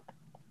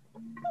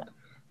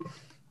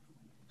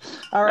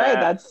 All right,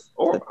 that's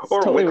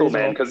totally Wickle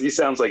Man because he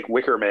sounds like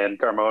Wicker Man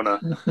Carmona.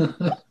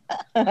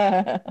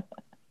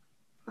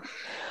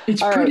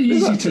 It's pretty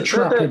easy to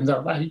trap him,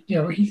 though. Right?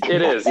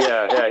 It is,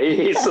 yeah.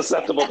 He's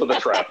susceptible to the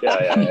trap.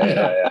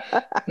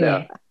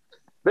 Yeah.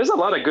 There's a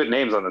lot of good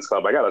names on this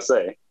club, I gotta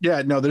say.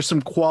 Yeah, no, there's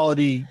some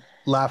quality,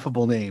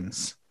 laughable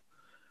names.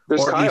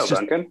 There's Kyle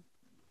Duncan.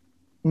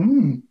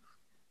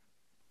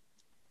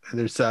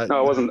 There's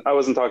No, I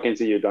wasn't talking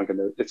to you,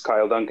 Duncan. It's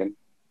Kyle Duncan.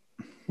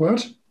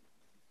 What?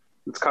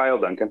 It's Kyle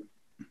Duncan.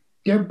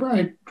 Yeah,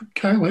 right.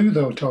 Kyle who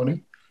though,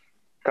 Tony?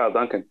 Kyle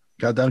Duncan.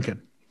 Kyle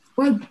Duncan.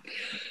 What?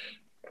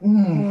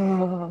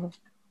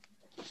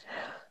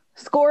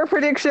 Score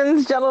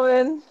predictions,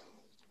 gentlemen,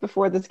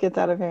 before this gets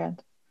out of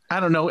hand. I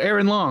don't know.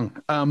 Aaron Long.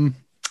 I'm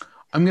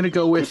gonna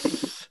go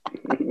with.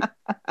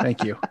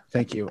 Thank you.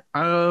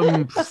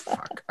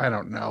 Fuck. I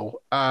don't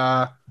know.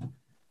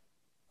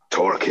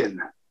 Torkin.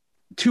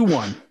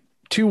 2-1.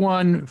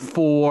 2-1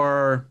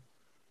 for.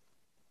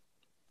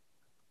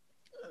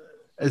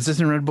 Is this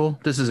in Red Bull?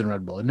 This is in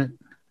Red Bull, isn't it?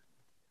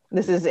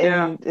 This is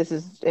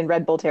in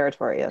Red Bull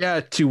territory. Yes. Yeah,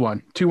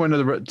 2-1.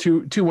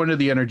 2-1 to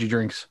the energy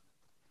drinks.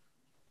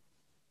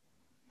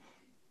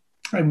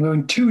 I'm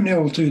going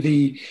 2-0 to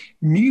the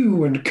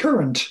new and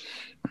current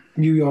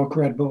New York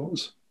Red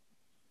Bulls.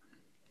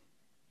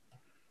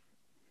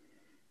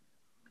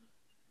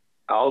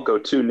 I'll go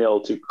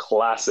 2-0 to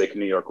classic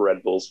New York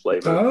Red Bulls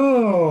flavor.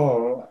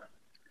 Oh.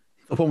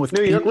 The one with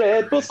New York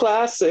Red Bulls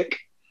classic.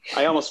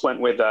 I almost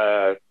went with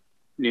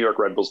New York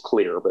Red Bulls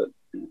clear, but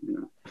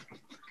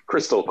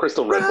Crystal Red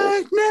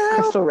Bull.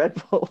 Crystal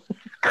Red Bull.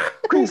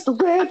 Where's the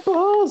Red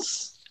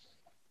Bulls?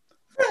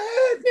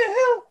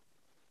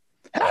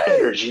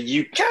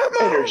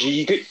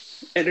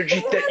 Energy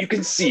that you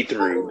can see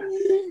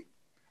through.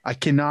 I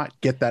cannot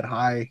get that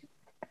high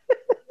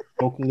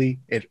vocally.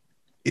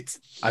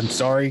 I'm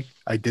sorry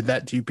I did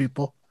that to you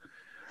people.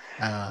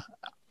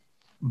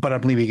 But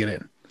I'm leaving it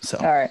in. So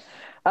All right.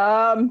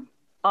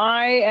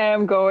 I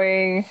am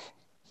going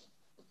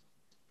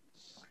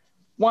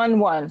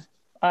 1-1.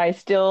 I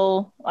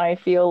feel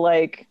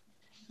like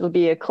it'll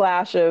be a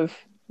clash of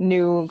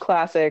new and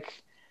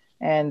classic,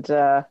 and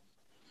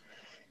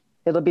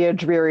it'll be a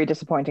dreary,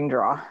 disappointing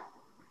draw.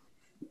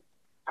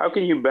 How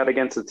can you bet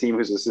against a team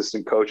whose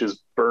assistant coach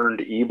is Bernd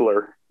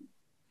Ebler?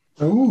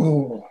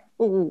 Oh.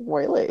 Ooh,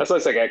 really? That's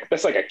like a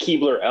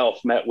Keebler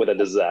elf met with a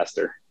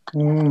disaster.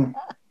 Mm.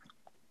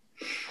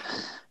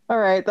 All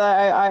right.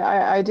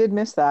 I did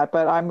miss that,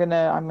 but I'm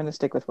gonna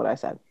stick with what I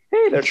said.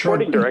 Hey, their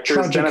sporting director is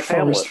Tragic Dennis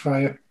Hamlet. forest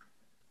fire.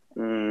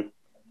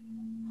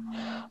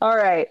 All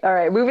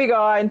right. Moving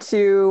on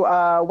to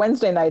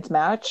Wednesday night's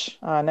match.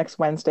 Next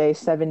Wednesday,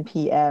 7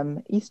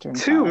 p.m. Eastern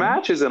time. 2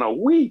 matches in a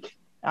week.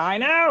 I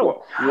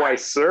know. Why,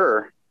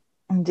 sir?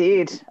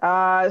 Indeed.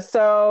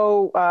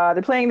 So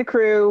they're playing the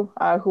Crew,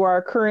 who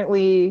are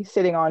currently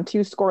sitting on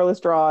 2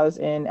 scoreless draws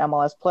in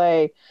MLS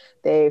play.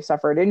 They've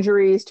suffered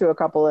injuries to a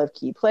couple of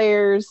key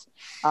players.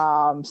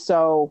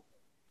 So,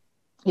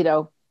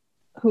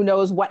 who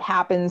knows what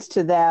happens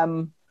to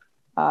them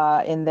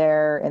in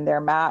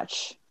their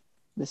match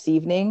this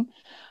evening.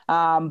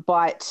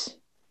 But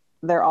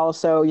they're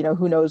also,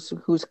 who knows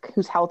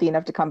who's healthy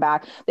enough to come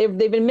back. They've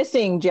been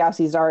missing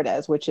Gyasi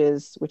Zardes, which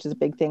is a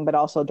big thing, but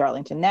also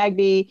Darlington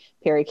Nagbe,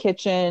 Perry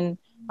Kitchen.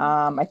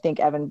 I think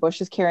Evan Bush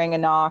is carrying a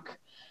knock.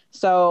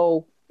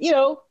 So,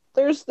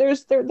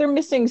 they're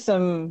missing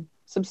some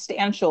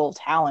substantial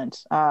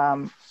talent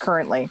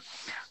currently.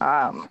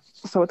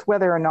 So it's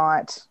whether or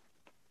not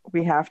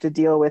we have to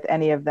deal with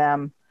any of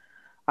them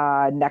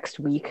next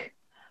week.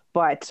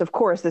 But of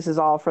course, this is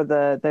all for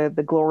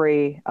the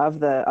glory of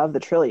the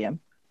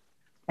Trillium.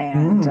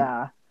 And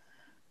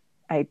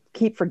I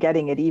keep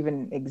forgetting it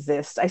even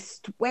exists. I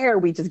swear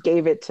we just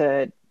gave it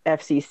to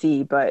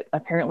FCC, but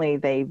apparently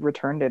they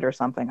returned it or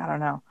something. I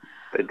don't know.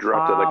 They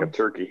dropped it like a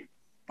turkey.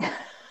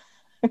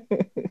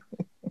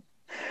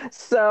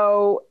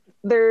 So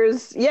they're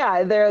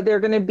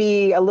going to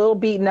be a little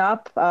beaten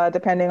up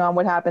depending on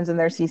what happens in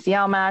their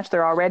CCL match.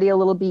 They're already a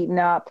little beaten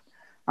up.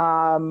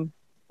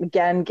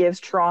 Again, gives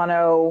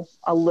Toronto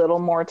a little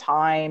more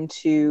time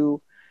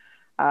to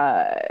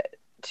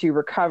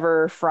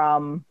recover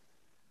from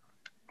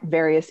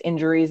various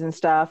injuries and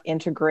stuff,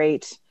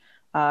 integrate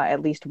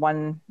at least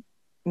one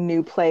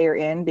new player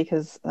in,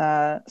 because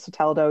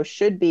Soteldo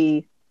should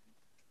be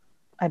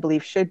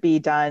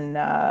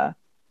done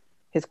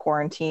his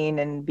quarantine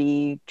and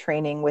be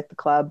training with the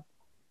club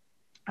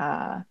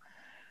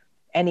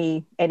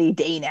any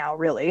day now,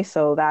 really.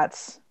 So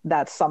that's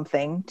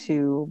something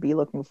to be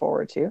looking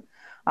forward to.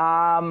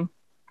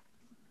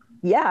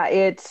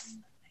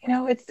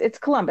 It's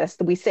Columbus.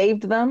 We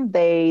saved them.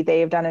 They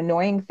have done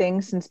annoying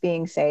things since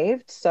being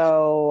saved.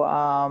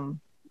 So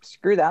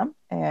screw them,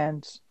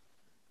 and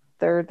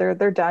they're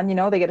done.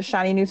 They get a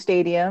shiny new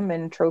stadium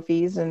and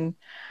trophies and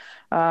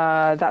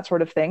that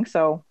sort of thing.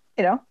 So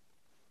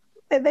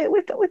they've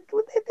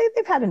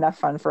had enough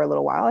fun for a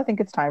little while. I think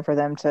it's time for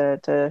them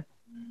to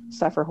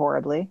suffer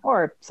horribly,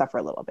 or suffer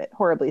a little bit.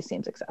 Horribly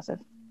seems excessive.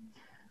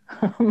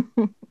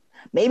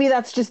 Maybe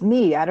that's just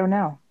me. I don't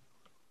know.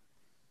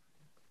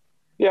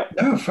 Yeah.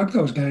 No, fuck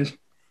those guys.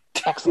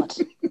 Excellent.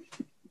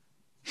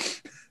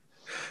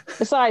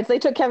 Besides, they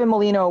took Kevin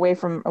Molino away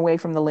from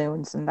the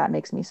Loons, and that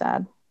makes me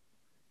sad.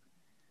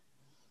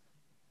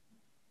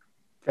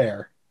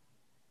 Fair.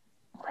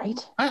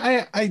 Right?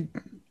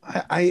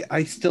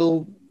 I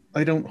still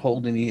don't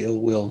hold any ill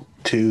will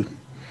to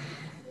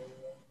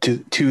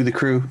the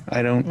Crew.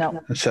 I don't. No.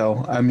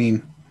 So I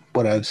mean,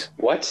 what else?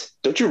 What?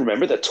 Don't you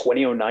remember the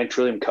 2009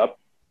 Trillium Cup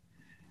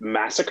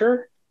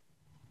massacre?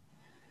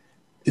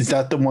 Is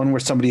that the one where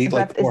somebody ate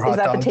like 4 hot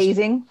dogs? Is that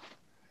the tasing?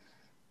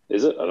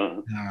 Is it? I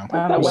don't know. I don't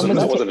know.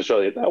 That wasn't a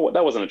Trillium.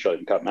 That wasn't a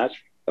Trillium Cup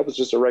match. That was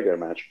just a regular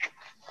match.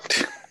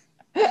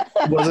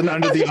 It wasn't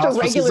under the Just a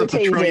auspices of the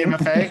regular Trillium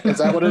FA? Is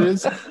that what it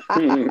is?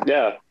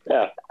 Yeah.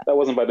 That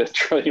wasn't by the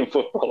Trillium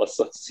Football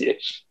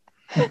Association.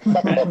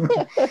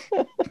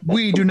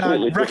 We do not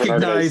Completely different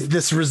recognize organization.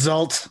 this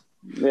result,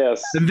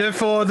 Yes. and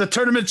therefore the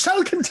tournament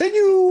shall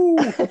continue.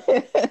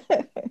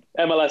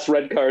 MLS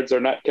red cards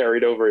are not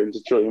carried over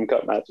into Trillium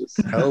Cup matches.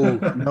 No,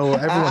 everyone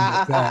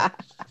knows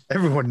that.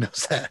 Everyone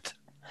knows that.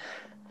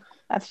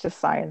 That's just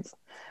science.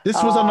 This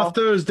was on a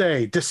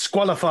Thursday.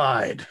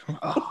 Disqualified.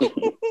 Oh.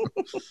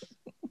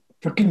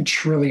 Fucking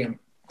Trillium.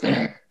 We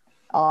got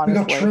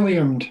Honestly.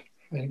 Trilliumed.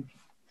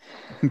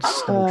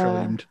 So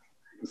trilliumed.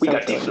 We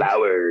got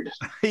deflowered.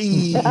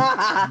 Hey,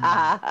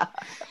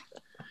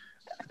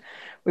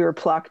 We were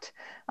plucked.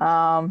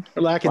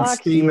 lacking Fuck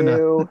steam in a.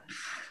 you.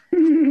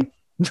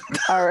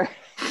 All right.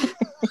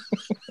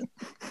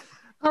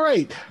 All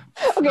right.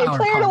 Okay, Flower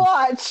player to puns.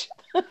 watch.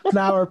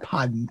 Flower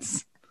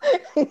puns.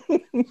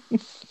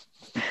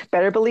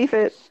 Better believe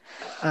it.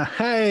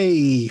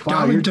 Hey, wow,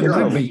 Darlington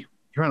Lightby.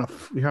 you're on a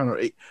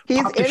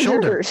He's pop the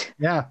shoulder. injured.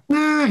 Yeah.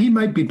 Nah, he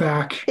might be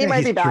back. He might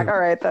he's be back. true. All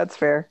right, that's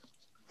fair.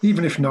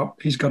 Even if not,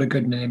 he's got a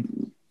good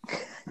name.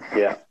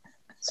 Yeah.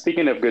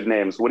 Speaking of good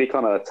names, what do you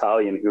call an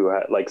Italian who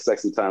had like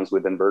sexy times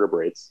with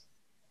invertebrates?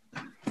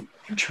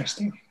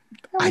 Interesting.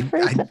 I'm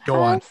afraid to go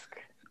on. ask.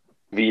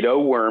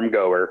 Vito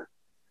Wormgoer.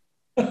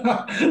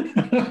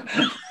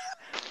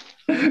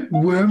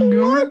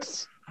 Wormgoer?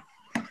 What?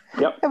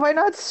 Yep. Have I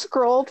not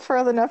scrolled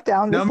far enough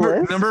down this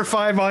list? Number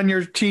 5 on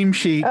your team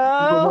sheet.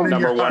 Oh.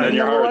 Number one in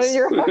your Number one in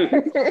your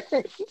hearts.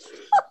 heart.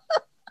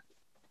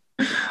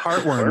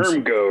 Heartworms.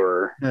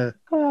 Wormgoer. Yeah.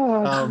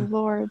 Oh, Um,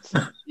 Lord.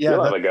 Yeah,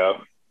 You'll have a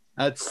go.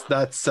 that's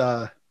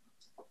They'll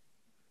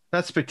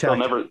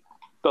spectacular.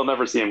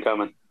 never see him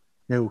coming.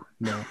 No.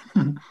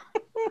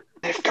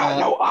 They've got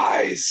no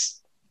eyes.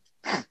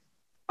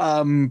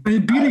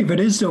 The beauty of it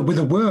is, though, with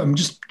a worm,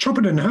 just chop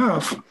it in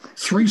half.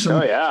 Threesome.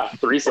 Oh yeah,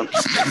 threesome.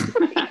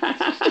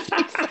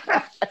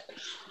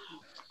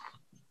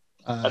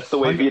 That's the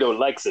way Vito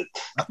likes it.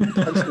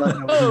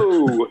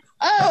 Oh,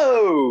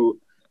 oh.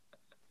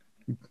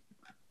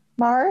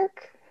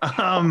 Mark?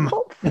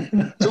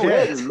 Two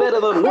heads better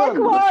than Quick,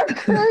 one. Mark,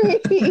 hurry.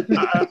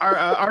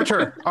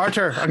 Archer.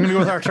 I'm gonna go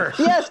with Archer.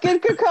 Yes,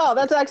 good call.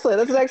 That's excellent.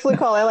 That's an excellent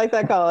call. I like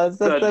that call.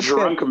 That's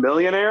Drunk good.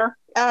 millionaire.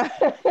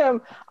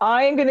 I'm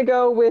going to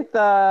go with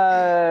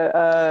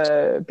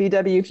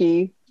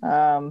BWP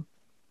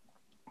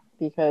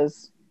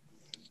because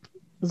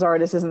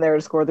Zardes isn't there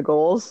to score the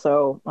goals,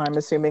 so I'm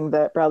assuming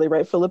that Bradley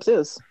Wright Phillips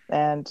is,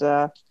 and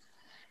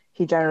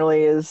he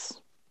generally is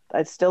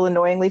still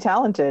annoyingly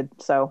talented.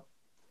 So,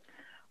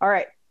 all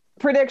right,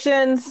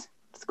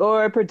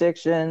 score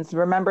predictions.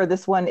 Remember,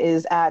 this one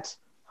is at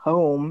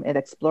home in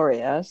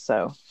Exploria,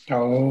 so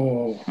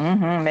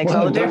makes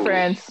all the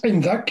difference.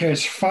 In that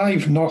case,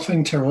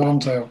 5-0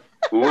 Toronto.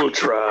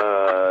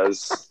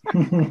 Ultras.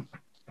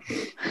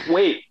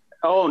 Wait.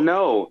 Oh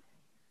no.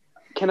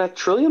 Can a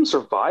Trillium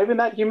survive in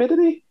that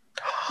humidity?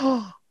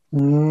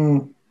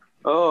 Mm.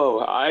 Oh,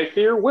 I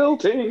fear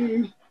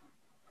wilting.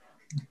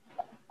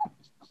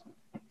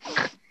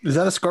 Is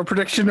that a score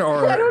prediction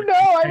or? I don't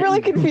know. I'm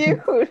really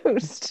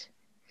confused.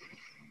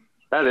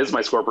 That is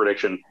my score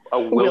prediction. A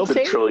wilted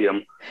Wilting?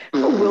 Trillium.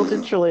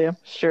 Wilted Trillium.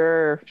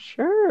 Sure.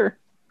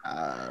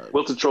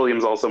 Wilted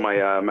Trillium's also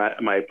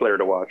my player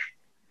to watch.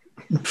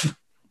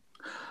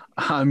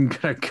 I'm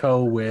gonna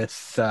go with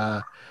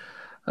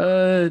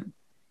 2-1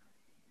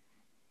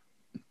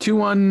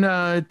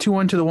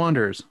 to the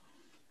Wanderers.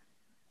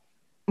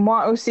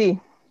 Moi aussi.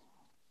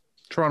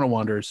 Toronto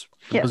Wanderers.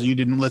 Yes. Because you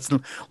didn't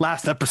listen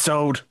last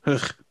episode.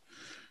 Ugh.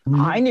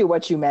 I knew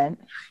what you meant.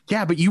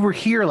 Yeah, but you were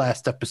here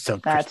last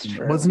episode. That's Kristen.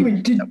 true. I Wasn't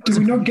mean, did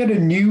we not get a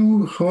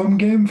new home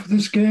game for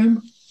this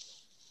game?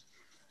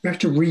 We have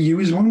to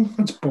reuse one?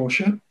 That's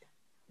bullshit.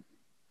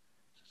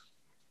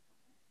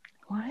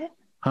 What?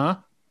 Huh?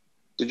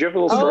 Did you have a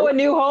little Oh, stroke? a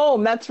new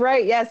home. That's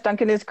right. Yes,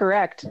 Duncan is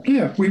correct.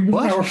 Yeah,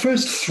 What? our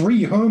first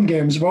 3 home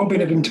games have all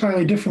been at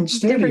entirely different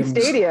stadiums. Different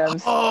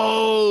stadiums.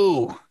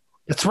 Oh,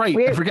 that's right.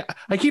 Weird. I forget.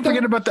 I keep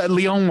forgetting about that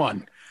Lyon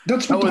one.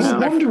 That's what That was- the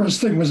whole Wanderers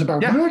thing was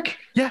about, Yeah. Mark.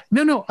 Yeah,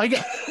 no.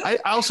 I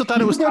also thought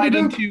it was You brought tied it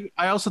up. into.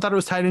 I also thought it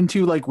was tied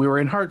into like we were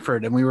in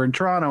Hartford and we were in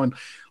Toronto and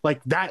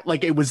like that.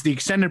 Like it was the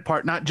extended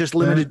part, not just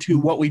limited to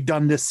what we've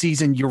done this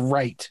season. You're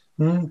right.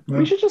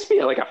 We should just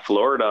be like a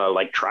Florida,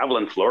 like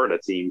traveling Florida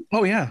team.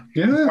 Oh yeah,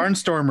 Yeah.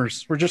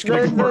 Barnstormers. We're just The,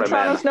 gonna. the Florida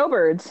Toronto man.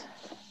 Snowbirds.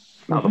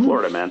 Not the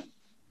Florida man.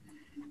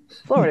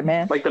 Florida,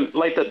 man. Like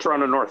the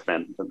Toronto North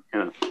men.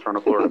 Yeah, Toronto,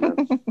 Florida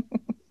men.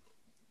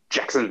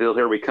 Jacksonville,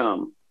 here we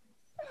come.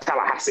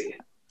 Tallahassee.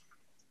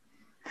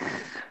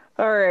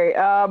 All right.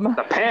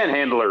 The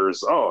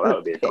Panhandlers. Oh, that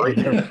would be great.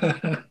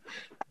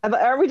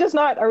 Are we just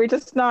not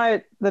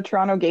the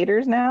Toronto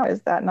Gators now?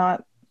 Is that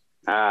not?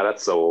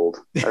 That's so old.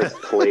 That's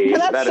played.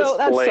 That's so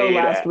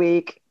last out.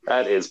 week.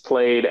 That is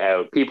played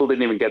out. People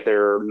didn't even get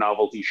their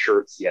novelty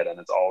shirts yet, and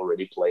it's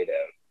already played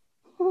out.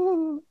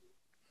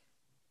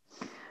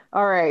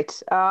 All right.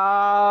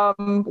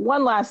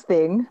 One last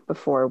thing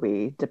before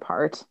we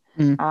depart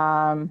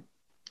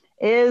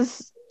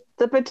is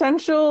the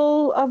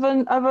potential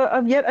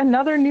of yet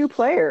another new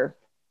player.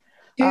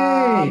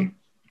 Yay.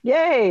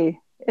 Yay!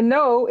 And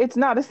no, it's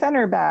not a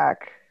center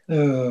back.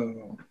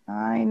 Oh.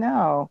 I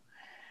know.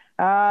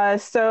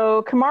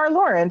 So Kamar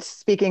Lawrence,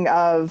 speaking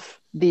of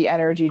the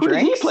energy Who did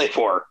he drinks, play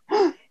for?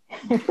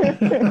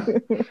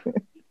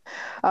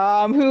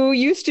 who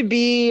used to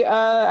be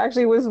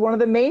actually was one of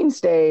the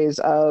mainstays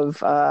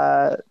of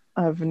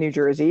New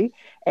Jersey,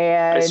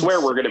 and I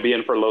swear we're going to be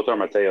in for Lothar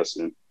Matthäus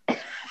soon.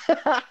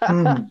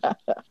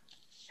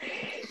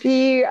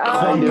 he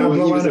I know he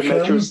was a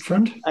Metro.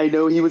 friend. I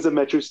know he was a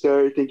Metro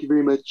star. Thank you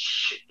very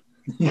much.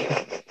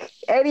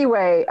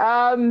 anyway,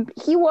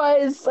 he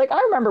was like,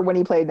 I remember when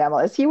he played in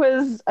MLS, he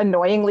was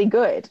annoyingly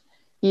good.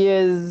 He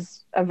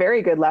is a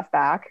very good left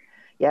back.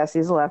 Yes,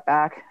 he's a left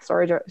back.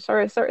 Sorry,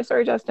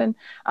 Justin.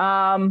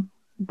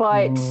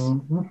 But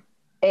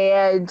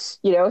and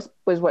was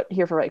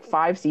here for like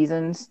 5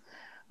 seasons.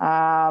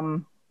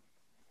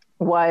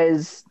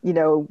 was,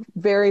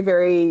 very,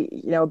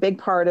 very, a big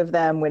part of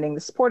them winning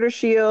the Supporter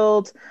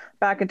Shield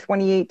back in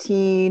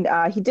 2018.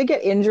 He did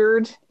get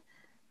injured,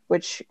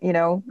 which,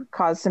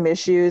 caused some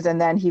issues. And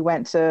then he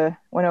went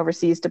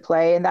overseas to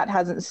play, and that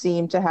hasn't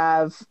seemed to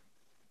have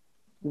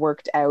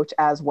worked out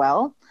as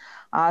well.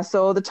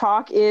 So the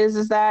talk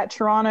is that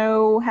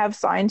Toronto have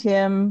signed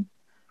him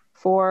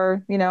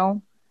for,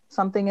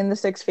 something in the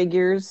six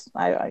figures,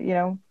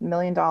 $1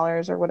 million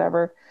or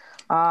whatever.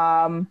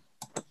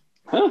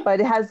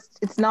 But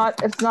it's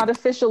not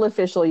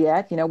official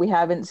yet. We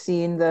haven't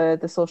seen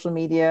the social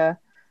media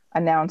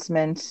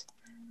announcement,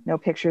 no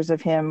pictures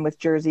of him with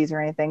jerseys or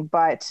anything,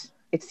 but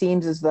it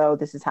seems as though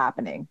this is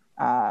happening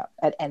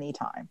at any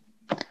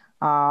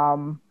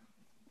time.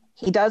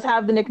 He does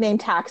have the nickname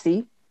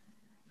Taxi.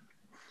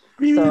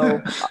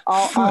 So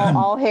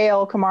all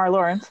hail Kamar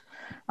Lawrence.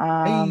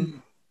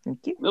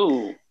 Thank you.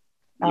 Ooh,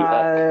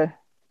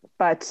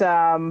 but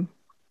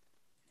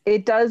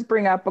it does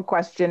bring up a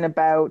question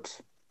about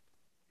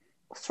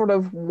sort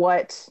of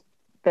what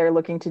they're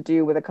looking to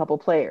do with a couple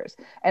players.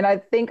 And I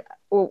think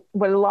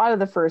what a lot of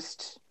the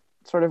first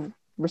sort of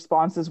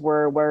responses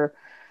were,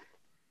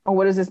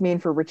 what does this mean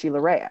for Richie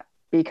Laryea?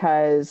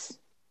 Because,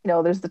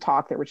 there's the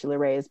talk that Richie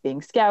Laryea is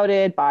being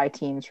scouted by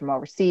teams from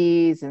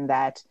overseas, and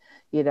that,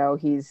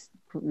 he's,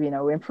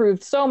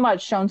 improved so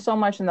much, shown so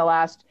much in the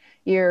last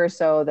year or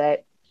so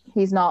that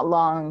he's not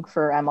long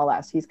for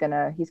MLS. He's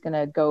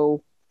gonna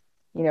go,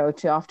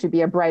 off to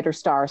be a brighter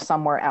star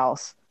somewhere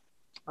else.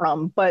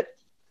 But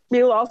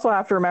you'll also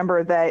have to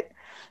remember that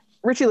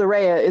Richie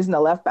Laryea isn't a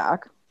left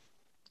back.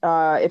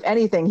 If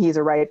anything, he's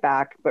a right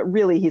back, but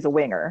really he's a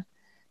winger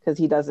because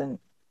he doesn't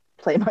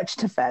play much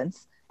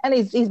defense, and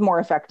he's more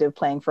effective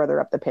playing further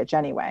up the pitch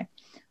anyway.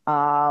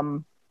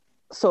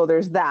 So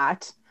there's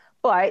that.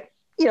 But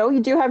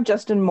you do have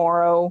Justin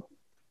Morrow,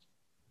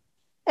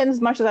 and as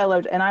much as I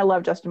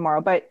love Justin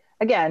Morrow, but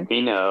again,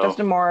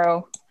 Justin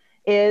Morrow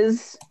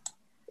is,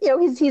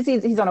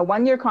 he's on a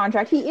 1-year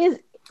contract. He is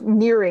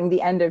nearing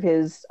the end of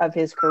his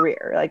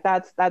career. Like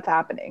that's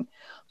happening.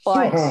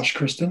 But so harsh,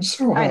 Kristen.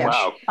 So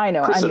harsh. I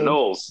know. Kristen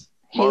Knowles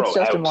hates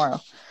Justin Morrow.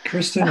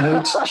 Kristen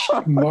hates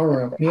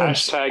Morrow.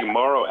 Yes. Hashtag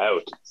Morrow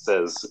out,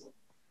 says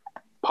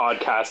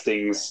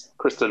podcasting's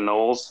Kristen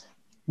Knowles.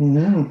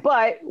 Mm-hmm.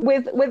 But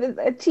with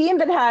a team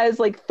that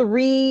has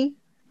three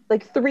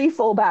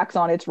fullbacks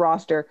on its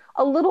roster,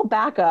 a little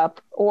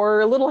backup or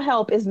a little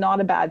help is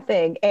not a bad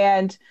thing.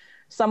 And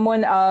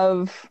someone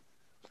of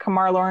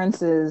Kamar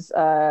Lawrence's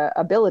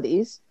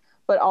abilities,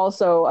 but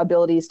also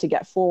abilities to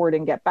get forward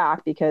and get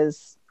back,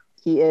 because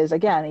he's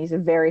a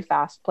very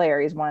fast player.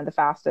 He's one of the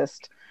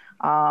fastest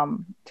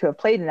to have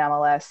played in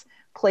MLS,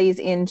 plays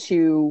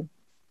into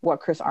what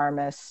Chris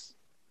Armas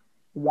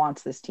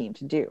wants this team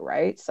to do,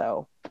 right?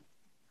 So,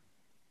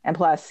 and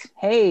plus,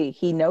 hey,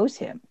 he knows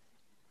him.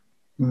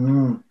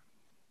 Mm-hmm.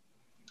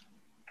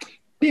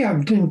 Yeah,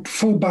 I think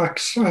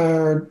fullbacks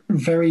are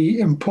very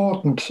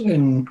important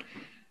in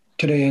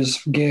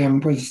today's game,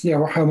 with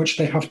how much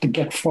they have to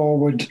get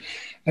forward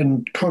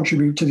and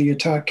contribute to the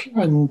attack,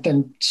 and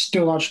then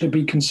still actually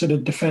be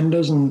considered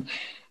defenders, and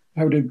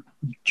how to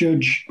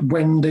judge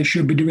when they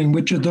should be doing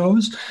which of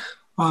those.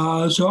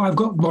 So I've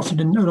got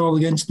nothing at all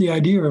against the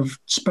idea of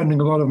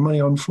spending a lot of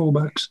money on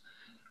fullbacks.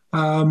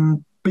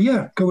 But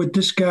yeah, go with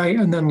this guy,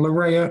 and then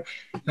Laryea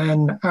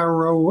and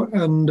Arrow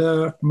and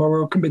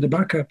Morrow can be the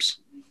backups.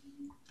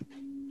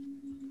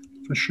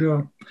 For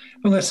sure.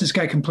 Unless this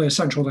guy can play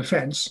central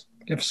defence.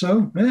 If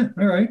so,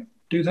 all right,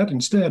 do that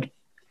instead.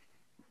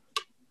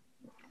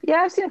 Yeah,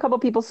 I've seen a couple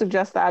people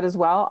suggest that as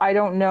well. I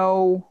don't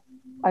know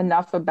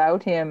enough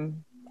about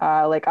him.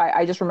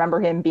 I just remember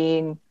him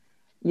being,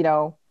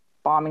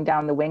 bombing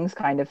down the wings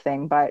kind of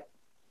thing. But,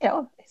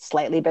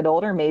 slightly a bit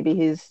older. Maybe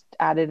he's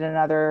added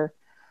another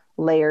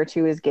layer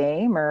to his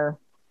game, or...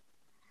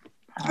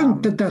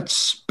 And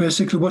that's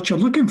basically what you're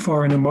looking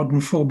for in a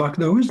modern fullback,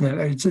 though, isn't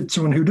it? It's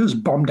someone who does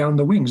bomb down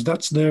the wings.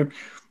 That's the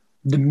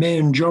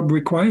main job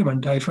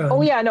requirement, I find.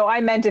 Oh, yeah, no, I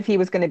meant if he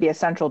was going to be a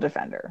central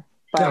defender.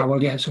 But...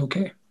 well, yes,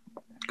 okay.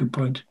 Good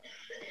point.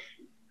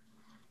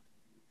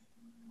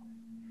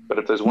 But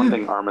if there's one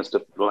thing Armas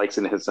likes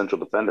in his central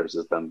defenders,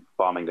 is them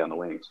bombing down the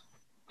wings.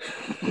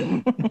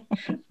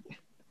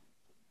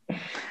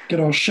 Get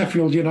all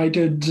Sheffield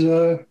United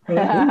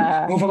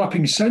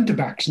overlapping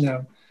centre-backs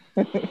now.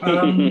 But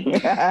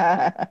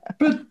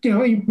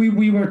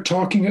we were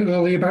talking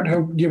earlier about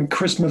how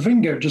Chris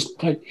Mavinga,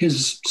 just like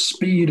his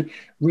speed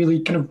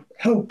really kind of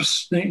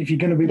helps if you're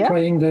going to be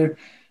playing the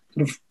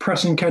sort of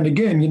pressing kind of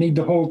game. You need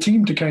the whole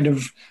team to kind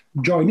of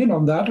join in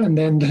on that, and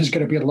then there's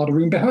going to be a lot of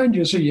room behind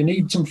you, so you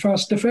need some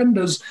fast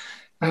defenders.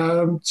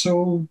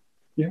 So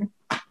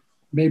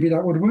maybe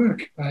that would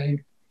work. I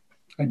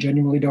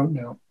genuinely don't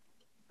know.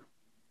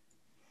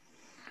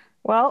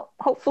 Well,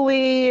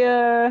 hopefully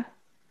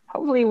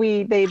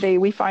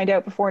we find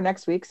out before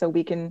next week, so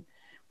we can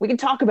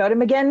talk about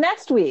him again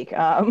next week.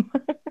 But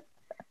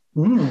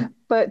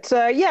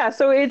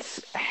so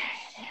it's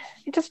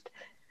just,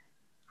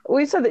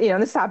 we said that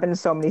this happened in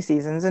so many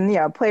seasons,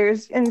 and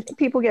players and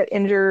people get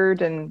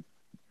injured, and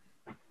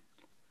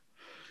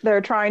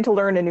they're trying to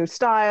learn a new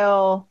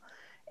style,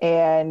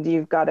 and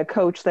you've got a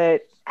coach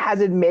that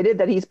has admitted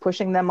that he's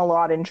pushing them a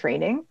lot in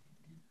training.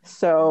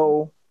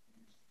 So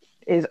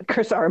is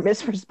Chris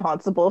Armas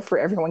responsible for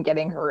everyone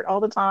getting hurt all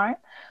the time?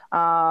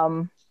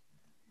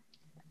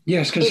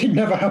 Yes, because it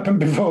never happened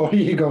before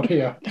he got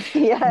here.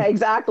 Yeah,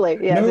 exactly.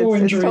 Yes, No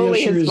it's injury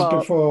totally his issues fault.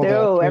 before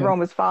No, that, yeah. everyone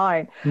was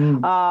fine.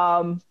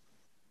 Mm.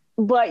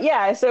 But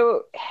yeah,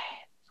 so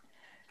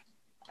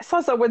I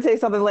saw someone say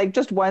something like,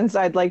 just once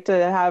I'd like to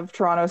have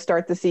Toronto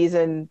start the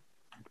season,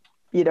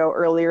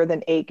 earlier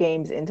than 8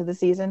 games into the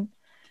season,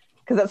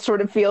 because that sort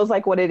of feels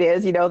like what it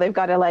is. They've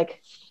got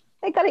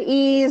to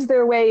ease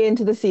their way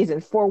into the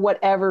season for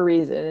whatever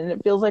reason, and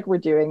it feels like we're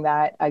doing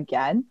that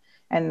again.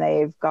 And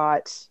they've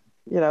got,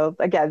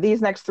 again,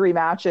 these next 3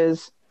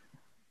 matches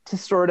to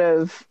sort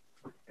of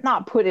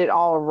not put it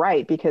all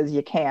right, because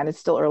you can. It's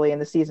still early in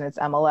the season. It's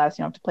MLS.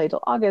 You don't have to play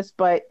till August,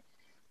 but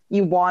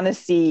you want to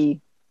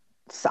see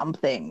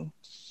something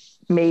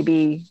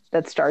maybe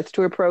that starts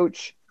to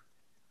approach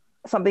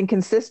something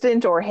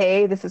consistent, or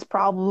hey, this is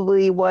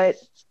probably what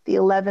the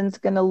 11's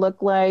going to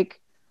look like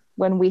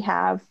when we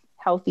have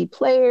healthy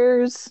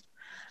players.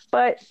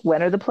 But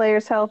when are the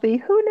players healthy?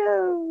 Who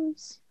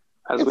knows?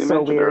 As we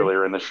mentioned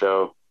earlier in the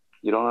show,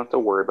 you don't have to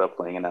worry about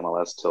playing in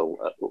MLS till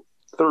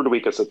third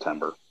week of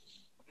September.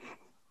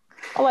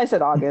 Well, I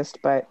said August,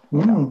 but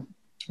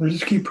We'll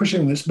just keep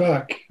pushing this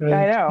back. I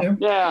know.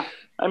 Yeah.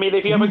 I mean,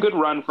 if you have a good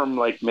run from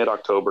like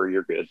mid-October,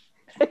 you're good.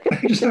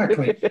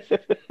 Exactly.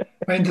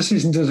 And the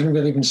season doesn't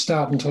really even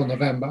start until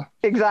November.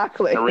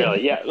 Exactly.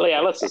 Really? Yeah.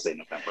 Let's just say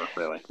November.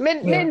 Really.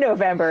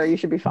 Mid-November, you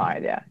should be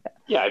fine. Yeah.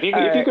 Yeah.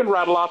 If you can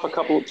rattle off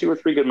 2 or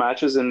 3 good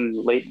matches in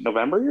late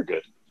November, you're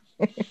good.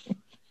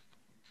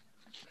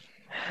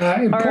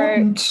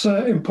 Important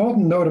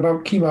note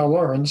about Kemar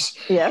Lawrence.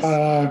 Yes.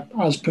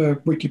 As per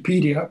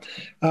Wikipedia,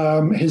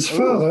 his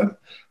father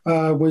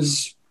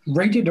was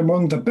rated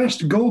among the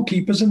best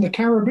goalkeepers in the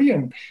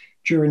Caribbean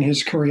during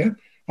his career.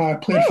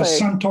 Played for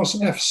Santos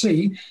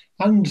FC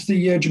and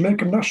the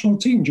Jamaican national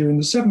team during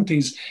the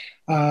 70s.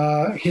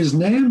 His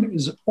name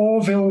is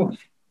Orville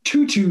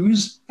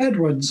Tutus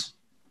Edwards.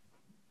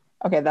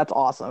 Okay, that's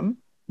awesome.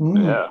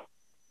 Yeah.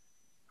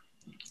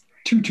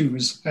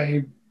 Tutus.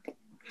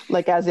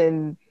 Like as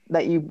in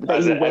that you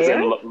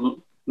wear?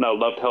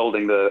 Loved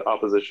holding the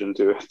opposition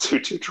to a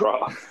 2-2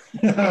 draw.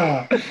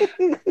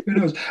 Who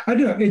knows? I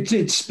don't know.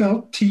 It's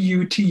spelled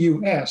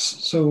Tutus,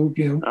 so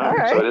All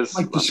right. So it is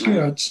like the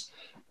skirts.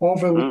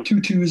 Orville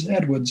Tutus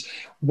Edwards.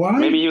 Why?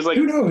 Maybe he was like,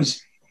 who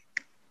knows?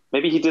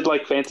 Maybe he did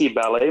like fancy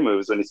ballet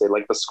moves when he said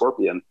like the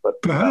scorpion,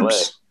 but ballet.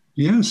 Perhaps.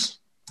 Yes.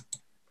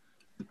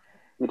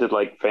 He did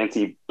like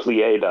fancy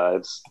plie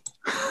dives.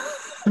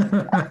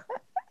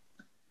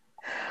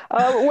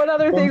 One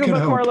other thing about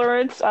help. Kemar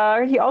Lawrence,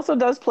 he also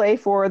does play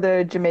for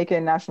the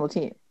Jamaican national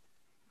team.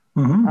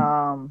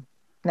 Mm-hmm.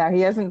 Now,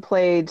 he hasn't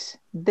played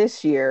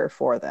this year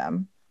for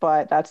them,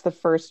 but that's the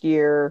first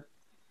year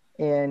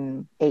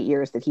in 8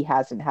 years that he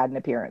hasn't had an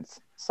appearance.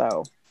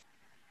 So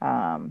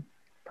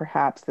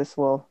perhaps this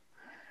will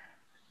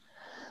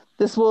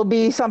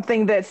be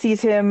something that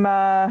sees him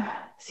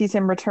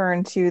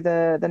return to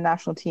the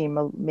national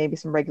team, maybe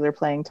some regular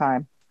playing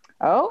time.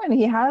 Oh, and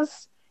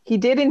he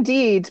did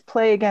indeed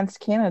play against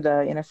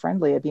Canada in a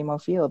friendly at BMO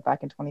Field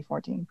back in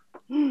 2014.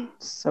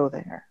 So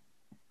there.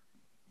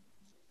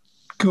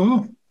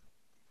 Cool.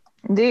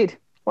 Indeed.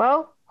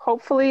 Well,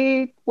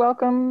 hopefully,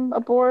 welcome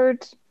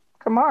aboard,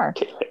 Kemar.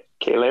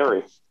 K.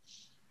 Larry.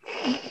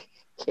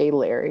 K.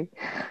 Larry.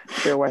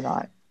 Sure, why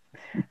not?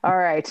 All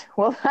right.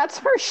 Well,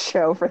 that's our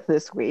show for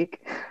this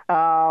week.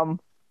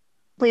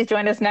 Please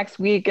join us next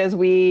week as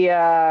we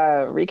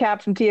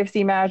recap some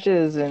TFC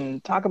matches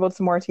and talk about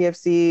some more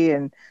TFC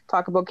and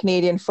talk about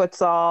Canadian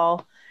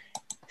futsal,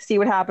 see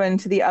what happened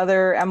to the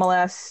other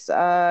MLS,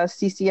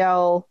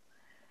 CCL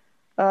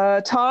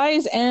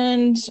ties,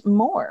 and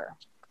more.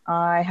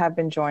 I have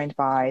been joined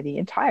by the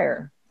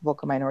entire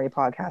Vocal Minority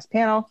Podcast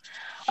panel.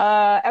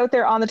 Out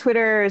there on the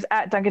Twitters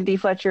at Duncan D.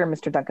 Fletcher,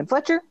 Mr. Duncan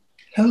Fletcher.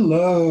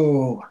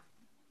 Hello.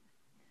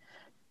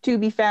 To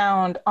be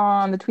found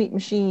on the tweet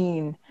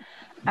machine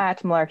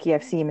at Malarkey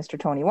FC, Mr.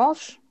 Tony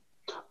Walsh.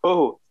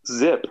 Oh,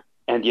 zip.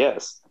 And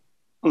yes,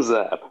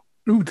 zap.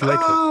 Ooh,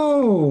 delightful.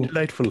 Oh.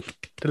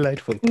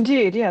 Delightful.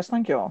 Indeed, yes,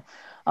 thank you all.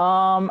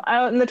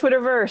 Out in the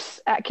Twitterverse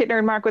at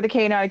KitNerdMark with a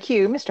K, not a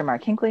Q, Mr.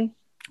 Mark Hinkley.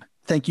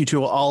 Thank you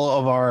to all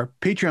of our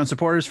Patreon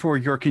supporters for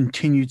your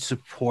continued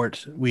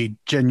support. We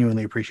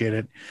genuinely appreciate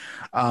it.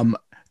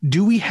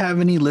 Do we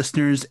have any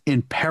listeners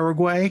in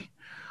Paraguay?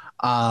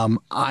 I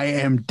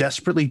am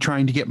desperately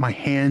trying to get my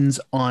hands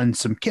on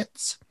some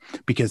kits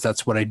because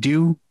that's what I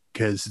do,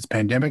 because it's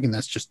pandemic and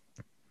that's just,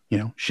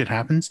 shit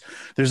happens.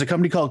 There's a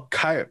company called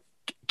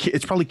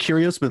it's probably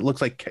Kyrios, but it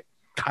looks like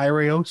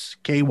Kyrios,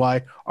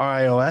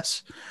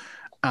 Kyrios.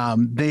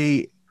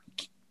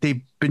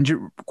 They've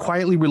been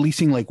quietly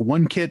releasing like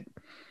one kit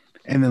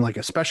and then like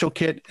a special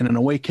kit and an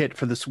away kit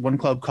for this one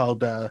club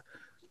called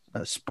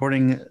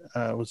Sporting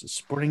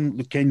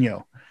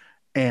Luqueño.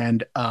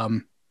 And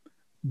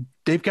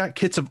they've got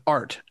kits of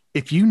art.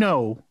 If you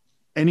know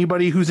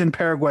anybody who's in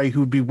Paraguay who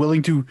would be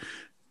willing to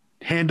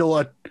handle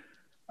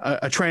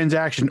a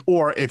transaction,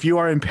 or if you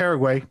are in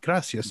Paraguay,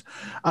 gracias,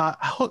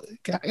 help.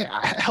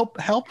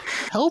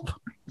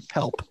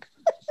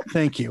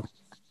 Thank you.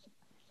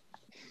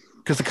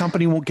 Because the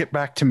company won't get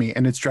back to me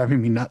and it's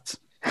driving me nuts.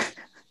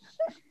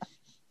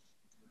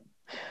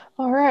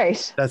 All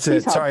right. That's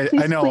it. Sorry,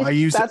 I know. I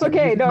use that's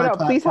okay. No.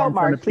 Please help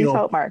Mark. Please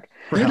help Mark.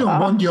 They don't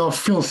want your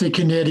filthy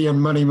Canadian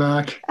money,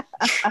 Mark.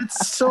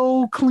 It's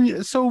so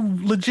clean, so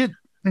legit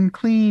and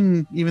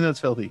clean, even though it's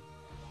filthy.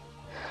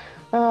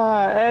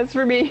 As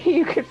for me,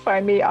 you can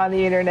find me on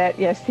the internet.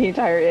 Yes, the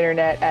entire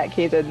internet at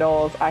KZ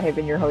Knowles. I have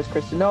been your host,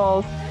 Kristen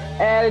Knowles.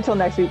 And until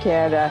next week,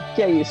 Canada,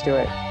 get used to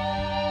it.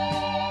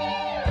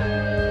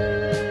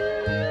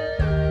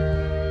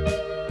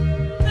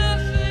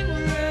 Nothing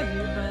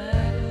really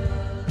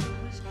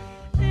matters.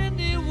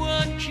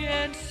 Anyone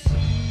can see.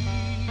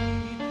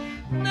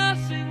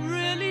 Nothing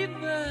really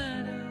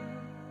matters.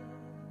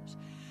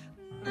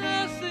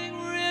 Nothing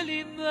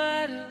really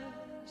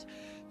matters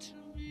to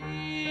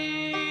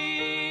me.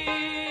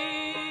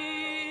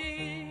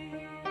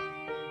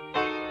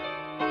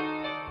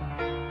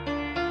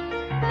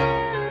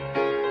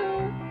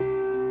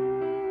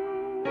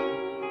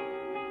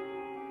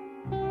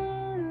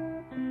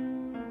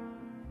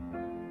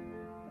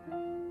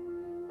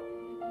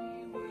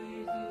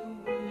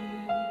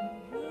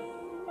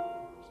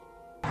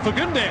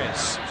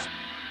 Fagundes.